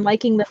story. I'm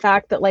liking the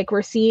fact that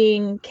we're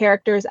seeing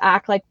characters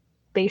act like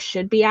they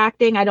should be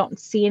acting. I don't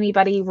see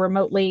anybody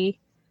remotely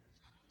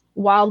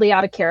wildly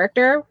out of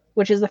character,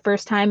 which is the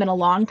first time in a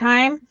long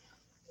time.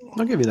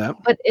 I'll give you that.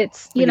 But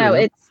it's,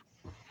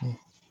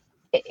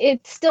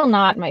 it's still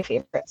not my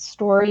favorite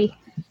story.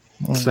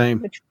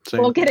 Same.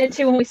 We'll get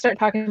into when we start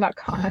talking about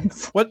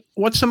cons.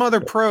 What's some other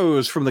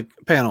pros from the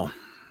panel?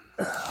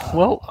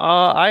 Well,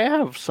 I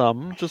have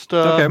some. Just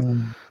Okay.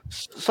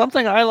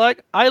 something I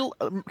like.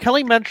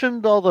 Kelly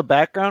mentioned all the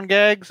background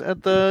gags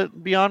at the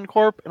Beyond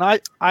Corp,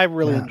 and I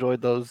really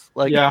enjoyed those.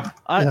 Like,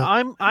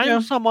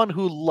 I'm someone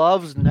who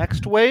loves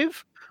Next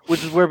Wave,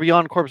 which is where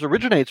Beyond Corp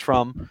originates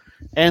from,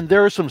 and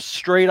there are some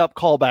straight up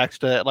callbacks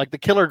to it, like the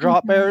Killer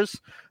Drop Bears.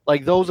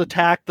 Like those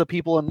attack the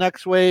people in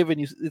Next Wave, and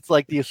it's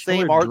like the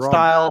same art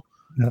style.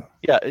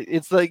 Yeah,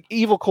 it's like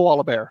evil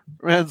koala bear,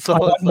 and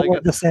so it's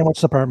like the sandwich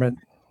department.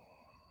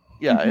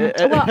 Yeah,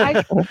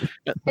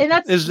 and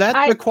that's is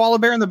that the koala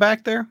bear in the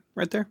back there,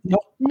 right there? No.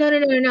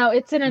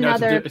 It's in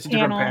another it's a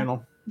different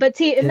panel. But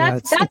see, and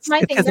that's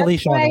my thing.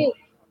 That's why,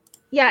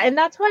 and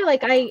that's why,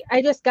 like,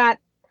 I just got.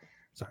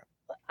 Sorry.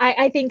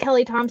 I think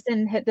Kelly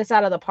Thompson hit this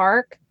out of the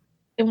park,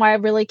 and why I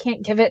really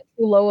can't give it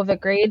too low of a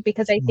grade,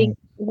 because I think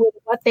with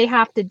what they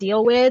have to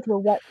deal with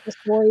what the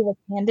story was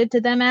handed to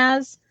them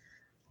as,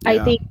 I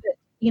think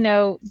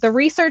that, the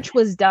research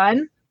was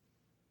done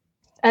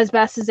as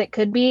best as it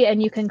could be,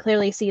 and you can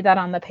clearly see that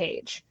on the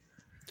page.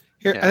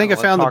 Here, I think I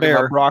found the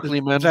bear. Broccoli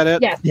Man. Is that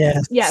it?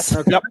 Yes.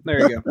 Okay, yep,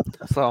 there you go.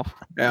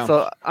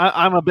 So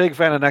I'm a big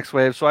fan of Next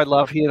Wave, so I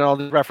love hearing all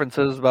these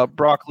references about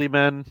Broccoli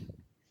Men.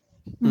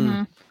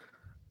 Mm-hmm.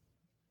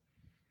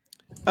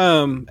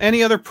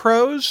 Any other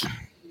pros?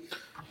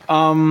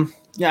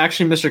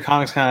 Actually, Mr.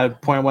 Comics kind of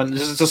pointed one.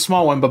 It's a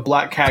small one, but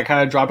Black Cat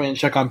kind of dropping in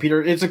check on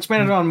Peter. It's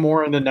expanded on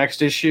more in the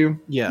next issue.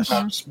 Yes,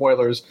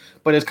 spoilers,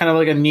 but it's kind of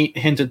like a neat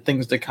hint at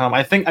things to come.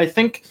 I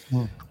think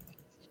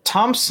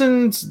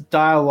Thompson's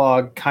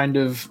dialogue kind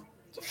of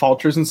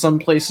falters in some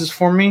places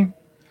for me,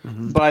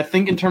 but I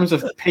think in terms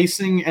of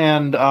pacing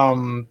and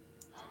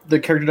the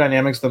character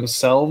dynamics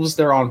themselves,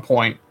 they're on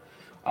point.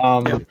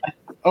 I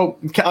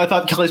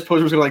thought Kelly's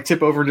pose was going to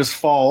tip over and just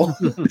fall.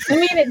 I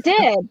mean, it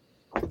did.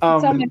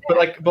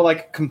 but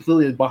like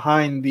completely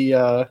behind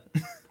the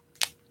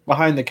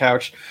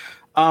couch.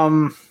 I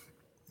don't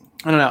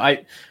know.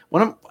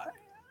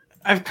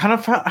 I've kind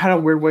of had a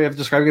weird way of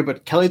describing it,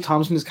 but Kelly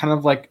Thompson is kind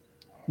of like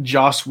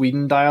Joss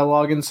Whedon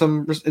dialogue in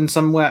some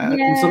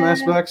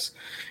aspects,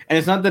 and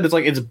it's not that it's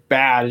like it's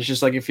bad. It's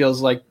just like it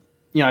feels like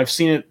I've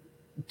seen it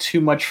too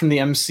much from the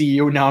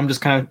MCU. Now I'm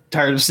just kind of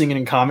tired of seeing it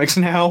in comics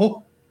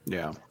now.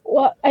 Yeah.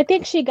 Well, I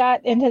think she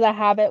got into the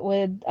habit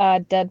with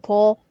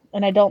Deadpool.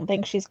 And I don't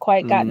think she's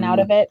quite gotten out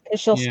of it, because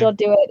she'll still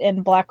do it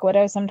in Black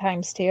Widow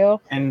sometimes too,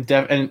 and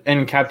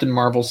Captain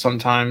Marvel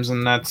sometimes,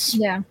 and that's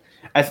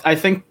I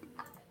think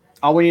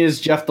all we need is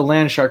Jeff the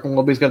Land Shark, and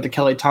we'll got the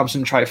Kelly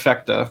Thompson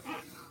trifecta.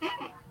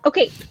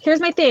 Okay, here's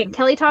my thing: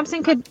 Kelly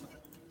Thompson could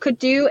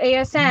do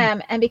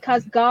ASM, and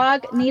because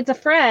GOG needs a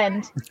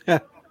friend,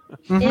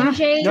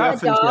 MJ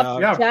the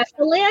dog, Jeff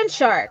the Land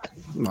Shark.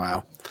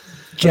 Wow,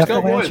 Jeff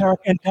the Land Shark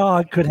and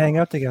GOG could hang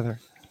out together.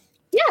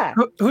 Yeah.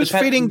 Who's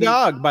feeding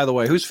Dog, by the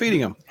way? Who's feeding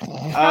him?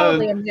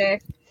 Probably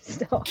MJ.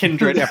 Still.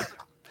 Kindred.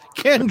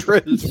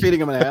 Kindred is feeding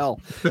him in hell.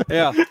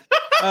 Yeah.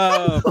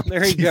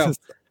 There you go.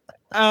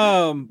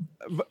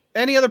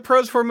 Any other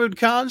pros for mood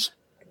cons?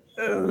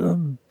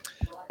 Aunt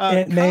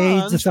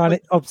May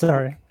decided. Oh,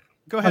 sorry.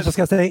 Go ahead. I was just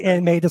gonna say,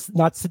 Aunt May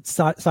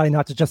decided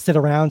not to just sit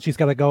around. She's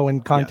got to go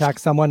and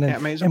contact someone,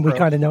 and we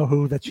kind of know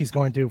who that she's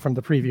going to from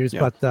the previews.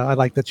 But I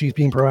like that she's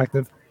being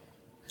proactive.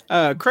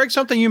 Craig,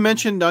 something you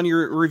mentioned on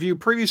your review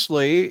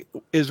previously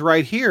is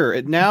right here.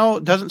 It now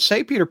doesn't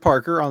say Peter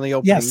Parker on the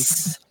opening.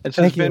 Yes. It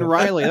says Ben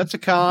Reilly. That's a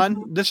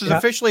con. This is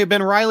officially a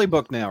Ben Reilly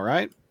book now,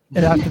 right?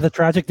 And after the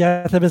tragic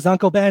death of his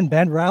uncle Ben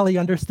Reilly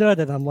understood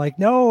it. I'm like,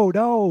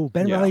 no,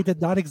 Ben Reilly did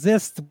not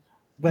exist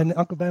when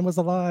Uncle Ben was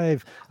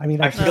alive. I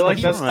mean, I feel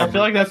like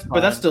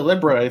that's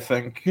deliberate. I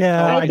think.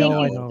 Yeah, I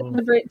know.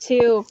 Deliberate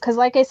too, because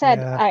like I said,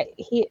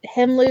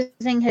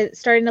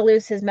 starting to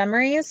lose his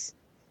memories.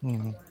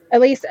 Mm-hmm. At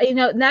least,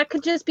 that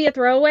could just be a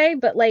throwaway,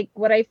 but like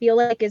what I feel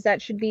like is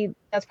that's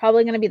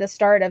probably going to be the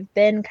start of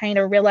Ben kind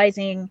of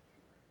realizing.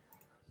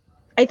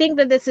 I think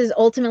that this is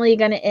ultimately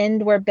going to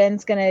end where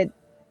Ben's going to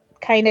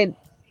kind of,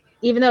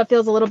 even though it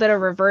feels a little bit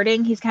of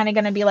reverting, he's kind of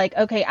going to be like,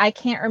 okay, I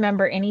can't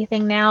remember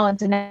anything now. And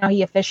so now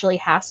he officially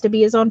has to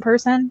be his own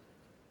person.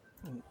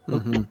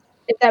 Mm-hmm.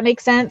 If that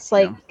makes sense.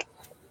 Like,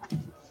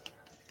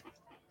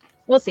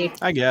 we'll see.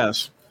 I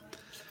guess.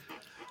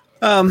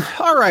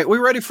 All right, we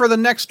ready for the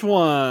next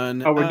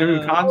one? Oh, we're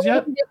doing cons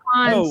yet?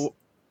 Oh,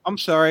 I'm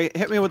sorry.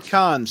 Hit me with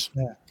cons.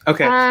 Yeah.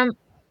 Okay.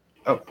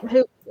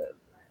 Who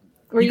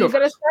were you going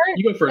to start?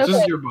 You go first. Okay.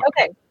 This is your book.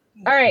 Okay.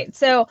 All right.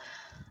 So,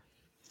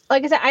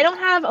 like I said, I don't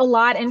have a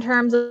lot in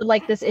terms of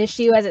like this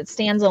issue as it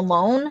stands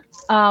alone.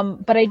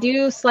 But I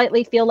do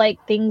slightly feel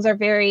like things are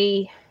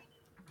very.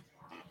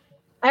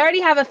 I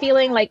already have a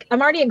feeling like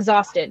I'm already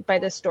exhausted by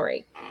this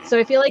story. So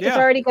I feel like it's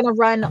already going to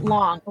run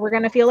long. We're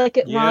going to feel like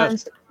it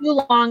runs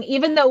too long,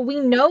 even though we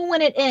know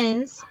when it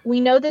ends. We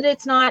know that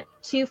it's not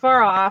too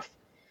far off.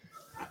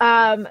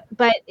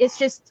 But it's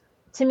just,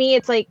 to me,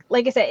 it's like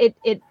I said,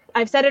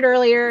 I've said it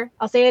earlier.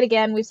 I'll say it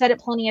again. We've said it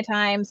plenty of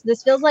times.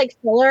 This feels like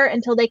filler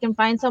until they can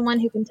find someone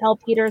who can tell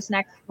Peter's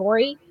next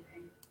story.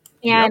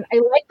 And I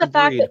like the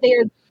fact that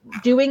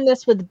doing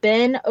this with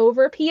Ben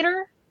over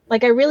Peter.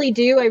 Like, I really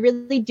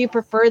do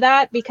prefer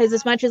that, because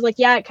as much as like,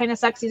 yeah, it kind of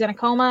sucks he's in a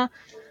coma,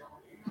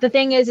 the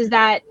thing is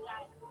that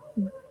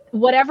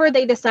whatever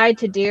they decide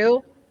to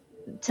do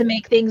to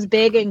make things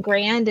big and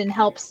grand and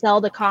help sell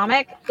the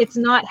comic, it's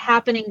not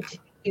happening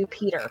to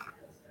Peter.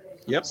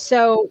 Yep.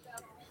 So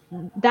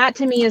that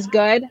to me is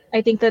good.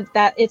 I think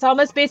that it's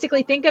almost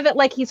basically, think of it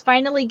like he's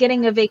finally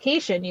getting a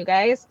vacation, you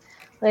guys.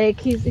 Like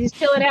he's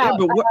chilling out.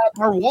 Yeah, but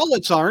our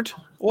wallets aren't.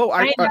 Well,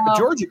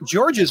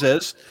 George's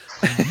is.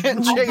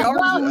 And JR's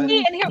well,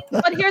 see,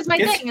 but here's my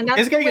thing, and that's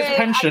he's getting his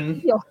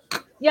pension.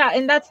 Yeah,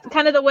 and that's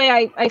kind of the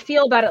way I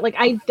feel about it. Like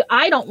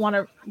I don't want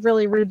to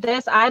really read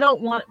this. I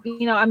don't want,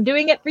 I'm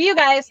doing it for you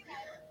guys,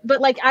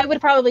 but like I would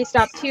probably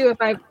stop too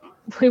if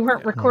we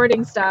weren't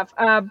recording stuff.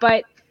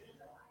 But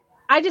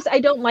I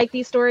don't like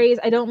these stories.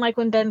 I don't like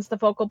when Ben's the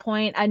focal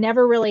point. I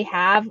never really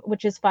have,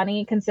 which is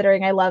funny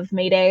considering I love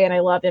Mayday and I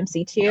love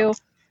MC2,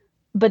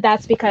 but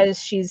that's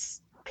because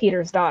she's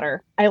Peter's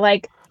daughter. I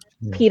like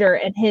Peter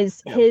and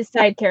his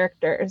side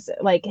characters,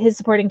 like his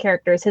supporting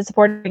characters, his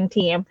supporting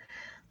team.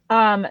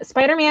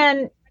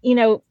 Spider-Man,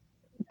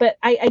 but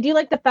I do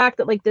like the fact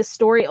that like this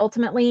story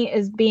ultimately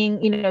is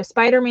being,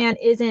 Spider-Man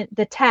isn't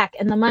the tech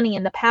and the money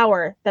and the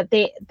power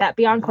that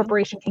Beyond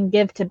Corporation can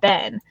give to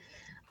Ben.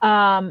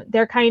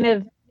 They're kind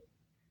of,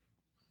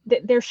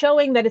 they're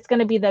showing that it's going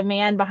to be the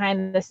man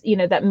behind this,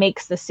 that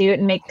makes the suit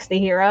and makes the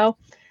hero.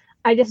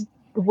 I just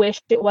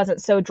wish it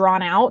wasn't so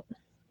drawn out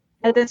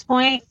at this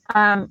point.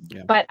 But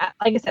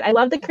like I said, I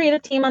love the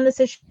creative team on this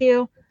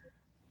issue.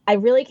 I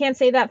really can't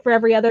say that for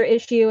every other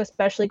issue,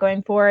 especially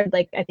going forward.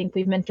 Like, I think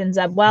we've mentioned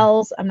Zeb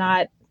Wells. I'm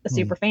not a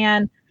super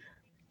fan,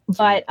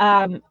 but,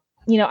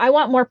 I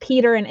want more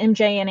Peter and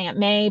MJ and Aunt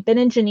May. Ben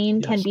and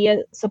Janine can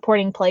be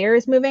supporting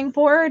players moving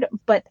forward,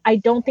 but I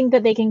don't think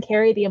that they can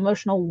carry the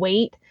emotional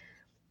weight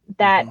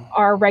that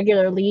our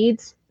regular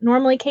leads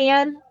normally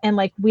can. And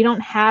like, we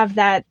don't have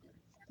that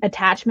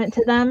attachment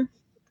to them.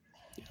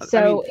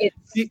 So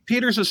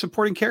Peter's a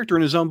supporting character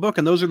in his own book,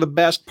 and those are the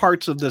best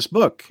parts of this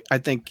book. I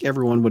think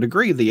everyone would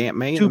agree. The Aunt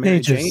May and the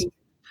Mary Jane.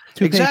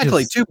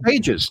 Exactly, 2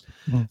 pages.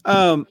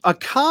 A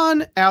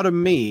con out of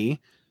me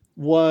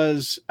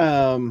was,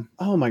 oh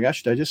my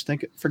gosh, did I just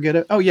forget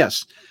it? Oh,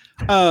 yes.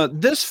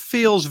 This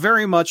feels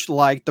very much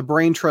like the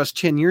Brain Trust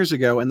 10 years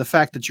ago, and the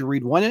fact that you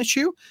read one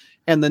issue,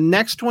 and the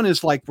next one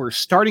is like we're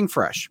starting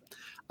fresh.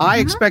 I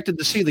expected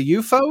to see the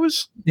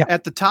UFOs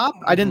at the top.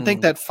 I didn't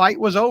think that fight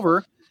was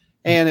over.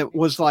 And it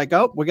was like,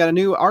 oh, we got a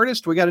new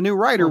artist, we got a new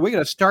writer, we got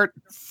to start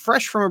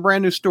fresh from a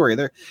brand new story.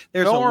 There's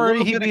Don't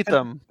worry, he beat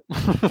them.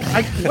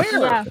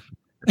 Where?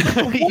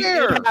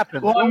 Where?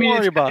 Well, Don't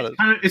worry about it.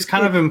 It's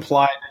kind of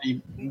implied that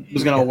he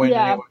was going to win.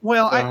 Yeah. Anyway,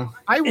 well, so.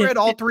 I read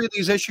all 3 of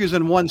these issues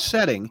in one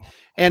setting,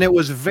 and it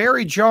was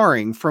very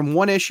jarring from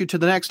one issue to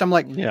the next. I'm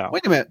like,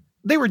 wait a minute.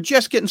 They were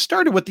just getting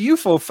started with the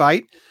UFO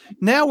fight.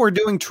 Now we're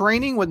doing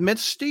training with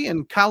Misty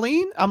and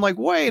Colleen. I'm like,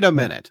 wait a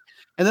minute.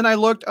 And then I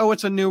looked,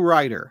 it's a new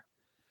writer.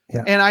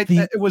 Yeah. And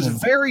it was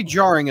very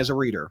jarring as a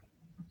reader.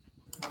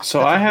 So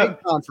That's I a have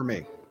big con for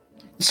me.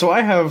 So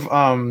I have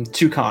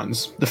 2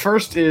 cons. The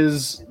first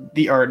is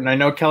the art, and I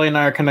know Kelly and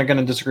I are kind of going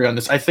to disagree on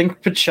this. I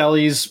think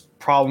Pichelli's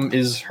problem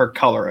is her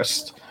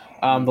colorist.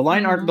 The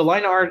line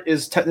art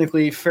is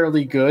technically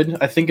fairly good.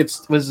 I think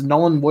was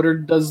Nolan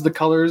Woodard does the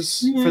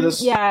colors for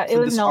this. Yeah, it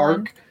was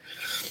Nolan. Arc.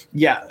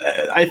 Yeah,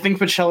 I think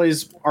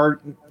Pichelli's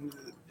art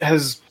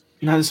has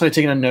not necessarily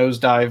taken a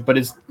nosedive, but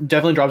it's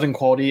definitely dropped in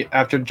quality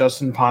after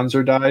Justin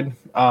Ponzer died.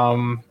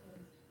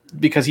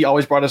 Because he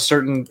always brought a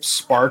certain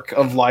spark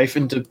of life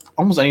into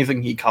almost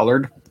anything he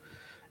colored.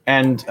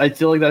 And I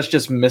feel like that's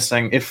just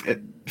missing.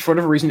 For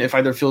whatever reason, it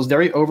either feels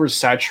very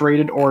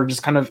oversaturated or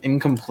just kind of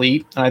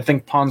incomplete. And I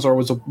think Ponzer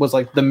was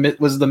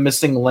the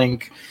missing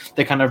link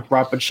that kind of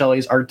brought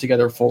Pichelli's art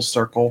together full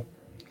circle.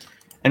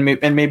 And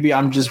maybe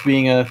I'm just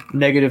being a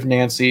negative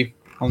Nancy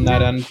on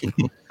that end.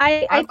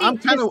 I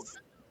think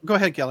go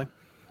ahead, Kelly.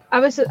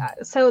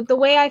 So the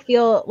way I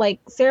feel, like,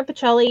 Sarah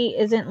Pichelli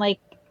isn't like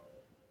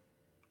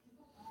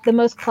the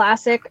most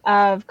classic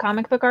of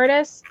comic book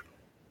artists.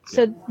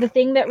 So the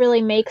thing that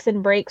really makes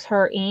and breaks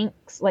her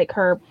inks, like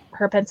her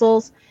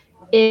pencils,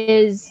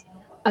 is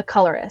a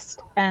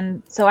colorist.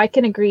 And so I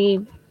can agree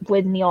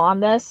with Neil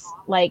on this.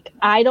 Like,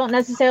 I don't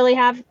necessarily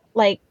have,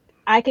 like,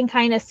 I can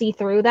kind of see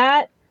through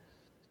that.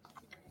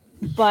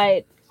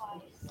 But,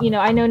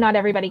 I know not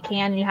everybody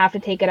can. You have to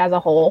take it as a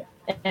whole.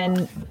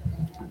 And,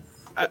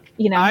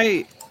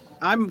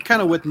 I'm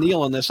kind of with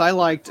Neil on this. I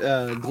liked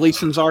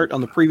Gleason's art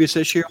on the previous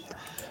issue.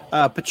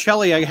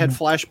 Pichelli, I had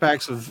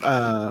flashbacks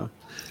of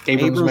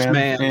Abrams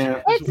Man.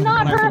 Yeah. It's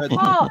not her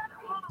fault.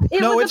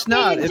 It's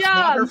not. It's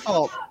not her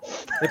fault.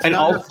 It's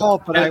not her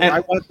fault. But I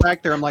went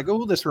back there. I'm like,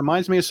 oh, this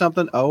reminds me of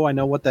something. Oh, I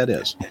know what that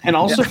is. And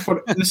also,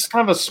 this is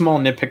kind of a small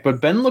nitpick,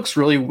 but Ben looks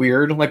really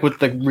weird, like with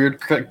the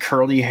weird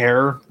curly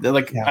hair.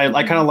 Like I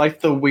kind of like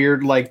the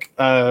weird, like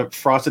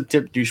frosted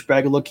tip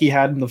douchebag look he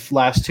had in the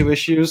last 2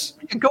 issues.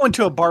 You can go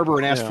into a barber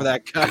and ask for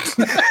that cut.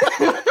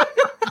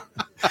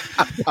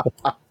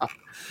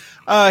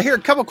 Here, a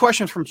couple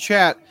questions from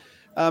chat.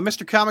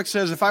 Mr. Comic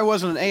says, if I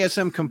wasn't an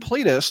ASM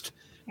completist,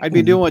 I'd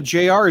be doing what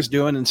JR is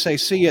doing and say,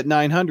 see you at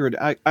 900.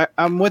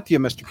 I'm with you,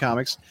 Mr.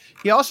 Comics.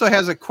 He also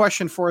has a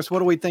question for us. What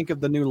do we think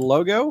of the new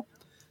logo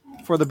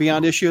for the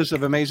Beyond issues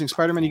of Amazing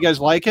Spider-Man? You guys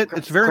like it?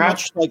 It's very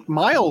much like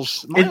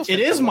Miles. It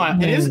is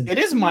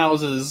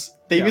Miles's.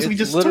 They basically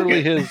just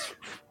literally took it. his.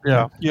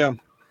 Yeah. Yeah.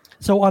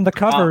 So on the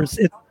covers,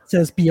 it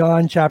says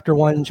Beyond Chapter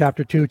 1,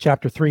 Chapter 2,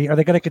 Chapter 3. Are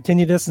they going to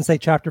continue this and say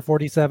Chapter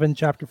 47,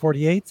 Chapter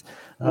 48?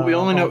 Well, we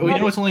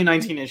know it's only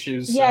 19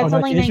 issues. Yeah, it's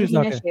only 19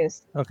 Okay.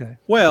 issues. Okay.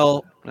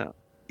 Well, No.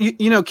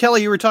 you know,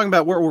 Kelly, you were talking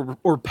about where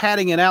we're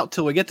padding it out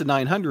till we get to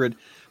 900,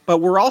 but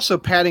we're also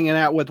padding it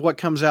out with what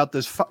comes out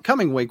this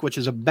coming week, which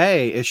is a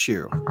Bay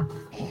issue.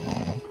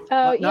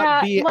 Oh,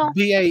 Not yeah. Well,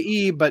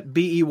 BAE, but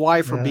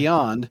BEY for Yeah.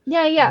 Beyond.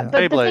 yeah.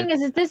 But the Beyblade. thing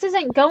is this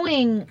isn't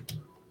going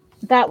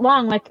that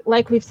long.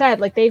 Like we've said,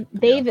 like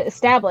they've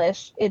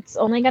established it's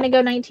only going to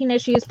go 19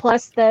 issues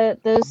plus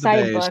those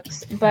side days.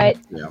 books. But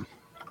Yeah.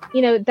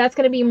 you know that's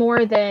going to be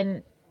more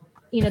than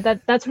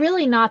that's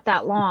really not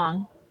that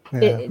long. Yeah.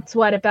 It's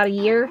what, about a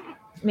year,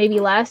 maybe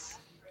less.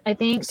 I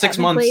think 6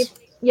 technically. months.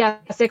 Yeah,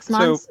 6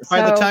 months. So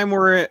by the time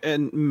we're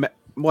in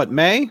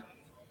May?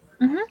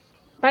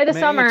 by the May,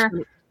 summer.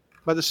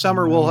 By the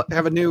summer, we'll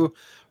have a new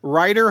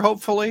writer,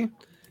 hopefully.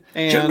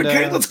 Jim And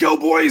McCain, let's go,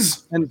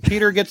 boys! and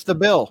Peter gets the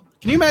bill.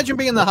 Can you imagine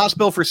being in the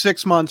hospital for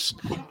 6 months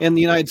in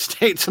the United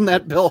States and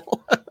that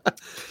bill?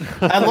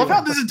 I love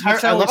how this entire.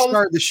 That's I how we love how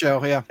started the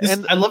show. Yeah.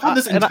 I love how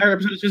this entire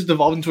episode has just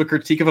devolved into a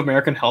critique of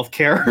American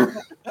healthcare.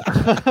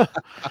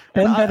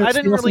 Ben better I didn't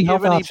steal really some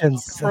give health any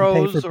options and pay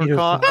pros for or Peter's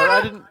cons. bill.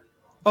 I didn't.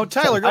 Oh,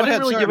 Tyler, go I didn't ahead.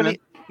 really Sorry, give any.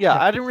 man.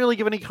 Yeah, I didn't really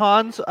give any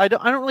cons. I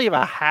don't really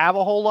have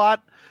a whole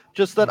lot.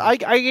 Just that I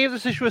gave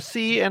this issue a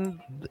C, and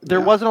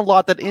there wasn't a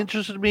lot that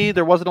interested me.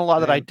 There wasn't a lot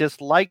that I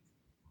disliked.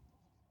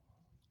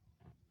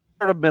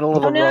 Sort of middle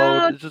of the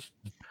road. It's just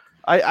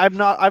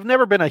I've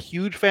never been a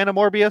huge fan of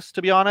Morbius,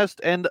 to be honest,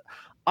 and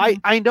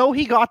I know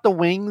he got the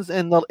wings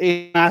in the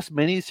last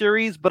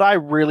miniseries, but I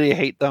really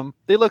hate them.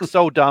 They look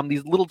so dumb.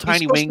 These little He's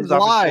tiny supposed to wings off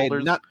his glide,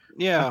 shoulders. not-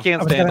 yeah. I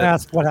can't I was stand going to it.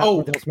 ask where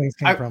those wings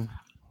came from.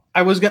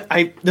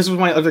 This was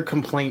my other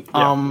complaint.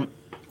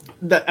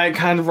 That I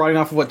kind of running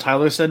off of what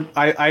Tyler said.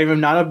 I am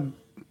not a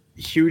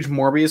huge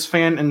Morbius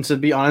fan, and to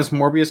be honest,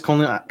 Morbius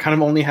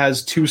only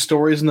has two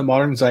stories in the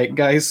modern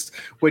zeitgeist,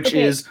 which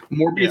is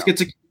Morbius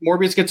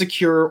gets a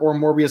cure or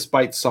Morbius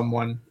bites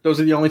someone.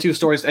 Those are the only two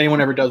stories anyone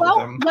ever does with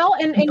him. Well,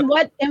 and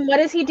what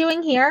is he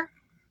doing here?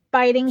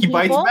 Biting He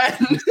people. bites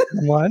men.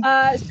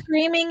 One.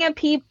 Screaming at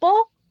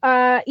people.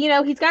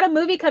 He's got a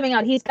movie coming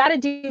out. He's got to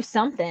do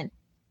something.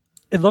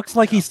 It looks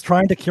like he's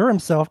trying to cure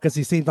himself because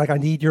he seems like, I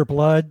need your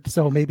blood.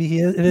 So maybe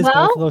it is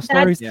Well, both of those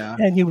stories. Yeah.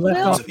 And you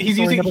left off He's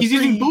story using number he's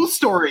using three. both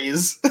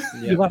stories.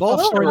 You left both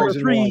off story number stories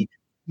in 3.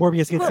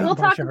 Morbius gets eaten We'll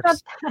by talk sharks.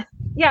 about that.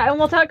 Yeah, and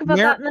we'll talk about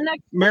that in the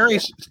next. Mary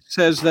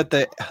says that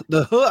the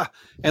huh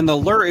and the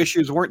lure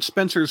issues weren't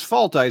Spencer's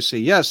fault. I see.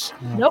 Yes,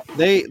 Nope.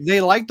 they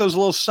like those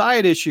little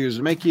side issues,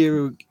 make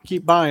you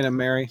keep buying them,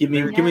 Mary. Give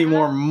me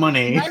more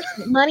money.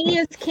 Money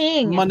is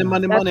king. Money.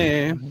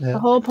 The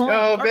whole point.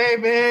 Oh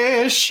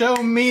baby, show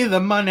me the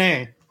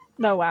money.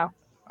 Oh wow.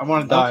 I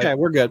want to die. Okay,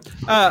 we're good.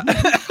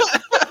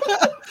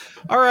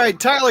 All right,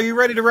 Tyler, you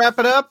ready to wrap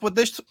it up with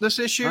this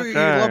issue? You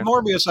Okay. love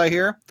Morbius, I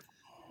hear.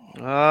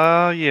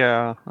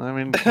 Yeah. I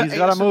mean, he's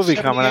got a movie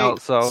coming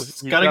out, so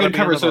It's got a good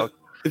cover,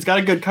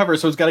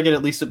 so it's got to get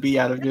at least a B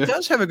out of you. It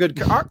does have a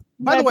good.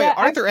 By the way,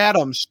 Arthur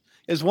Adams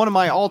is one of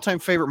my all-time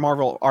favorite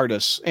Marvel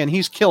artists, and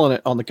he's killing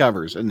it on the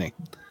covers, isn't he?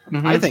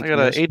 I think I got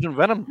he an is. Agent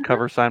Venom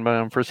cover signed by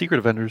him for Secret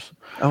Avengers.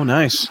 Oh,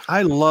 nice.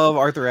 I love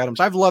Arthur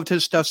Adams. I've loved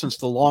his stuff since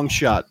the Long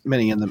Shot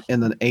mini in the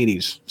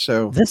 80s.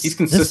 So He's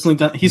consistently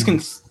done.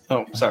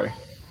 Oh, sorry.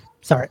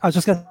 Sorry, I was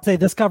just gonna say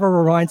this cover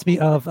reminds me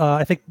of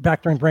I think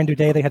back during Brand New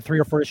Day they had 3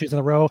 or 4 issues in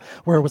a row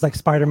where it was like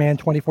Spider-Man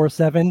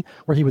 24/7,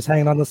 where he was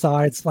hanging on the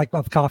sides like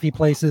of coffee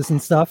places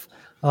and stuff.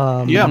 Yeah.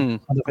 I don't know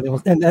if it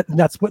was, and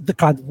that's what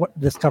what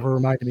this cover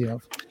reminded me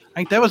of. I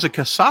think that was a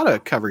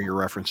Casada cover you're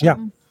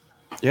referencing.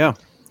 Yeah.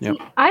 Yeah.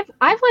 I've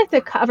liked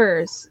the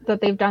covers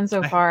that they've done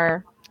so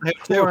far. I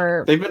have too.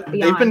 For They've been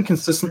Beyond.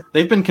 consistent.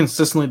 They've been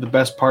consistently the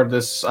best part of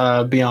this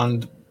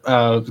Beyond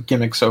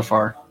gimmick so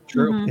far.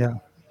 True. Mhm. Yeah.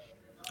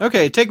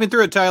 Okay, take me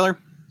through it, Tyler.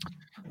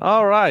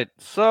 All right.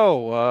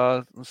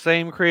 So,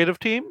 same creative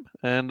team,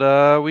 and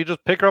we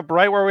just pick up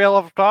right where we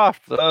left off.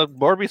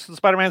 Morbius and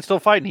Spider-Man still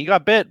fighting. He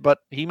got bit, but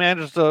he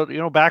managed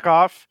to, back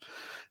off.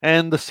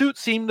 And the suit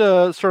seemed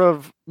to sort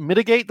of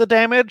mitigate the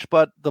damage,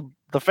 but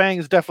the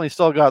fangs definitely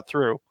still got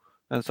through.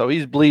 And so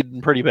he's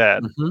bleeding pretty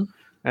bad. Mm-hmm.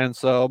 And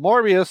so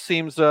Morbius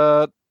seems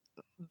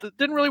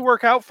didn't really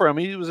work out for him.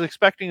 He was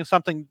expecting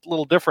something a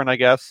little different, I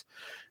guess.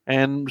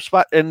 And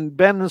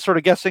Ben is sort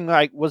of guessing,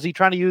 like, was he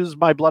trying to use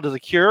my blood as a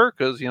cure?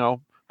 Because,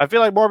 I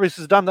feel like Morbius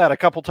has done that a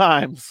couple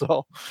times.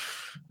 So,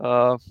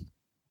 but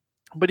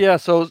yeah,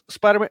 so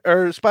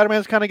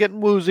Spider-Man's kind of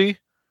getting woozy,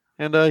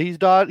 and he's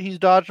dodged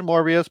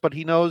Morbius, but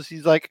he knows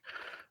he's like,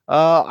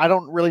 I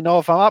don't really know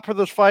if I'm up for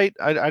this fight.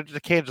 I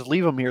just can't just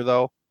leave him here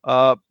though.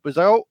 He's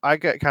like, oh, I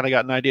kind of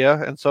got an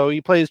idea, and so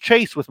he plays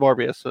chase with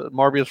Morbius.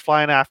 Morbius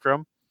flying after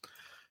him.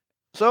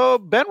 So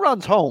Ben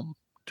runs home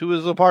to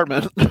his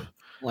apartment,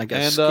 like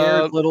a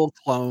scared little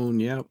clone.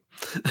 Yep.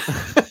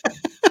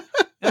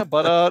 Yeah,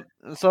 but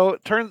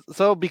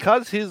so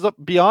because his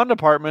Beyond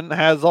apartment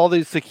has all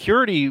these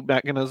security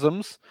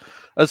mechanisms,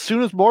 as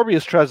soon as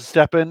Morbius tries to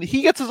step in,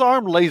 he gets his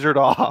arm lasered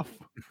off.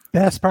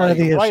 Best part of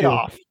the right issue.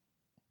 off.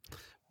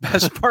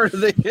 Best part of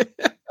the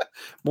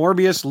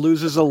Morbius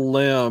loses a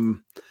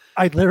limb.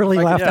 I literally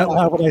laughed out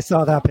loud when I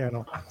saw that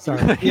panel.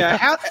 Sorry. Yeah,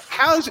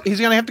 how's he's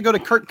going to have to go to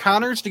Kurt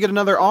Connors to get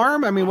another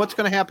arm? I mean, what's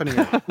going to happen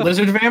here?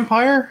 Lizard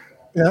vampire?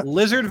 Yeah.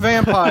 Lizard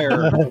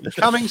vampire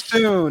coming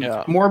soon.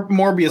 Yeah.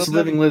 Morbius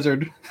living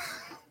lizard.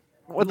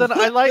 Well, then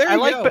I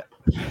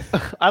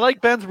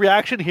like Ben's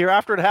reaction here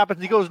after it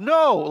happens. He goes,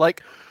 "No,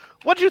 like,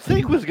 what do you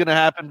think was going to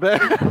happen, Ben?"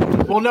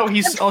 Well, no,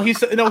 he's telling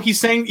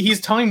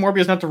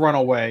Morbius not to run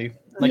away.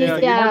 Like,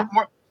 Yeah.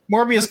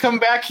 Morbius, come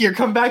back here.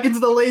 Come back into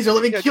the laser.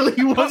 Let me kill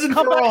you once and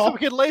Come for back all. so we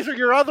can laser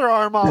your other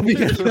arm off. Let me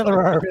get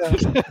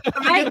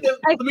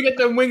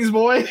them wings,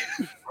 boy.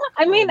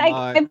 I mean,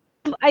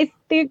 I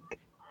think,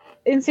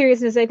 in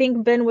seriousness, I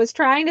think Ben was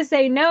trying to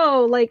say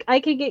no, like I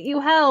could get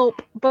you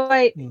help,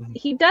 but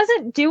he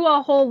doesn't do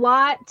a whole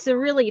lot to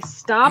really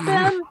stop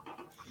him.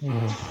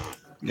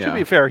 To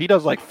be fair, he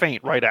does like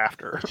faint right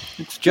after.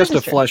 It's just a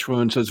flesh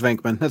wound, says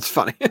Venkman. That's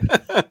funny.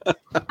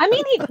 I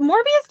mean,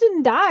 Morbius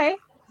didn't die,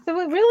 so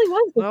it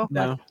really was.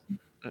 No.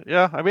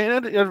 Yeah,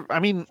 I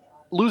mean,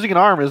 losing an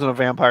arm isn't a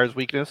vampire's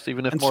weakness,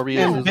 even if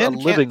Morbius is Ben a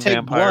living can't take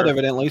vampire. blood,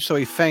 evidently, so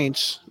he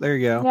faints. There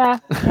you go. Yeah.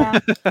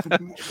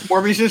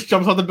 Morbius just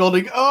jumps on the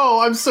building.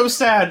 Oh, I'm so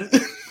sad.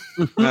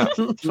 Yeah.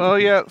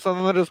 So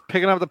then they're just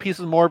picking up the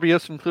pieces of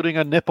Morbius, including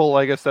a nipple,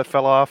 I guess, that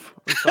fell off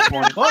at some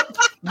point. What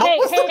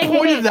was the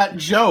point of that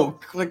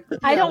joke? Like,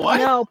 I don't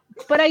know,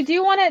 but I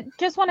do want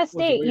to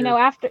state,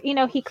 after,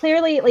 he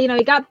clearly,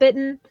 he got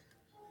bitten,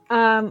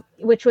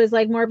 which was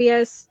like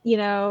Morbius,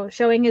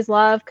 showing his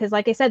love. Cause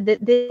like I said,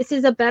 this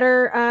is a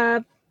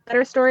better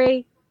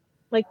story.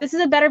 Like this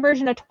is a better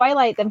version of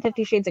Twilight than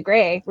 50 Shades of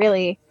Grey,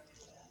 really.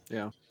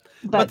 Yeah.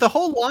 But the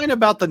whole line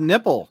about the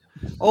nipple.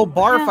 Oh,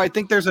 barf, yeah. I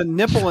think there's a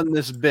nipple in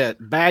this bit.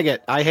 Bag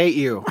it. I hate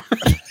you.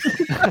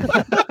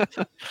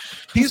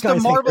 He's the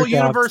Marvel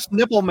Universe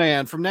nipple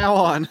man from now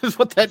on, is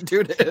what that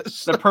dude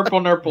is. The purple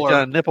nurple.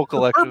 Got a nipple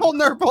collection. Purple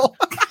nurple.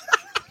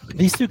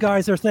 These two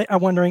guys are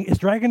wondering, is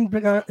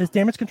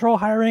Damage Control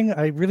hiring?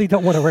 I really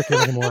don't want to work here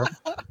anymore.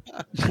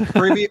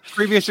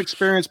 Previous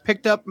experience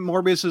picked up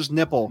Morbius's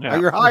nipple. Yeah.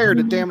 You're hired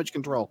at Damage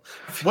Control.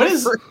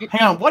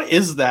 Hang on, what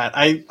is that?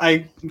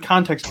 I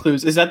context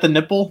clues. Is that the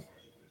nipple?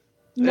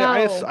 No.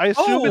 I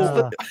assume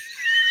it's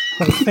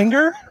the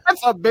finger?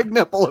 That's a big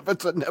nipple if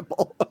it's a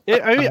nipple.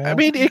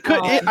 It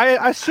could.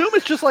 I assume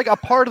it's just like a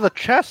part of the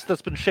chest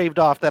that's been shaved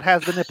off that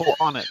has the nipple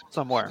on it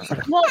somewhere.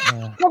 Well,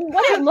 from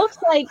what it looks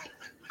like,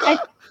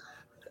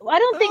 I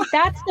don't think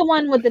that's the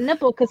one with the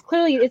nipple, because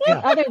clearly it's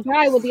the other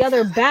guy with the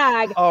other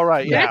bag. Oh,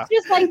 right, yeah. That's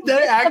just like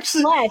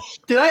flesh.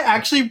 Did I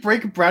actually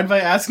break Brad by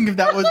asking if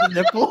that was the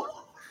nipple?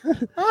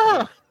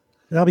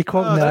 I'll be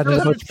quoting that in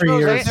about 3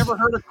 years. I ain't never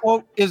heard a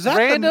quote. Is that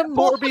random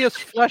Morbius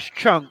flesh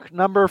chunk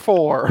number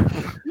 4?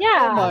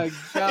 Yeah. Oh my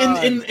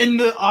god. In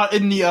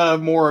the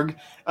morgue,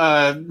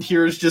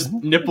 here's just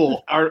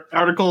nipple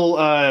article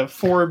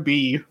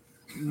 4B.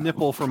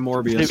 Nipple from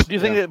Morbius. Do you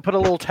think they put a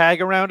little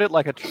tag around it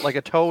like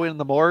a toe in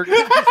the morgue?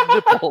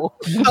 Nipple.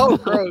 Oh,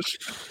 gross.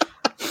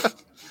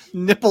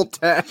 Nipple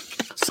tag.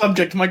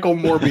 Subject Michael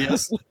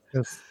Morbius.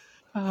 Yes.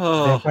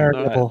 Oh, vampire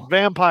nipple. Right.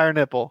 Vampire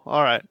nipple.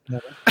 All right.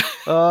 Better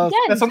love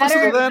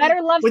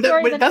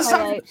story than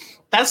Twilight.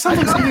 That sounds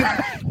like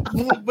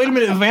something. Wait a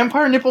minute.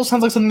 Vampire nipple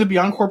sounds like something the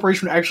Beyond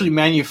Corporation would actually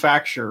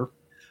manufacture.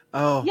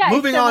 Oh, yeah,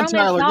 moving on,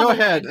 Tyler. Go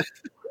ahead.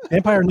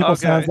 Vampire nipple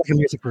sounds like a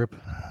music group.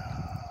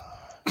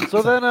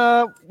 So then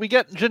we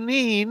get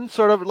Janine,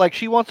 sort of like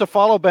she wants to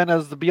follow Ben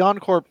as the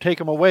Beyond Corp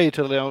take him away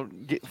to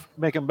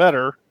make him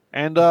better.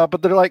 And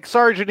but they're like,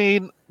 sorry,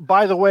 Janine.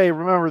 By the way,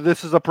 remember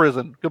this is a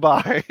prison.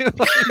 Goodbye.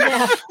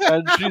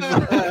 And she's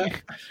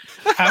like,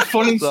 have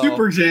fun in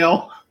super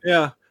jail.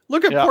 Yeah.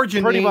 Look at poor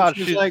Janine. Pretty much.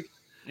 She's like,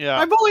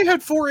 I've only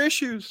had 4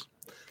 issues.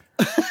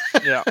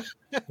 Yeah.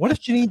 What does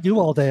Janine do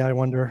all day? I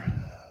wonder.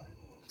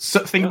 So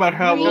think about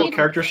how little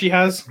character she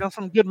has. Got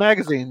some good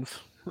magazines.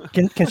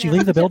 Can she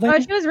leave the building? Oh,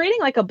 she was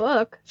reading like a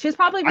book. She's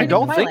probably reading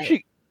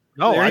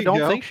I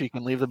don't think she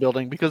can leave the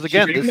building because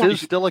again, this is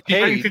still a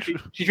cage.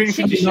 She's reading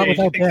 50 Shades.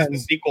 She thinks it's the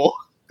sequel.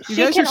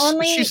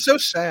 She's so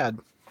sad.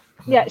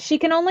 Yeah, she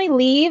can only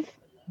leave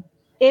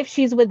if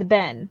she's with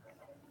Ben,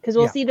 because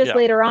we'll see this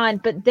later on.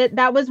 But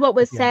that was what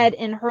was said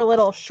in her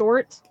little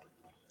short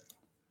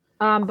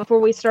before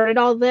we started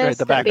all this. Right,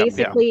 the backup,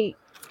 basically,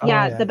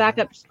 the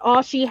backup.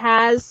 All she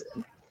has,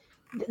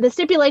 the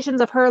stipulations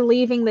of her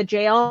leaving the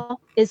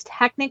jail is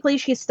technically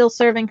she's still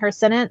serving her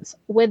sentence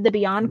with the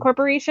Beyond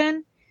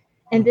Corporation,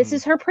 and this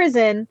is her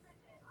prison,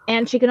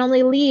 and she can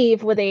only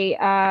leave with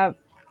a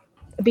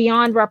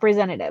Beyond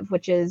representative,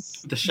 which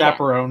is the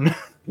chaperone.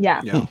 Yeah.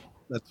 Yeah,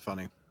 that's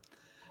funny.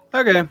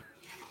 Okay,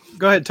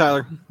 go ahead,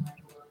 Tyler.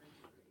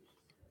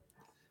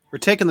 We're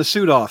taking the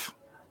suit off.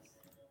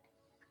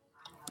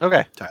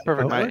 Okay, Tyler.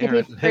 perfect. My Did he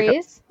internet hiccup.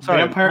 freeze?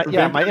 Sorry, Vampire-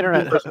 my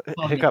internet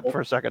vampire- hiccup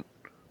for a second.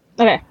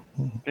 Okay.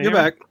 Can you You're hear me?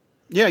 back.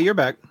 Yeah, you're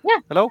back.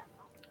 Hello.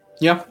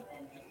 Yeah.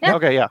 Yeah.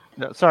 Okay, yeah.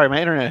 Sorry,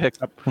 my internet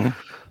hiccup.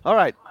 All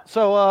right,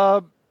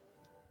 so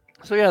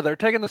yeah, they're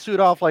taking the suit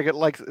off like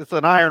it's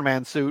an Iron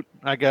Man suit,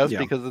 I guess, Yeah.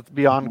 because it's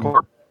Beyond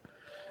Corp.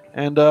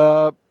 And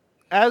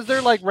as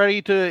they're like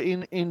ready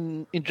to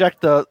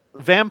inject the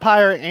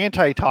vampire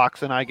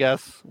antitoxin, I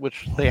guess,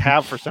 which they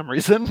have for some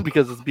reason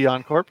because it's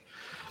Beyond Corp.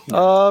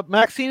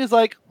 Maxine is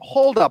like,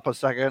 hold up a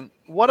second.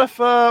 What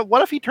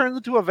if he turns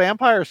into a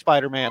vampire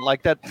Spider-Man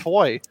like that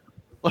toy?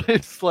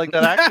 It's like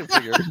that action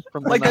figure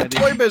from the Like a 90s.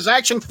 Toy Biz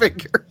action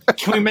figure.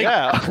 Can we make?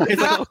 Yeah.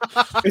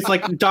 It's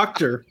like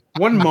Doctor.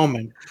 One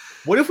moment.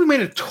 What if we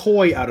made a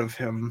toy out of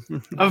him?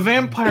 A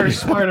vampire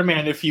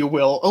Spider-Man, if you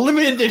will, a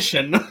limited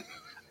edition.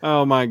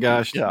 Oh my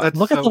gosh. Yeah. That's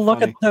Look so at the look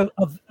funny. at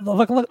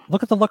the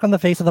look at the look on the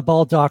face of the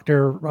bald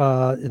doctor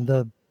in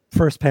the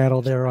first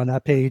panel there on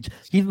that page.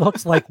 He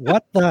looks like,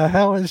 what the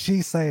hell is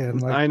she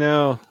saying? Like, I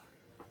know.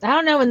 I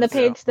don't know. In the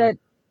page that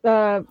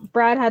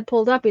Brad had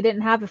pulled up, he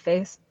didn't have a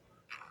face.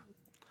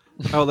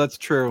 Oh, that's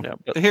true. Yeah,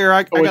 but- Here,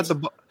 I got it's- the.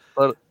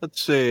 but- Let's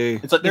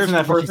see. It's like There's in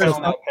that the first first- panel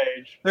on that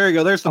page. There you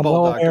go. There's the I'm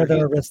bald well aware doctor.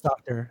 they're a wrist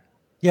doctor.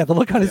 Yeah, the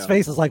look on his Yeah.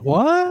 face is like,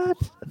 what?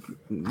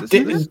 This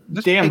Damn,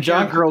 pink-haired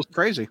John girl's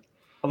crazy.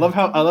 I love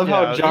how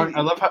Yeah, John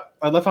I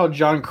love how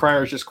John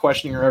Cryer is just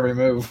questioning her every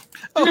move.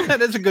 Oh,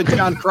 that is a good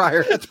John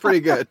Cryer. That's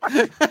pretty good.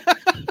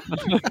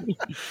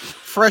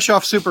 Fresh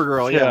off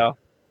Supergirl. Yeah.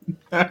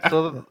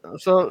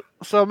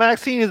 So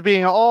Maxine is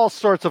being all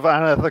sorts of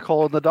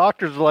unethical, and the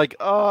doctors are like,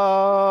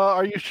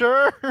 are you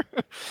sure?" And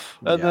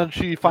Yeah, then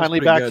she finally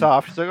pretty backs good.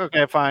 off. She's like,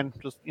 "Okay, fine,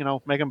 just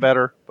make him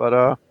better."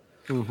 But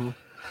Mhm.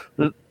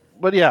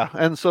 but yeah,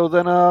 and so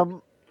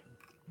then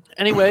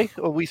anyway,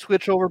 we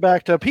switch over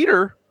back to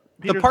Peter.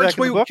 The Peter's parts back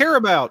in the we book. care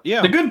about.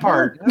 Yeah. The good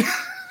part.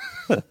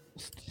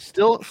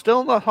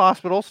 Still in the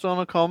hospital, still in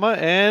a coma,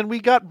 and we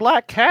got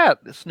Black Cat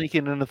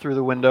sneaking in through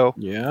the window,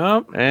 Yeah.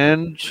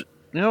 and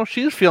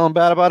she's feeling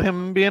bad about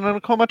him being in a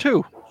coma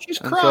too. She's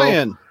And so-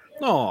 crying.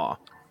 Aw.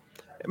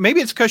 Maybe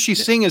it's because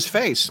she's seeing his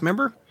face.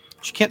 Remember?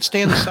 She can't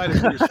stand the sight of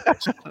his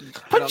face.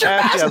 Put your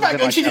mask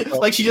back. And she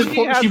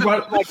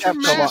brought.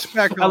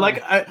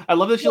 I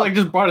love that she like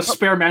just brought a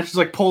spare match, just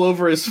like pull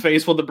over his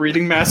face while the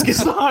breathing mask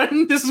is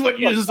on. This is what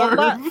you deserve.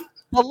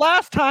 The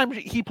last time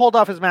he pulled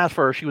off his mask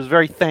for her, she was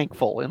very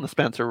thankful in the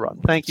Spencer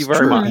run. Thank you very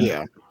True. much.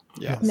 Yeah.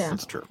 Yeah. Yeah.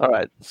 That's true. All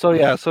right.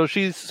 So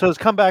she says,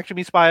 "Come back to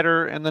me,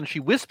 Spider," and then she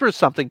whispers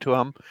something to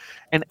him,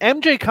 and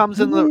MJ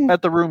comes in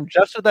at the room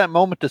just at that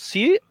moment to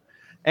see it,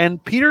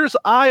 and Peter's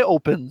eye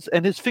opens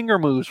and his finger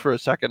moves for a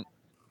second,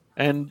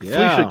 and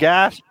Yeah. Felicia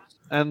gasps,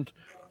 and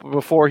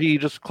before he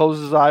just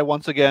closes his eye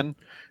once again,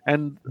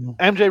 and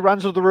MJ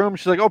runs to the room.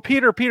 She's like, "Oh,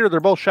 Peter, Peter!"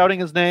 They're both shouting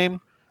his name,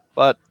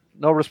 but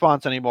no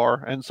response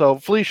anymore. And so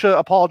Felicia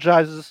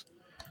apologizes,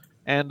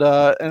 and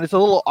it's a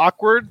little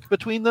awkward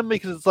between them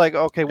because it's like,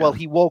 okay, well,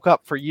 he woke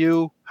up for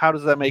you. How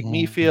does that make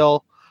me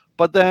feel?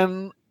 But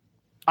then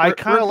I Real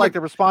kind of like quick-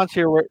 the response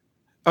here where,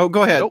 Oh,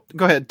 go ahead. Nope.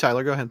 Go ahead,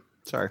 Tyler. Go ahead.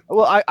 Sorry.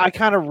 well, I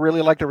kind of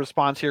really like the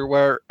response here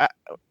where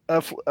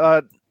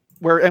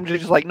MJ's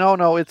just like,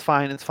 no, it's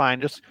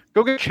fine, just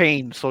go get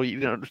changed so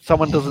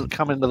someone doesn't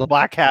come into the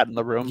Black Cat in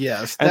the room.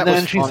 Yes.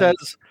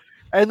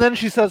 And then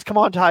she says, "Come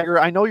on, Tiger.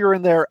 I know you're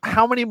in there.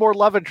 How many more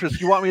love interests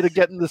do you want me to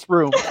get in this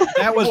room?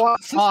 that was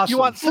awesome. You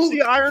want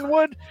Sissy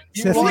Ironwood?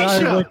 Sissy Felicia.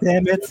 Ironwood,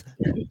 damn it.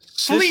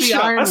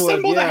 Felicia, Ironwood,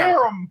 assemble the yeah.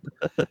 harem.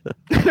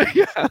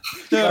 Yeah.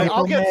 So-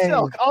 I'll get May.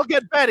 Silk. I'll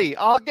get Betty.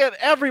 I'll get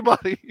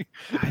everybody."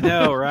 I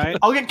know, right?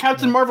 I'll get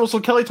Captain Marvel so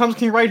Kelly Thompson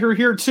can write her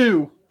here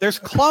too. There's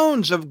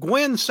clones of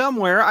Gwen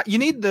somewhere. You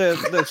need the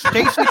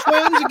Stacy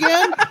twins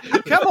again?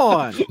 Come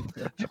on.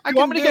 I You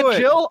want me to get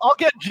Jill? I'll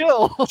get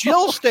Jill.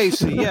 Jill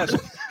Stacy, yes.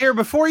 Here,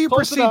 before you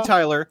Close proceed, enough.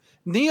 Tyler,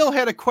 Neil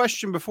had a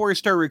question before he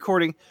started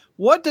recording.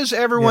 What does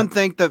everyone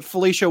think that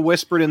Felicia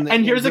whispered in the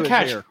And here's the into his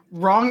catch: ear?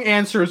 wrong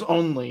answers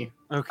only.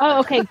 Okay. Oh,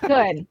 okay,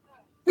 good.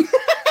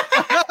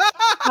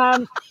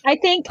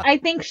 I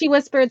think she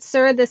whispered,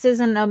 "Sir, this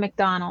isn't a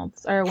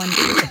McDonald's or a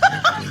Wendy's."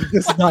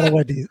 This is not a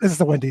Wendy's. This is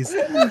the Wendy's.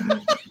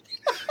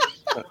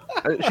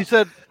 She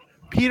said,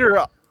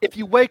 "Peter, if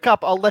you wake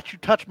up, I'll let you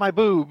touch my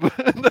boob."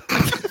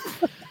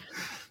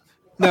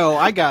 No,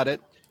 I got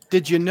it.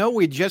 Did you know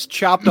we just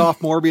chopped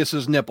off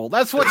Morbius's nipple?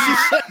 That's what she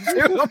said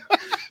to him.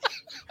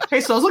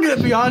 Hey, so I was looking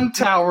at Beyond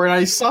Tower and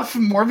I saw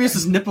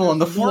Morbius's nipple on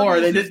the floor.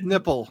 They Morbius's did.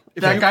 nipple.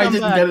 If That you guy come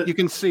didn't back, get it. You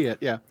can see it.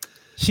 Yeah.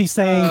 She's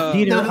saying,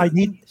 Peter, no,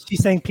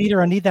 She's saying,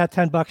 Peter, I need that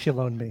 $10 you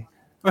loaned me.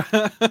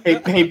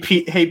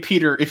 Hey,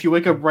 Peter, if you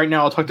wake up right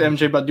now, I'll talk to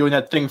MJ about doing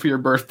that thing for your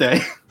birthday.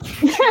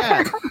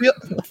 Chat.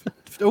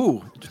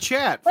 Ooh,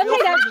 chat. Let me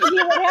actually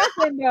see what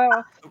happened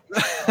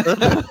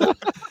though.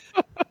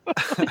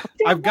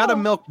 I've got a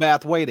milk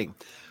bath waiting.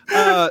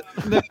 Chat,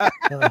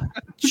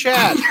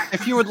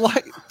 if you would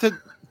like to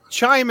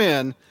chime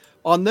in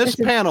on this This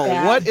is panel,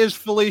 bad. what is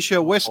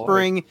Felicia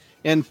whispering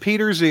in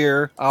Peter's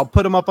ear. I'll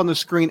put them up on the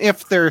screen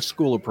if they're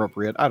school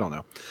appropriate. I don't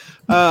know.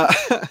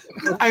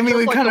 I mean,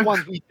 we Like kind the of.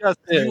 ones we just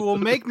did. You will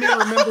make me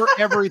remember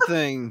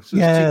everything, says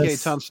Yes.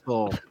 TK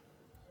Tunstall.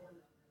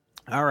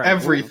 All right.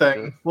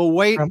 Everything. We'll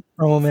wait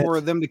From it.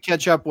 for them to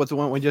catch up with the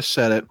one we just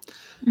said it.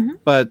 Mhm.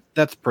 But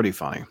that's pretty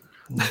funny.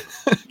 Good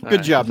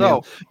Alright, job,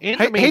 Neil. So, in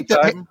Hey- the hate to-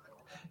 meantime,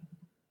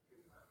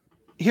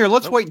 Here,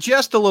 let's wait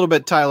just a little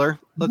bit, Tyler.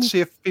 Let's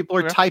see if people are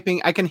Okay.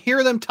 typing. I can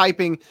hear them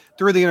typing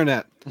through the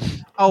internet.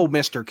 Oh,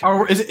 Mr.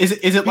 Or is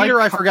it like Peter,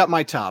 I forgot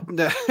my top.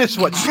 That's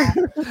what.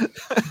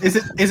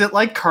 is it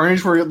like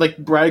Carnage where like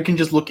Brad can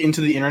just look into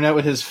the internet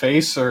with his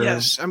face? Or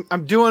Yes,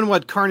 I'm doing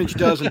what Carnage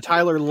does and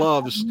Tyler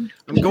loves.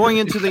 I'm going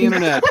into the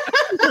internet.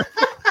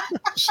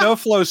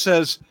 SoFlo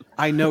says,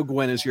 "I know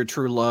Gwen is your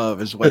true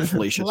love," is what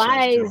Felicia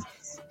Lies.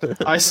 says.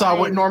 I saw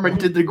what Norman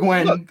did to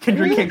Gwen.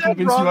 Kendrick can't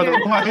convince you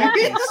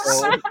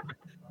otherwise.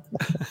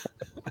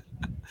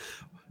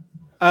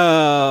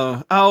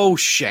 Oh,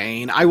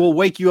 Shane, I will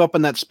wake you up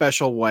in that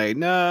special way.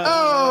 No.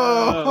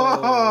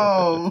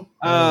 Oh.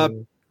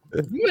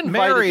 you invited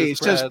Mary this,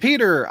 says, Brad.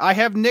 Peter, I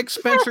have Nick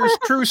Spencer's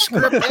true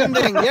script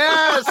ending.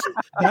 Yes,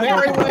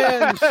 Mary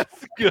wins.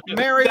 That's good.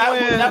 Mary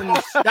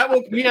wins. That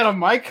woke me out of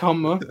my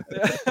coma.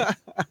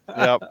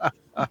 Yep.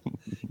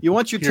 You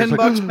want your Here's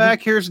 $10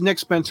 back? Here's Nick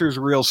Spencer's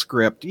real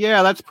script.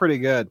 Yeah, that's pretty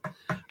good.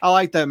 I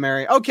like that,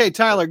 Mary. Okay,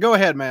 Tyler, go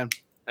ahead, man.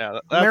 Yeah,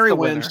 that's Mary the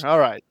winner. wins. All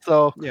right.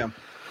 So Yeah.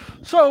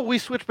 we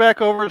switch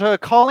back over to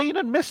Colleen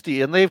and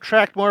Misty, and they've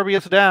tracked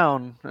Morbius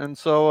down, and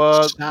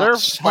so they're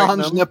fighting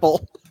Sans him.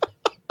 nipple.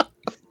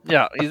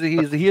 Yeah,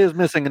 he is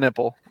missing a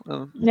nipple.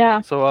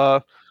 Yeah.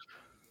 So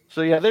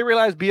yeah, they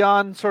realize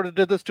Beyond sort of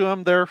did this to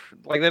him. They're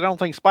like, they don't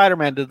think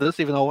Spider-Man did this,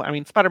 even though, I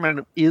mean,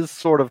 Spider-Man is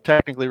sort of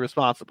technically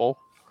responsible.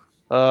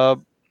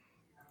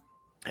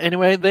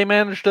 Anyway, they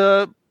managed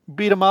to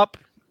beat him up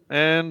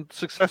and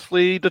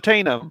successfully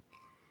detain him.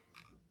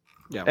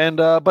 Yeah. And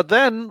but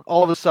then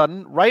all of a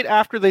sudden, right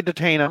after they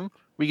detain him,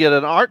 we get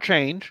an art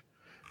change,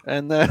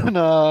 and then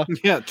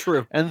Yeah,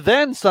 true.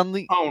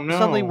 suddenly, Oh no!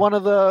 suddenly one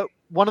of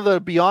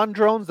the Beyond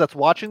drones that's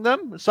watching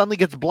them suddenly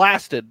gets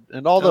blasted,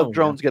 and all the Oh,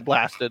 drones get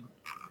blasted.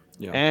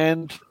 Yeah.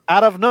 And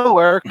out of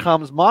nowhere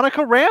comes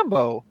Monica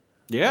Rambeau,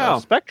 Yeah.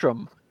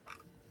 Spectrum,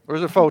 or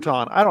is it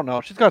Photon? I don't know.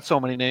 She's got so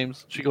many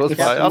names. She goes It's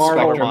by. I'll spell her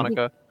Spectrum.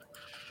 Monica.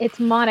 It's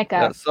Monica.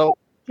 Yeah, so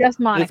Just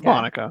Monica. it's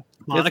Monica.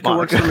 Monica It's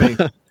works for me.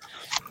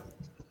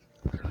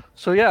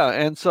 So yeah,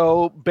 and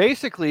so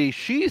basically,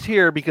 she's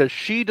here because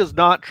she does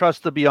not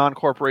trust the Beyond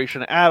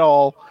Corporation at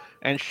all,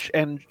 and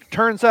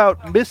turns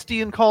out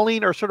Misty and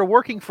Colleen are sort of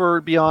working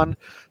for Beyond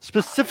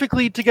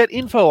specifically to get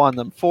info on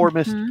them for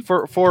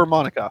for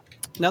Monica.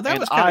 Now that And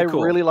was I kind of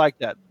cool. really like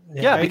that.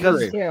 Yeah, I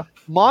because agree. Too.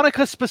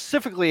 Monica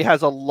specifically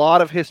has a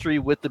lot of history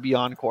with the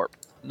Beyond Corp.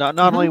 Not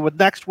only with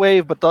Next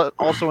Wave, but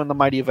also in the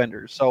Mighty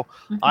Avengers. So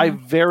I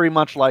very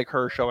much like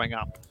her showing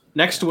up.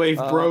 Next wave,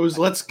 bros.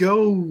 Let's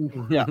go.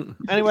 Yeah.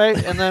 Anyway,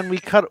 and then we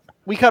cut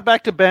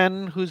back to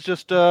Ben, who's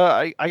just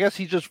I guess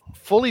he's just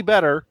fully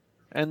better.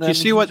 And Do then you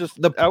see he's what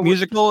just the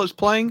musical is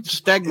playing?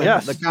 Stegman,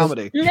 Yes. the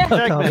comedy.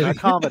 Stegman, a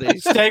comedy.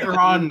 Stagger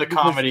on the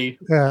comedy.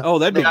 Yeah. Oh,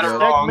 that'd be Got it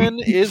good. wrong.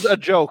 Stegman is a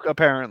joke,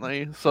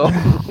 apparently. So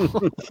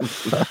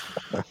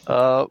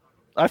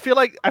I feel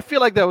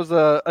like that was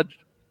a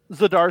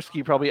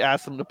Zdarsky probably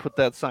asked him to put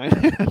that sign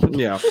in.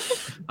 Yeah.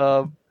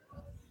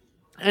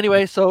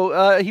 Anyway,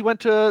 so he went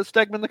to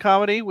Stegman the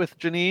comedy with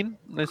Janine.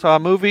 And they saw a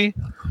movie,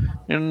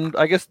 and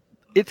I guess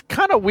it's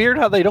kind of weird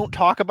how they don't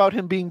talk about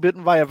him being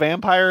bitten by a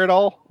vampire at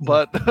all.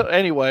 But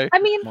anyway, I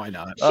mean, Why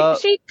not?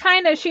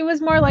 she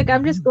was more like,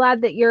 I'm just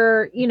glad that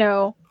you're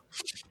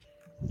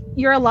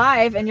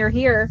alive and you're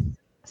here.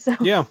 So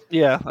Yeah.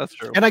 yeah, that's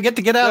true. And I get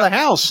to get out of the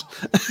house.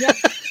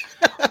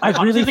 I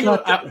really Think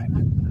thought. about-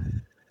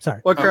 Sorry.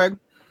 What, Craig?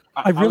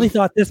 I really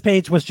thought this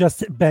page was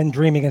just Ben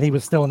dreaming and he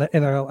was still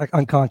in a like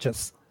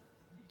unconscious.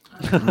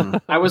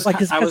 I was Like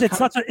I was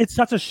because it's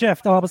such a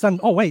shift. All of a sudden,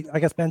 oh wait, I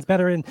guess Ben's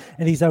better and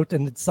he's out,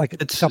 and it's like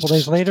a couple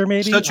days later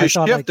maybe. Such I a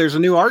thought, shift. like, There's a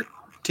new art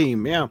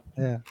team. Yeah.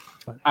 yeah.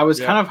 I was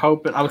kind of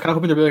hoping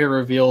to be like a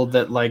reveal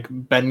that like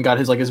Ben got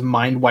his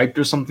mind wiped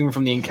or something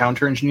from the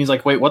encounter, and Janine's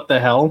like, wait, what the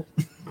hell?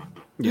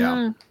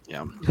 Yeah.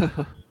 Yeah.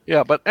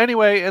 Yeah, but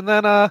anyway, and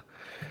then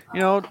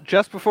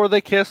just before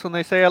they kiss, when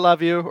they say "I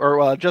love you,"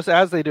 or just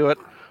as they do it,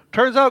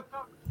 turns out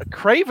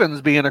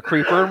Craven's being a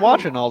creeper and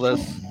watching all this,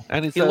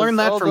 and he He says, learned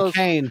that "Oh, from those-"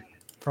 Kane.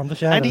 From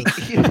the And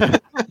shadows.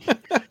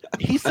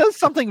 he says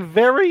something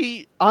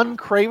very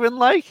un-Craven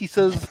like. He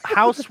says,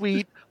 "How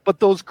sweet, but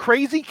those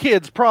crazy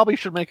kids probably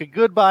should make a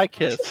goodbye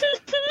kiss."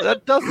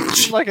 That doesn't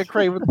seem like a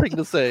Craven thing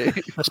to say.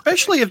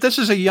 Especially if this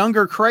is a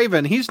younger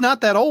Craven. He's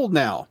not that old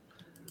now.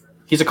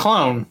 He's a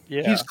clone.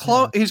 Yeah,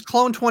 He's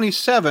clone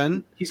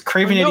 27, He's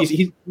Craven I know.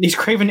 80. He's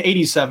Craven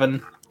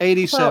 87.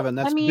 87. Well,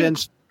 That's I mean-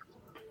 Ben's.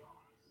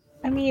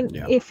 I mean,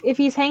 Yeah. if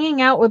he's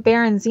hanging out with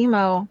Baron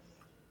Zemo,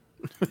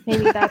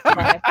 maybe that's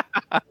why.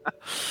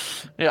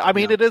 yeah. I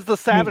mean, it is the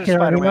Savage care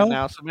Spider-Man anyone?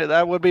 now, so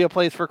that would be a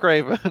place for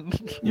Craven.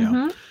 Yeah.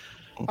 Mhm.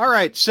 All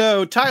right.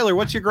 So, Tyler,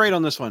 what's your grade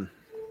on this one?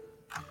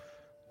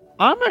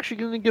 I'm actually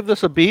going to give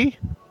this a B.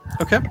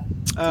 Okay.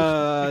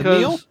 Because-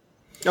 Neil?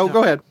 Oh,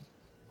 go ahead.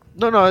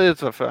 No,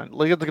 it's a fun.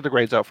 Let's get the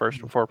grades out first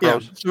before Yeah.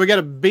 pros. So we got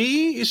a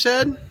B, you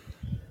said?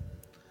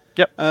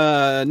 Yep.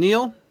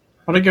 Neil?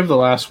 What did I give the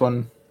last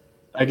one?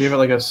 I gave it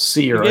like a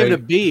C, You right? gave it a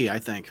B, I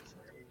think.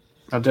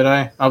 Oh, did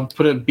I? I'll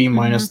put it B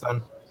minus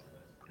then.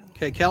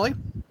 Okay, Kelly?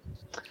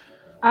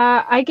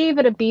 I gave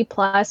it a B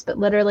plus, but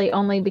literally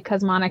only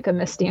because Monica,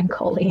 Misty, and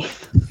Coley.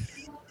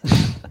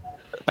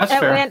 That's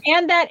fair.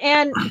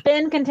 And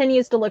Ben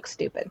continues to look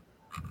stupid.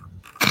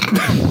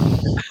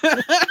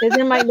 Is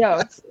in my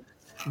notes.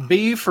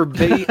 B for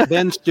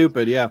Ben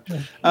Stupid, yeah.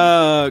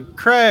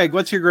 Craig,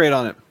 what's your grade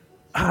on it?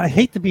 I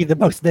hate to be the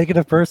most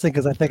negative person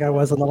because I think I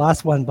was on the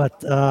last one, but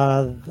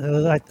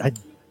I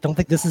don't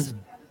think this is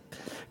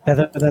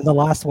better than the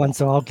last one,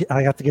 so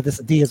I have to give this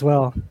a D as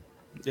well.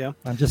 Yeah.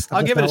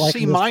 I'll give it a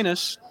C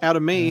minus out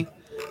of me.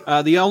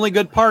 The only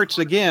good parts,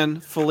 again,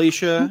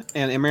 Felicia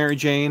and Mary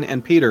Jane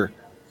and Peter.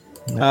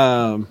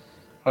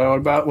 What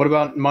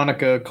about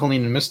Monica,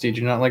 Colleen, and Misty?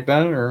 Do you not like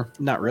that, or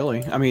Not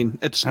really. I mean,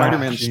 it's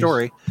Spider-Man's geez.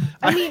 story.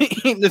 I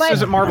mean, This but-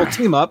 isn't Marvel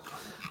Team Up.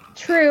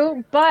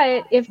 True,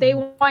 but if they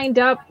wind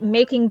up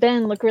making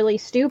Ben look really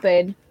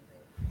stupid,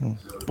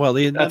 Well,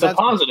 That's a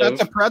positive.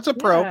 That's a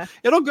pro. Yeah.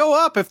 It'll go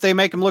up if they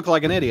make him look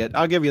like an idiot.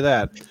 I'll give you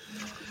that.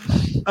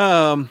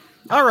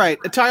 All right,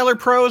 Tyler,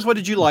 pros. What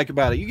did you like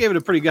about it? You gave it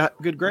a pretty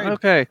good grade.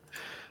 Okay.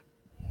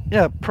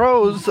 Yeah,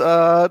 pros.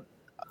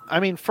 I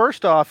mean,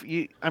 first off,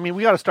 we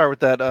got to start with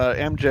that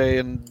MJ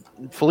and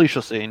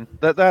Felicia scene.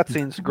 That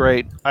scene's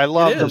great. I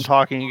love them is.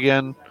 talking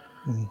again,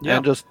 Yeah.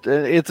 and just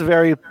it's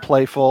very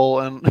playful.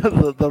 And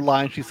the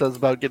line she says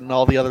about getting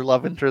all the other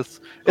love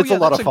interests, it's Oh, yeah,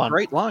 a lot that's of fun.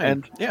 Great line.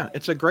 And yeah,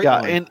 it's a great yeah,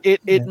 line. and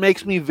it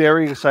makes me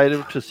very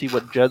excited to see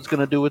what Jed's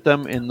going to do with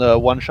them in the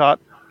one shot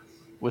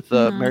with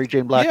Mary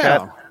Jane Black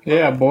Cat.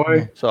 yeah,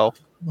 boy. So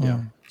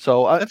Yeah.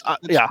 So That's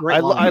a great I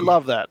line.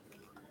 love that.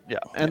 Yeah,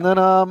 and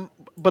then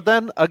but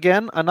then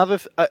again,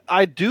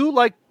 I do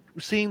like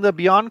seeing the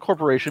Beyond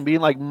Corporation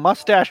being like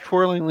mustache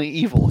twirlingly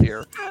evil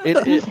here.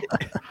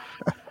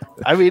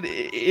 I mean,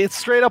 it's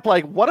straight up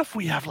like, what if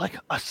we have like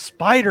a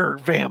spider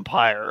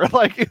vampire?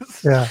 Like,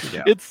 Yeah.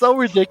 it's so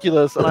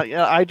ridiculous, and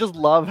I just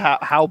love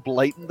how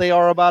blatant they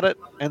are about it.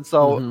 And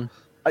so, Mhm.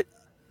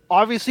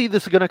 obviously,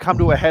 this is going to come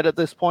to a head at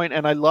this point,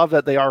 and I love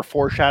that they are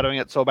foreshadowing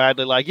it so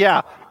badly. Like,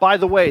 yeah, by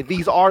the way,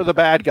 these are the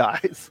bad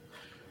guys.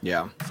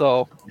 Yeah.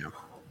 So, Yeah.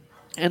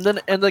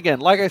 and again,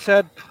 like I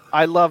said,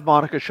 I love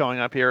Monica showing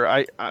up here.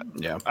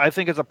 I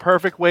think it's a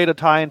perfect way to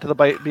tie into the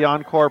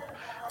Beyond Corp,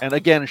 and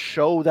again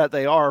show that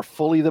they are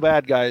fully the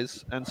bad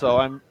guys. And so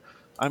I'm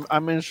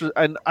interested,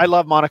 and I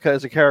love Monica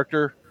as a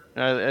character.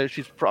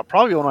 She's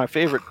probably one of my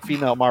favorite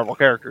female Marvel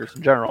characters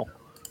in general.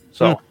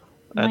 So,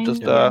 and Mine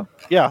just too.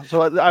 yeah.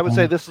 So I would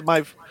say this is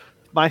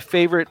my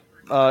favorite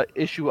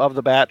issue of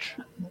the batch.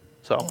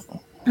 So.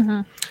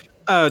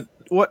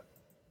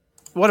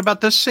 What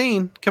about this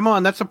scene? Come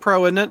on, that's a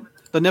pro, isn't it?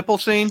 The nipple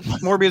scene.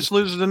 Morbius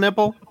loses a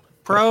nipple.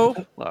 Pro.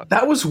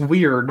 That was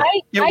weird.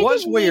 It I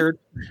was didn't weird.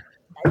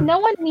 no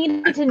one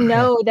needed to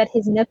know that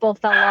his nipple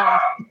fell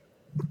off.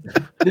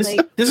 This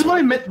is what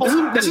I meant.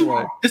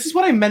 This is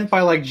what I meant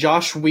by like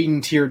Josh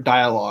Whedon tier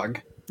dialogue.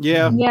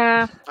 Yeah.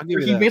 Yeah. I'll give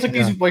He you that.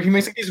 makes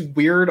like these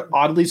weird,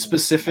 oddly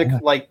specific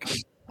like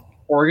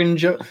organ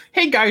joke.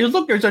 Hey guys,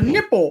 look, there's a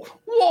nipple.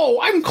 Whoa,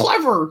 I'm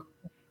clever.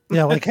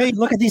 Yeah, like, hey,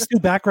 look at these two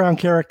background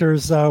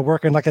characters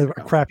working like a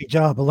crappy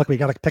job. But look, we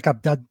got to pick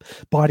up dead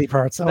body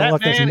parts. Oh,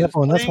 look, there's a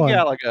nipple in this one.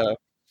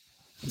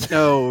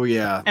 Oh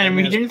yeah. And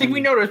we didn't think we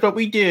noticed, but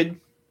we did.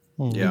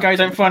 Yeah. You guys,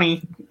 I'm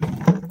funny.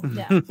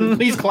 Yeah.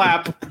 Please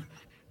clap.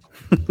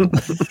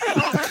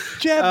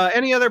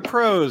 Any other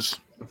pros?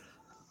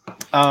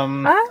 I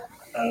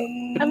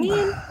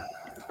mean,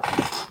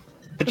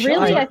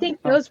 really, I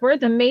think those were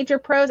the major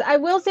pros. I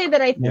will say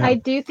that I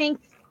do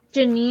think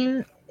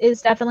Janine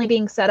is definitely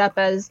being set up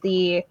as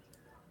the,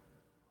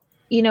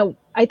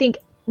 I think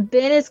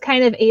Ben is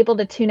kind of able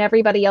to tune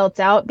everybody else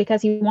out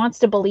because he wants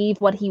to believe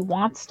what he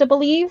wants to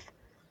believe.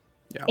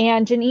 Yeah.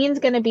 And Janine's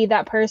going to be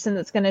that person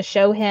that's going to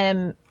show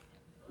him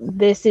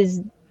this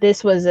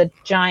was a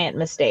giant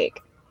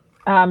mistake.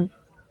 I'm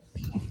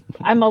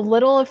a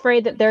little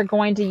afraid that they're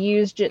going to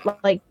use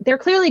they're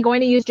clearly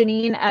going to use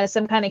Janine as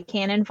some kind of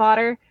cannon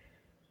fodder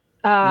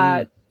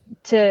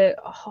to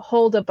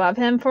hold above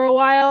him for a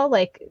while.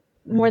 Like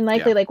more than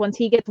likely, like once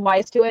he gets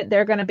wise to it,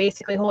 they're going to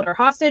basically hold her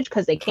hostage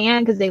because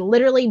they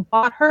literally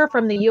bought her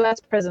from the U.S.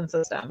 prison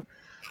system.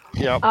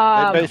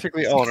 Yeah, they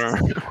basically own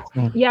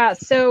her. Yeah,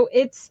 so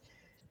it's.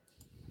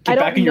 Get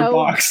back in your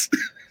box.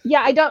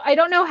 Yeah, I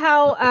don't know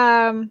how.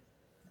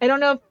 I don't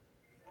know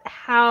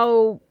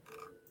how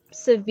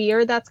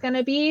severe that's going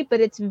to be,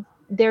 but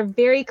they're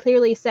very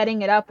clearly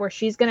setting it up where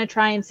she's going to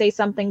try and say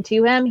something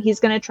to him. He's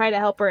going to try to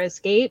help her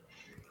escape,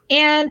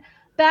 and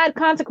bad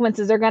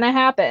consequences are going to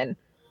happen.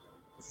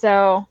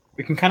 So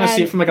We can kind of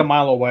see it from like a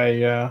mile away.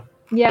 Yeah.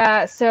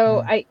 yeah,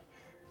 so I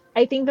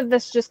think that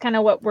that's just kind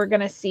of what we're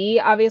going to see.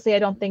 Obviously, I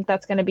don't think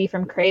that's going to be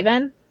from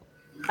Kraven.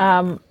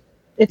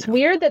 It's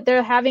weird that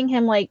they're having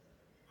him like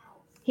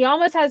he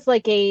almost has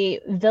like a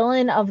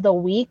villain of the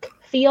week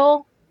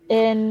feel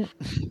in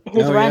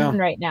his Oh, run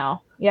right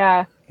now.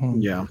 Yeah.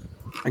 Yeah,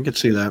 I could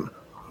see that.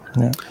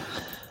 Yeah.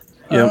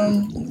 Yep.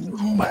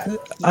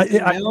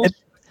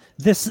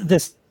 This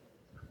is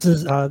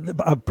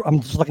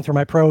I'm just looking through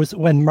my pros.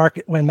 When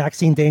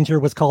Maxine Danger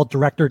was called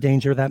Director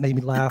Danger, that made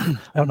me laugh.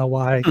 I don't know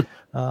why.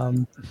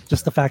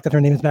 Just the fact that her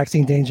name is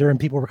Maxine Danger and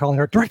people were calling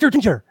her Director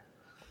Danger.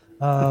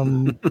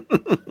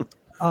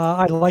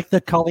 I like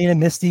that Colleen and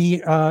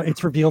Misty.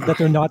 It's revealed that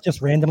they're not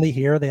just randomly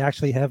here; they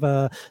actually have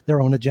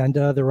their own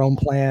agenda, their own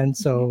plan.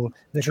 So,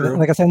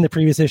 like I said in the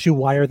previous issue,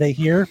 why are they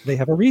here? They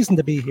have a reason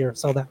to be here.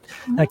 So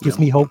that gives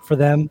me hope for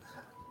them.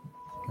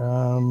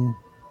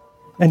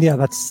 And yeah,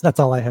 that's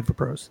all I had for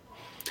pros.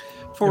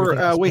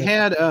 We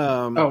had.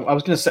 I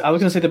was gonna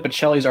say that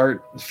Bocelli's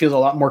art feels a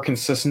lot more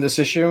consistent this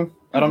issue.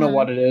 I don't know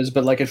what it is,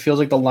 but like it feels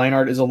like the line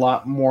art is a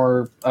lot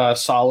more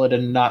solid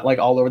and not like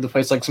all over the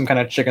place, like some kind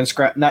of chicken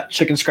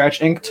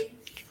scratch inked.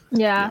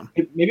 Yeah.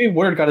 Maybe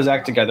Woodard got his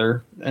act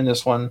together in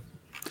this one.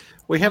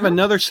 We have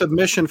another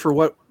submission for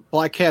what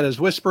Black Cat is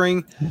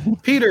whispering.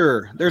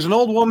 Peter, there's an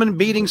old woman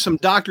beating some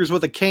doctors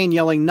with a cane,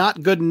 yelling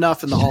 "Not good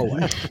enough" in the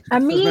hallway. I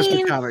mean,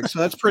 Mr. Comics, so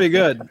that's pretty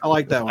good. I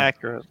like that one.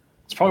 Accurate.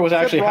 It's probably what's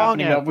actually wrong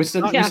happening. We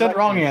said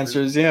wrong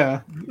answers.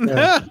 Yeah.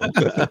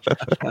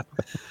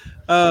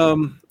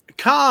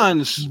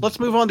 Cons. Let's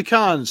move on to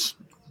cons.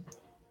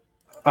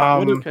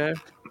 Okay.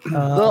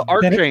 The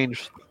art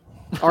change.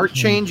 Art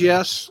change,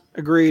 yes,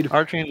 agreed.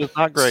 Art change is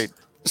not great.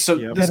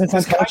 So Bennett's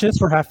unconscious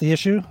for half the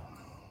issue.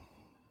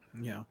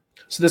 Yeah.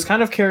 So this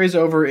kind of carries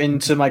over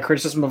into my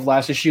criticism of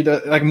last issue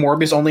that like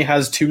Morbius only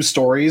has 2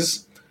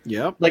 stories.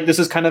 Yep. Like this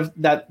is kind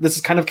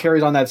of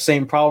carries on that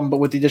same problem, but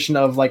with the addition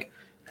of like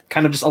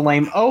kind of just a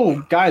lame,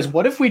 oh guys,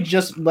 what if we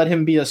just let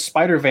him be a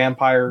spider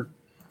vampire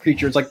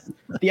creature? It's like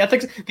the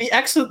ethics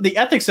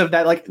of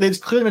that, like it's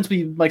clearly meant to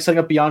be like setting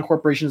up Beyond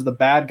Corporation as the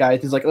bad guy.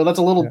 It's like, oh, that's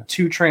a little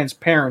too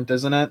transparent,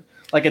 isn't it?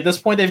 Like at this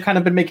point they've kind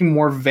of been making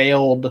more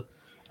veiled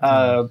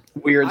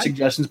weird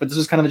suggestions, but this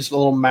is kind of just a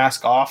little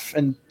mask off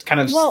and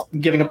kind of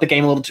giving up the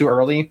game a little too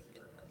early.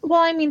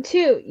 Well, I mean,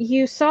 too,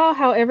 you saw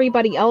how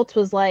everybody else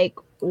was like,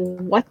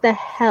 what the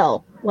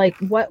hell? Like,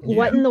 what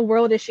in the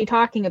world is she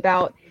talking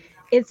about?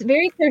 It's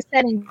very clear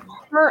setting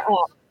her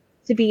up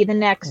to be the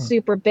next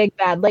super big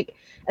bad. Like,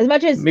 as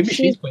much as maybe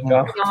she's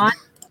gone.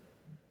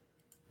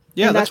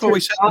 Yeah, that's what we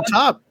said at the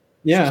top.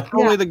 Yeah.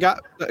 Probably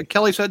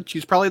Kelly said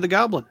she's probably the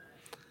Goblin.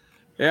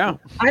 Yeah.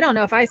 I don't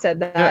know if I said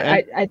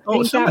that. I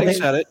think somebody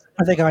said it.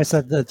 I think I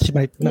said that she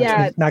might.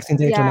 Maxine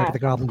Danger might be the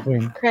Goblin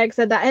Queen. Craig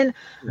said that, and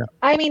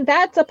I mean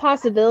that's a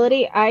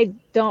possibility. I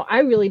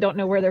really don't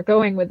know where they're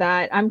going with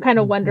that. I'm kind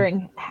of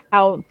wondering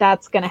how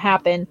that's going to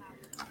happen.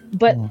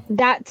 But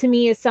that to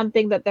me is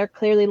something that they're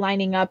clearly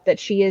lining up, that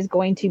she is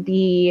going to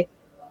be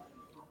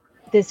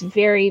this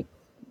very,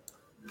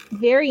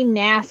 very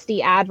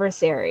nasty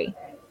adversary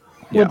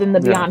within the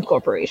Beyond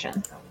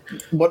Corporation.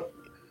 What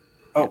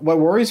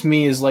worries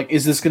me is like,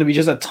 is this going to be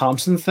just a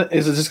Thompson?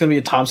 Is this going to be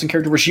a Thompson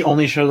character where she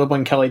only shows up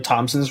when Kelly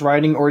Thompson's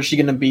writing, or is she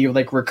going to be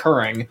like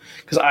recurring?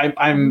 Because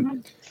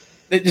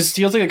it just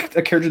feels like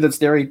a character that's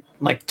very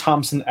like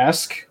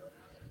Thompson-esque,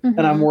 and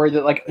I'm worried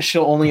that like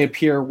she'll only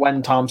appear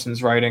when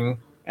Thompson's writing,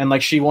 and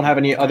like she won't have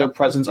any other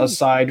presence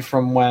aside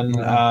from when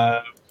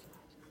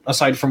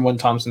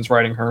Thompson's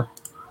writing her.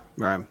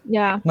 Right.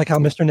 Yeah. Like how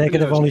Mr.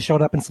 Negative only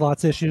showed up in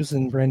Slots issues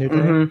in Brand New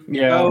Day.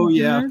 Yeah. Oh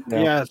yeah.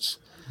 Yes.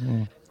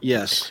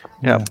 Yes.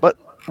 Yeah, but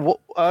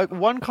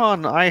one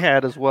con I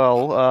had as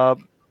well.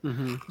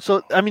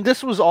 So I mean,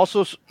 this is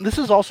also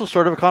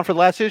sort of a con for the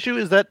last issue.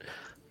 Is that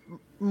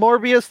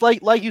Morbius,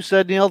 like you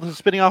said, Neil,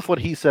 spinning off what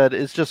he said,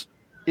 he's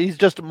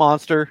just a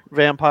monster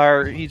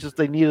vampire.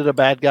 They needed a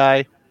bad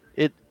guy.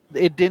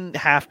 It didn't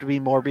have to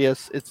be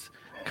Morbius. It's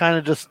kind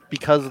of just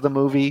because of the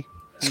movie.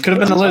 This could have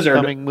been the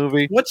Lizard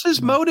movie. What's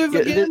his motive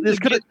again? This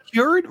could have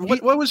cured.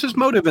 What was his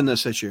motive in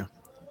this issue?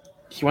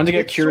 He wanted to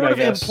get cured, I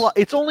guess.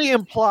 It's only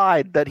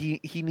implied that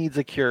he needs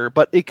a cure,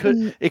 but it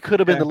could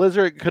have been the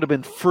Lizard. It could have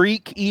been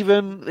Freak.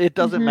 Even it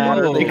doesn't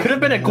matter. It could have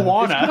been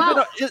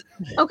Iguana.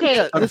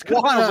 Okay, this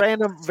could have been a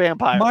random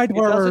vampire.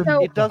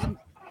 It doesn't.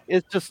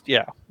 It's just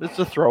it's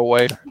a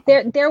throwaway.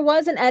 There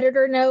was an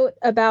editor note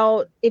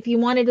about if you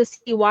wanted to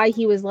see why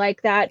he was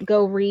like that,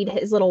 go read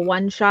his little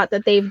one shot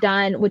that they've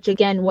done, which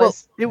again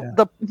was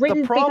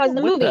written because of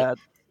the movie.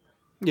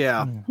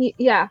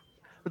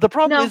 The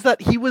problem is that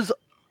he was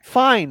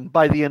fine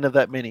by the end of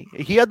that mini.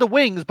 He had the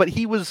wings, but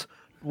he was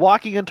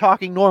walking and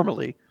talking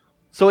normally,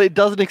 so it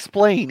doesn't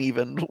explain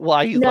even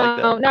why he's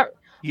like that.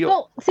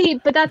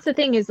 But that's the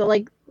thing is that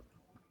like.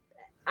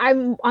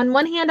 I'm on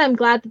one hand, I'm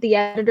glad that the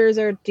editors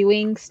are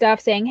doing stuff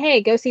saying,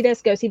 hey, go see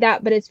this, go see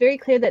that. But it's very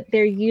clear that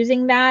they're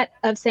using that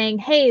of saying,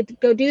 hey,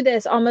 go do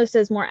this almost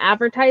as more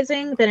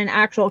advertising than an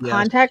actual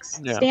context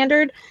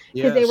standard.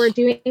 Because they were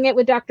doing it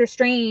with Doctor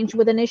Strange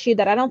with an issue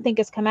that I don't think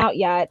has come out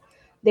yet.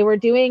 They were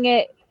doing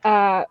it.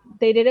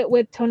 They did it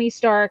with Tony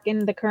Stark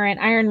in the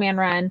current Iron Man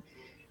run.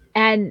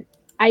 And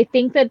I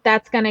think that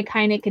that's going to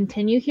kind of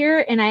continue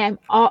here. And I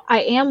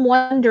am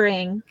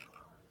wondering,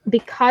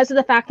 because of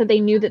the fact that they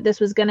knew that this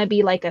was going to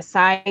be like a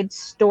side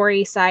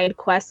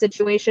quest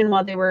situation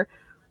while they were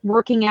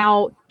working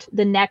out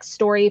the next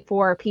story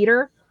for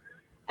Peter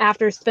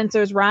after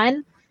Spencer's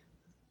run,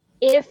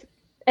 if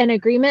an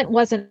agreement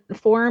wasn't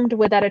formed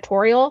with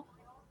editorial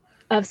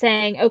of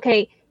saying,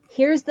 okay,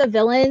 here's the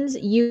villains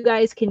you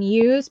guys can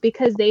use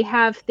because they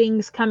have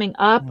things coming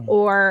up,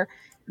 or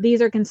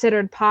these are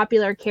considered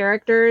popular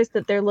characters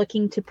that they're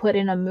looking to put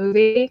in a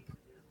movie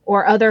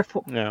or other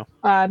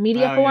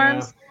media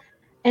forms.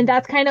 And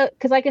that's kind of,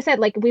 because like I said,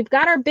 like we've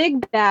got our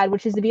big bad,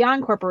 which is the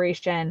Beyond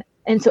Corporation.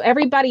 And so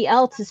everybody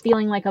else is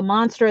feeling like a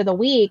monster of the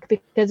week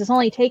because it's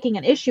only taking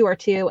an issue or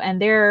two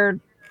and they're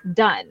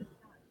done.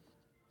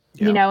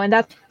 Yeah. You know, and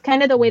that's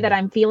kind of the way that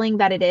I'm feeling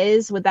that it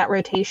is with that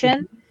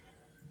rotation.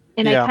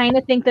 And I kind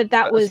of think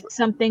that was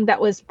something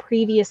that was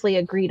previously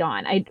agreed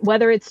on.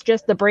 Whether it's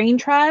just the brain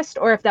trust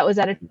or if that was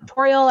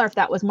editorial or if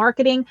that was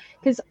marketing,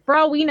 because for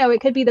all we know, it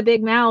could be the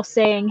big mouth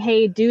saying,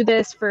 hey, do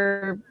this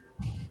for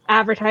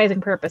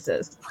advertising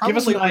purposes. Give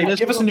us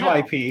a new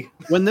IP.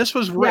 When this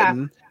was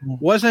written,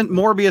 wasn't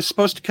Morbius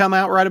supposed to come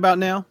out right about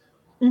now?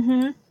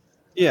 Mm-hmm.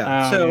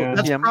 Yeah. So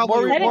that's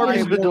probably Morbius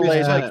has been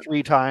delayed Morbius like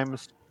 3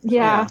 times.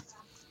 Yeah.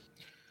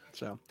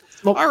 So,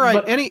 Well, all right.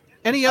 but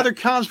Any other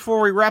cons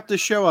before we wrap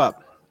this show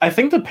up? I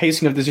think the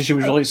pacing of this issue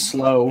was really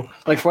slow.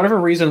 Like for whatever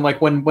reason,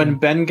 like when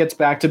Ben gets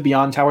back to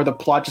Beyond Tower, the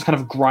plot just kind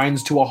of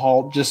grinds to a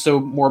halt just so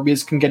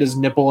Morbius can get his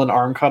nipple and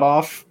arm cut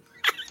off.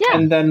 Yeah.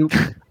 And then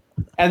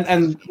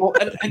and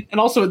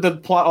also the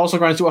plot also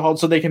grinds to a halt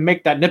so they can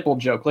make that nipple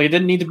joke. Like it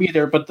didn't need to be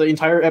there, but the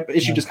entire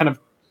issue just kind of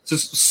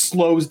just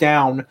slows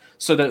down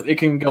so that it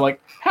can go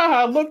like,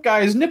 haha, look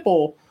guys,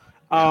 nipple.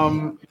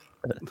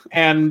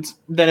 And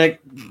then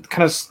it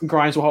kind of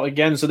grinds to a halt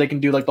again so they can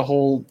do like the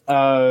whole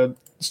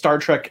Star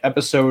Trek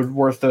episode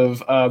worth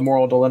of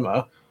moral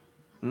dilemma.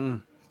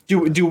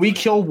 Do we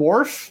kill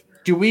Worf?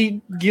 Do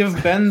we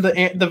give Ben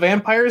the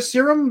vampire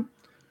serum?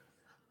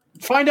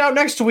 Find out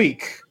next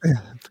week.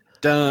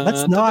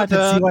 Let's not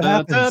and see what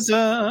happens.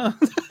 At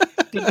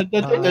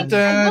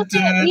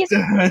least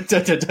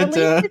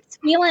it's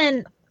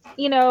feeling,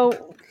 you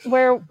know,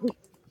 where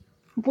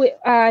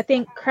I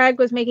think Craig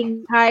was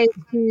making ties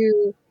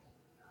to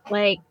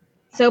like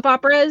soap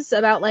operas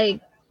about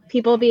like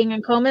people being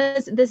in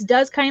comas. This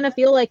does kind of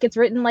feel like it's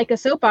written like a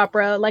soap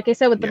opera, like I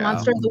said, with the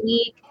monster of the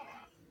week,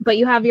 but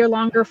you have your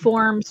longer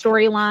form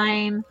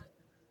storyline.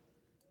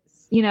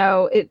 You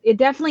know, it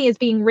definitely is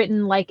being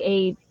written like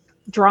a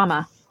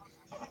drama.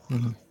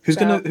 Mm-hmm.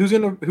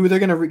 Who they're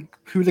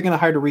gonna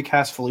hire to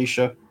recast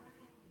Felicia?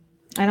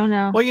 I don't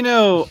know. Well, you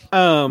know,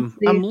 I'm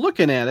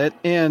looking at it,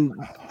 and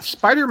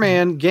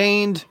Spider-Man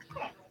gained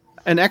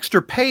an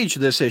extra page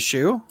this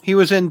issue. He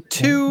was in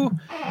 2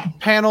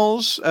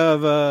 panels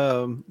of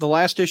the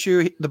last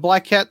issue. The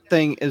Black Cat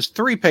thing is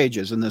 3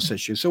 pages in this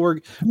issue, so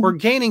we're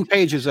gaining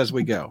pages as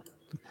we go.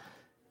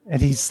 And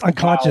he's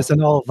unconscious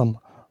in all of them.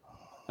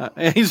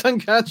 He's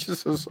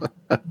unconscious.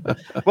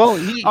 Well,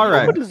 he all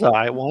right. opened his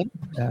eye one.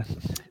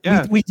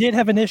 Yeah. We did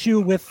have an issue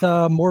with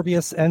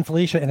Morbius and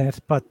Felicia in it,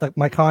 but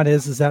my con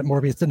is that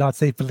Morbius did not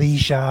say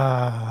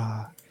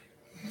Felicia.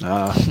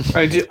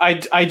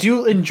 I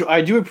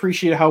do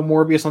appreciate how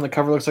Morbius on the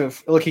cover looks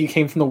like he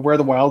came from the Where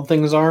the Wild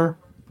Things Are.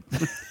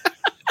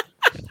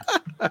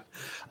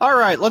 All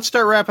right, let's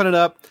start wrapping it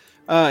up.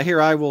 Here,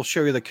 I will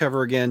show you the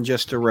cover again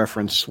just to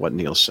reference what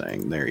Neil's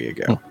saying. There you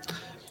go.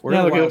 It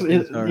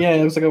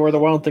looks like a Where the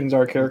Wild Things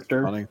Are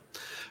character. Funny.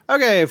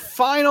 Okay,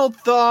 final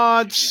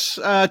thoughts.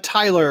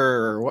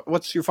 Tyler,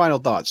 what's your final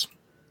thoughts?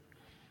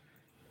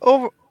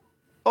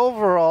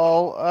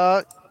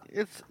 Overall,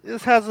 it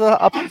has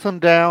ups and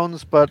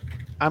downs, but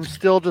I'm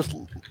still just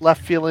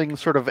left feeling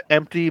sort of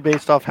empty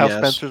based off how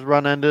Spencer's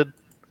run ended,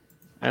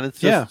 and it's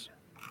just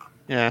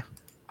yeah.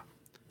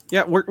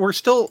 I'm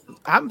still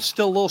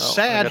a little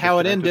sad how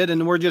it ended,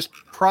 and we're just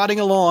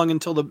prodding along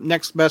until the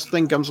next best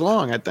thing comes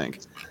along, I think.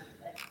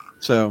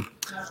 So,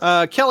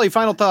 Kelly,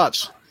 final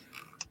thoughts.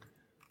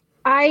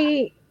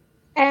 I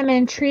am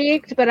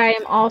intrigued, but I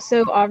am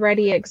also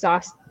already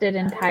exhausted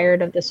and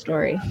tired of the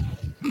story.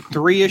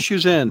 3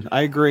 issues in.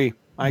 I agree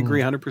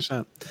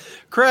 100%.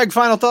 Craig,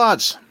 final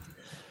thoughts.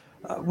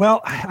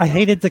 Well, I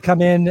hated to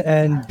come in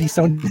and be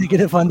so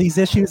negative on these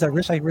issues. I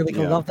wish I really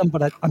could love them,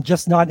 but I'm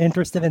just not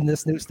interested in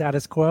this new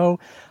status quo.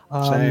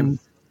 Same.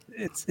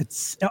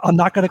 I'm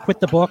not going to quit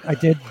the book. I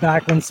did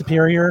back when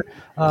Superior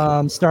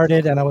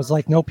started, and I was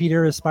like, no,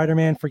 Peter is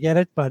Spider-Man, forget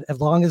it. But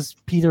as long as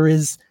Peter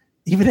is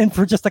even in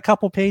for just a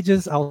couple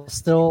pages, I'll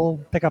still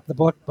pick up the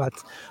book, but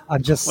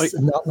I'm just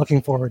not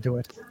looking forward to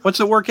it. What's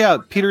it work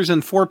out? Peter's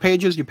in 4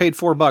 pages. You paid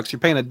 $4. You're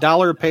paying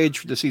 $1 a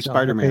page to see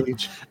Spider-Man.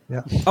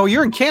 Yeah. Oh,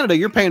 you're in Canada.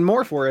 You're paying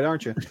more for it,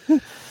 aren't you?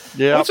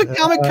 Yeah. What's a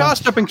comic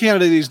cost up in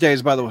Canada these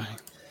days, by the way?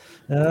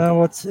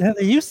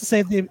 They used to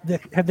say they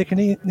have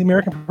the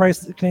American price,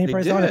 the Canadian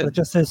price on it, but it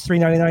just says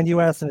 $3.99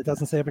 US, and it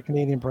doesn't say a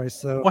Canadian price.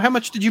 So, well, how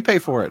much did you pay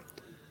for it?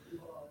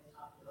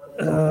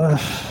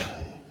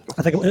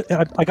 I think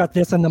I got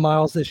this in the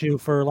Miles issue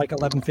for like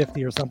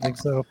 $11.50 or something.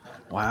 So,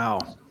 wow.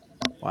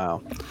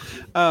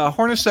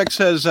 Hornacek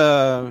says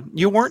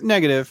you weren't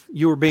negative;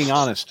 you were being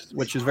honest,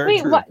 which is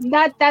very true.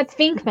 That's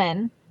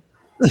Finkman.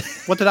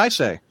 What did I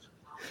say?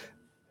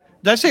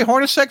 Did I say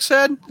Hornacek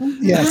said?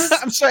 Yes.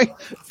 I'm saying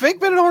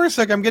Venkman and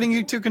Hornacek. I'm getting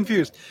you too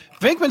confused.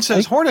 Venkman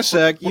says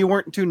Hornacek, you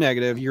weren't too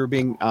negative. You were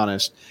being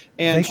honest.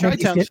 And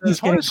Chi-Town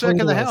says Hornacek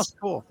in the house.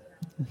 Cool.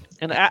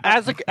 And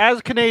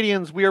as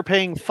Canadians, we are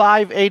paying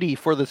 $5.80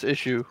 for this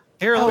issue.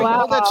 Here, let me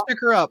hold that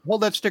sticker up.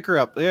 Hold that sticker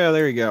up. Yeah,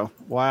 there you go.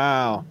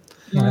 Wow.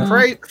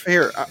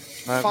 Here,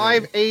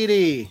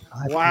 $5.80.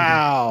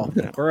 Wow,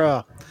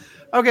 bruh.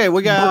 Okay,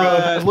 we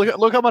got.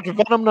 Look how much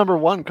Venom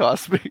 #1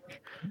 cost me.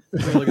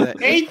 Look at that.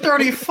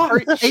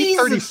 $8.35.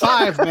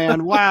 $8.35,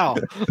 man. Wow.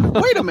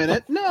 Wait a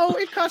minute. No,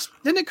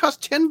 didn't it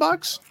cost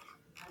 $10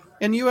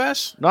 in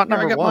US? Not here,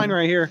 number I got one. mine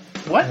right here.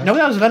 What? No,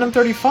 that was Venom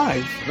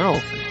 35. No.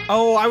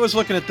 Oh, I was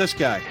looking at this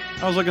guy.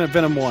 I was looking at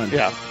Venom 1.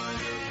 Yeah.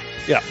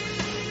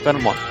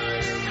 Venom 1.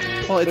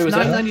 Well, it's was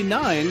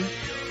 $9.99.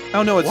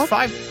 Oh no, it's What?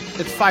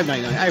 It's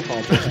 $5.99. I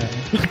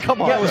apologize.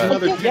 Come on. Yeah, it was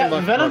another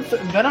 $10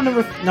 Venom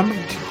number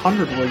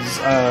 200 was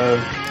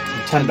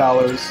 $10.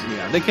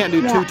 Yeah, they can't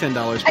do two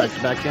 $10 back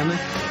to back, can they?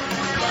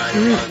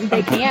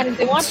 They can if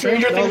they want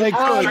Stranger to. things. they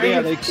could. Stranger-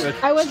 Yeah, they could.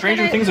 I was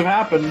Stranger gonna- things have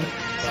happened.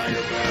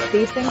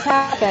 These things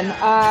happen.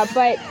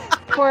 But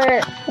for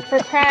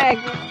Craig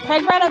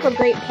brought up a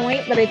great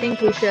point that I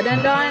think we should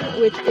end on,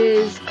 which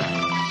is,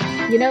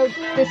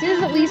 this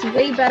is at least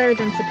way better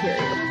than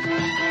Superior.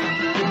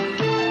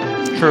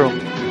 True.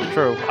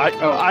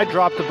 I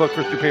dropped the book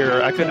for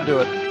Superior. I couldn't do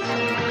it.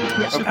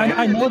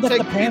 I know that the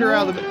Take Peter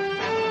out panel. of the.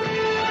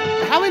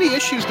 How many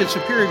issues did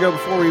Superior go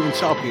before we even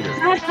saw Peter?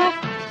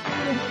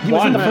 He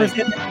was in the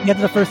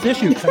One. first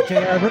issue. So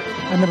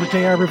I remember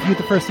JR reviewed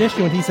the first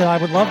issue, and he said, I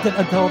would love it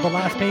until the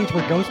last page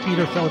where Ghost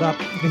Peter showed up.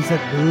 And he said,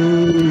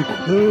 ooh,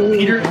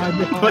 Peter- I'm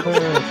the but- father."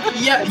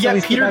 Yeah, So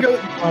he Peter said, goes.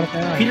 "Brought it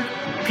down."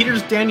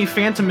 Peter's Danny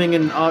Phantoming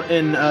in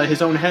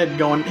his own head,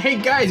 going, "Hey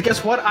guys,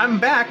 guess what? I'm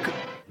back."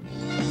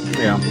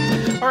 Yeah.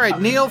 All right,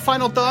 Neil.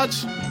 Final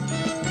thoughts.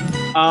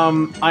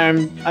 I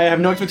have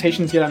no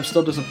expectations yet. I'm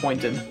still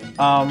disappointed.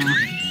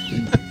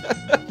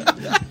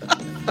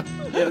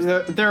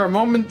 There are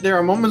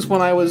moments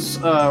when I was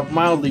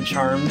mildly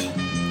charmed,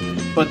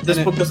 but this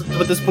book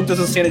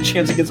doesn't stand a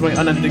chance against my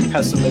unending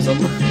pessimism.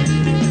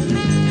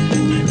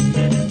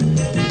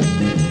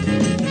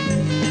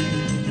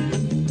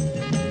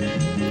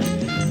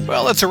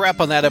 Well, that's a wrap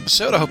on that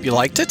episode. I hope you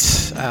liked it.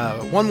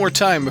 One more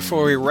time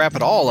before we wrap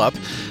it all up,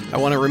 I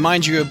want to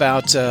remind you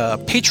about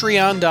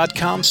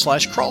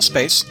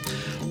patreon.com/crawlspace.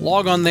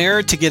 Log on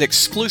there to get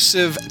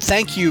exclusive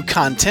thank you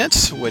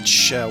content,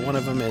 which one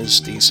of them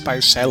is the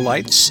Spire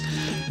Satellites,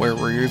 where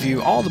we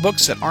review all the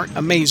books that aren't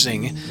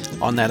amazing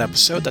on that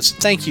episode. That's a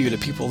thank you to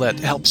people that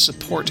help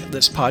support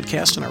this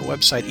podcast and our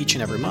website each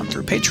and every month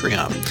through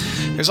Patreon.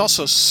 There's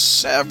also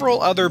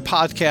several other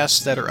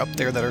podcasts that are up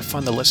there that are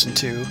fun to listen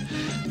to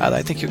that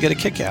I think you'll get a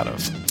kick out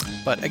of.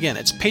 But again,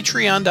 it's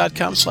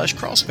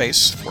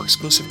patreon.com/crawlspace for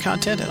exclusive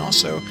content and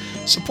also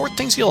support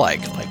things you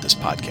like this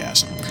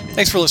podcast.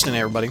 Thanks for listening,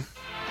 everybody.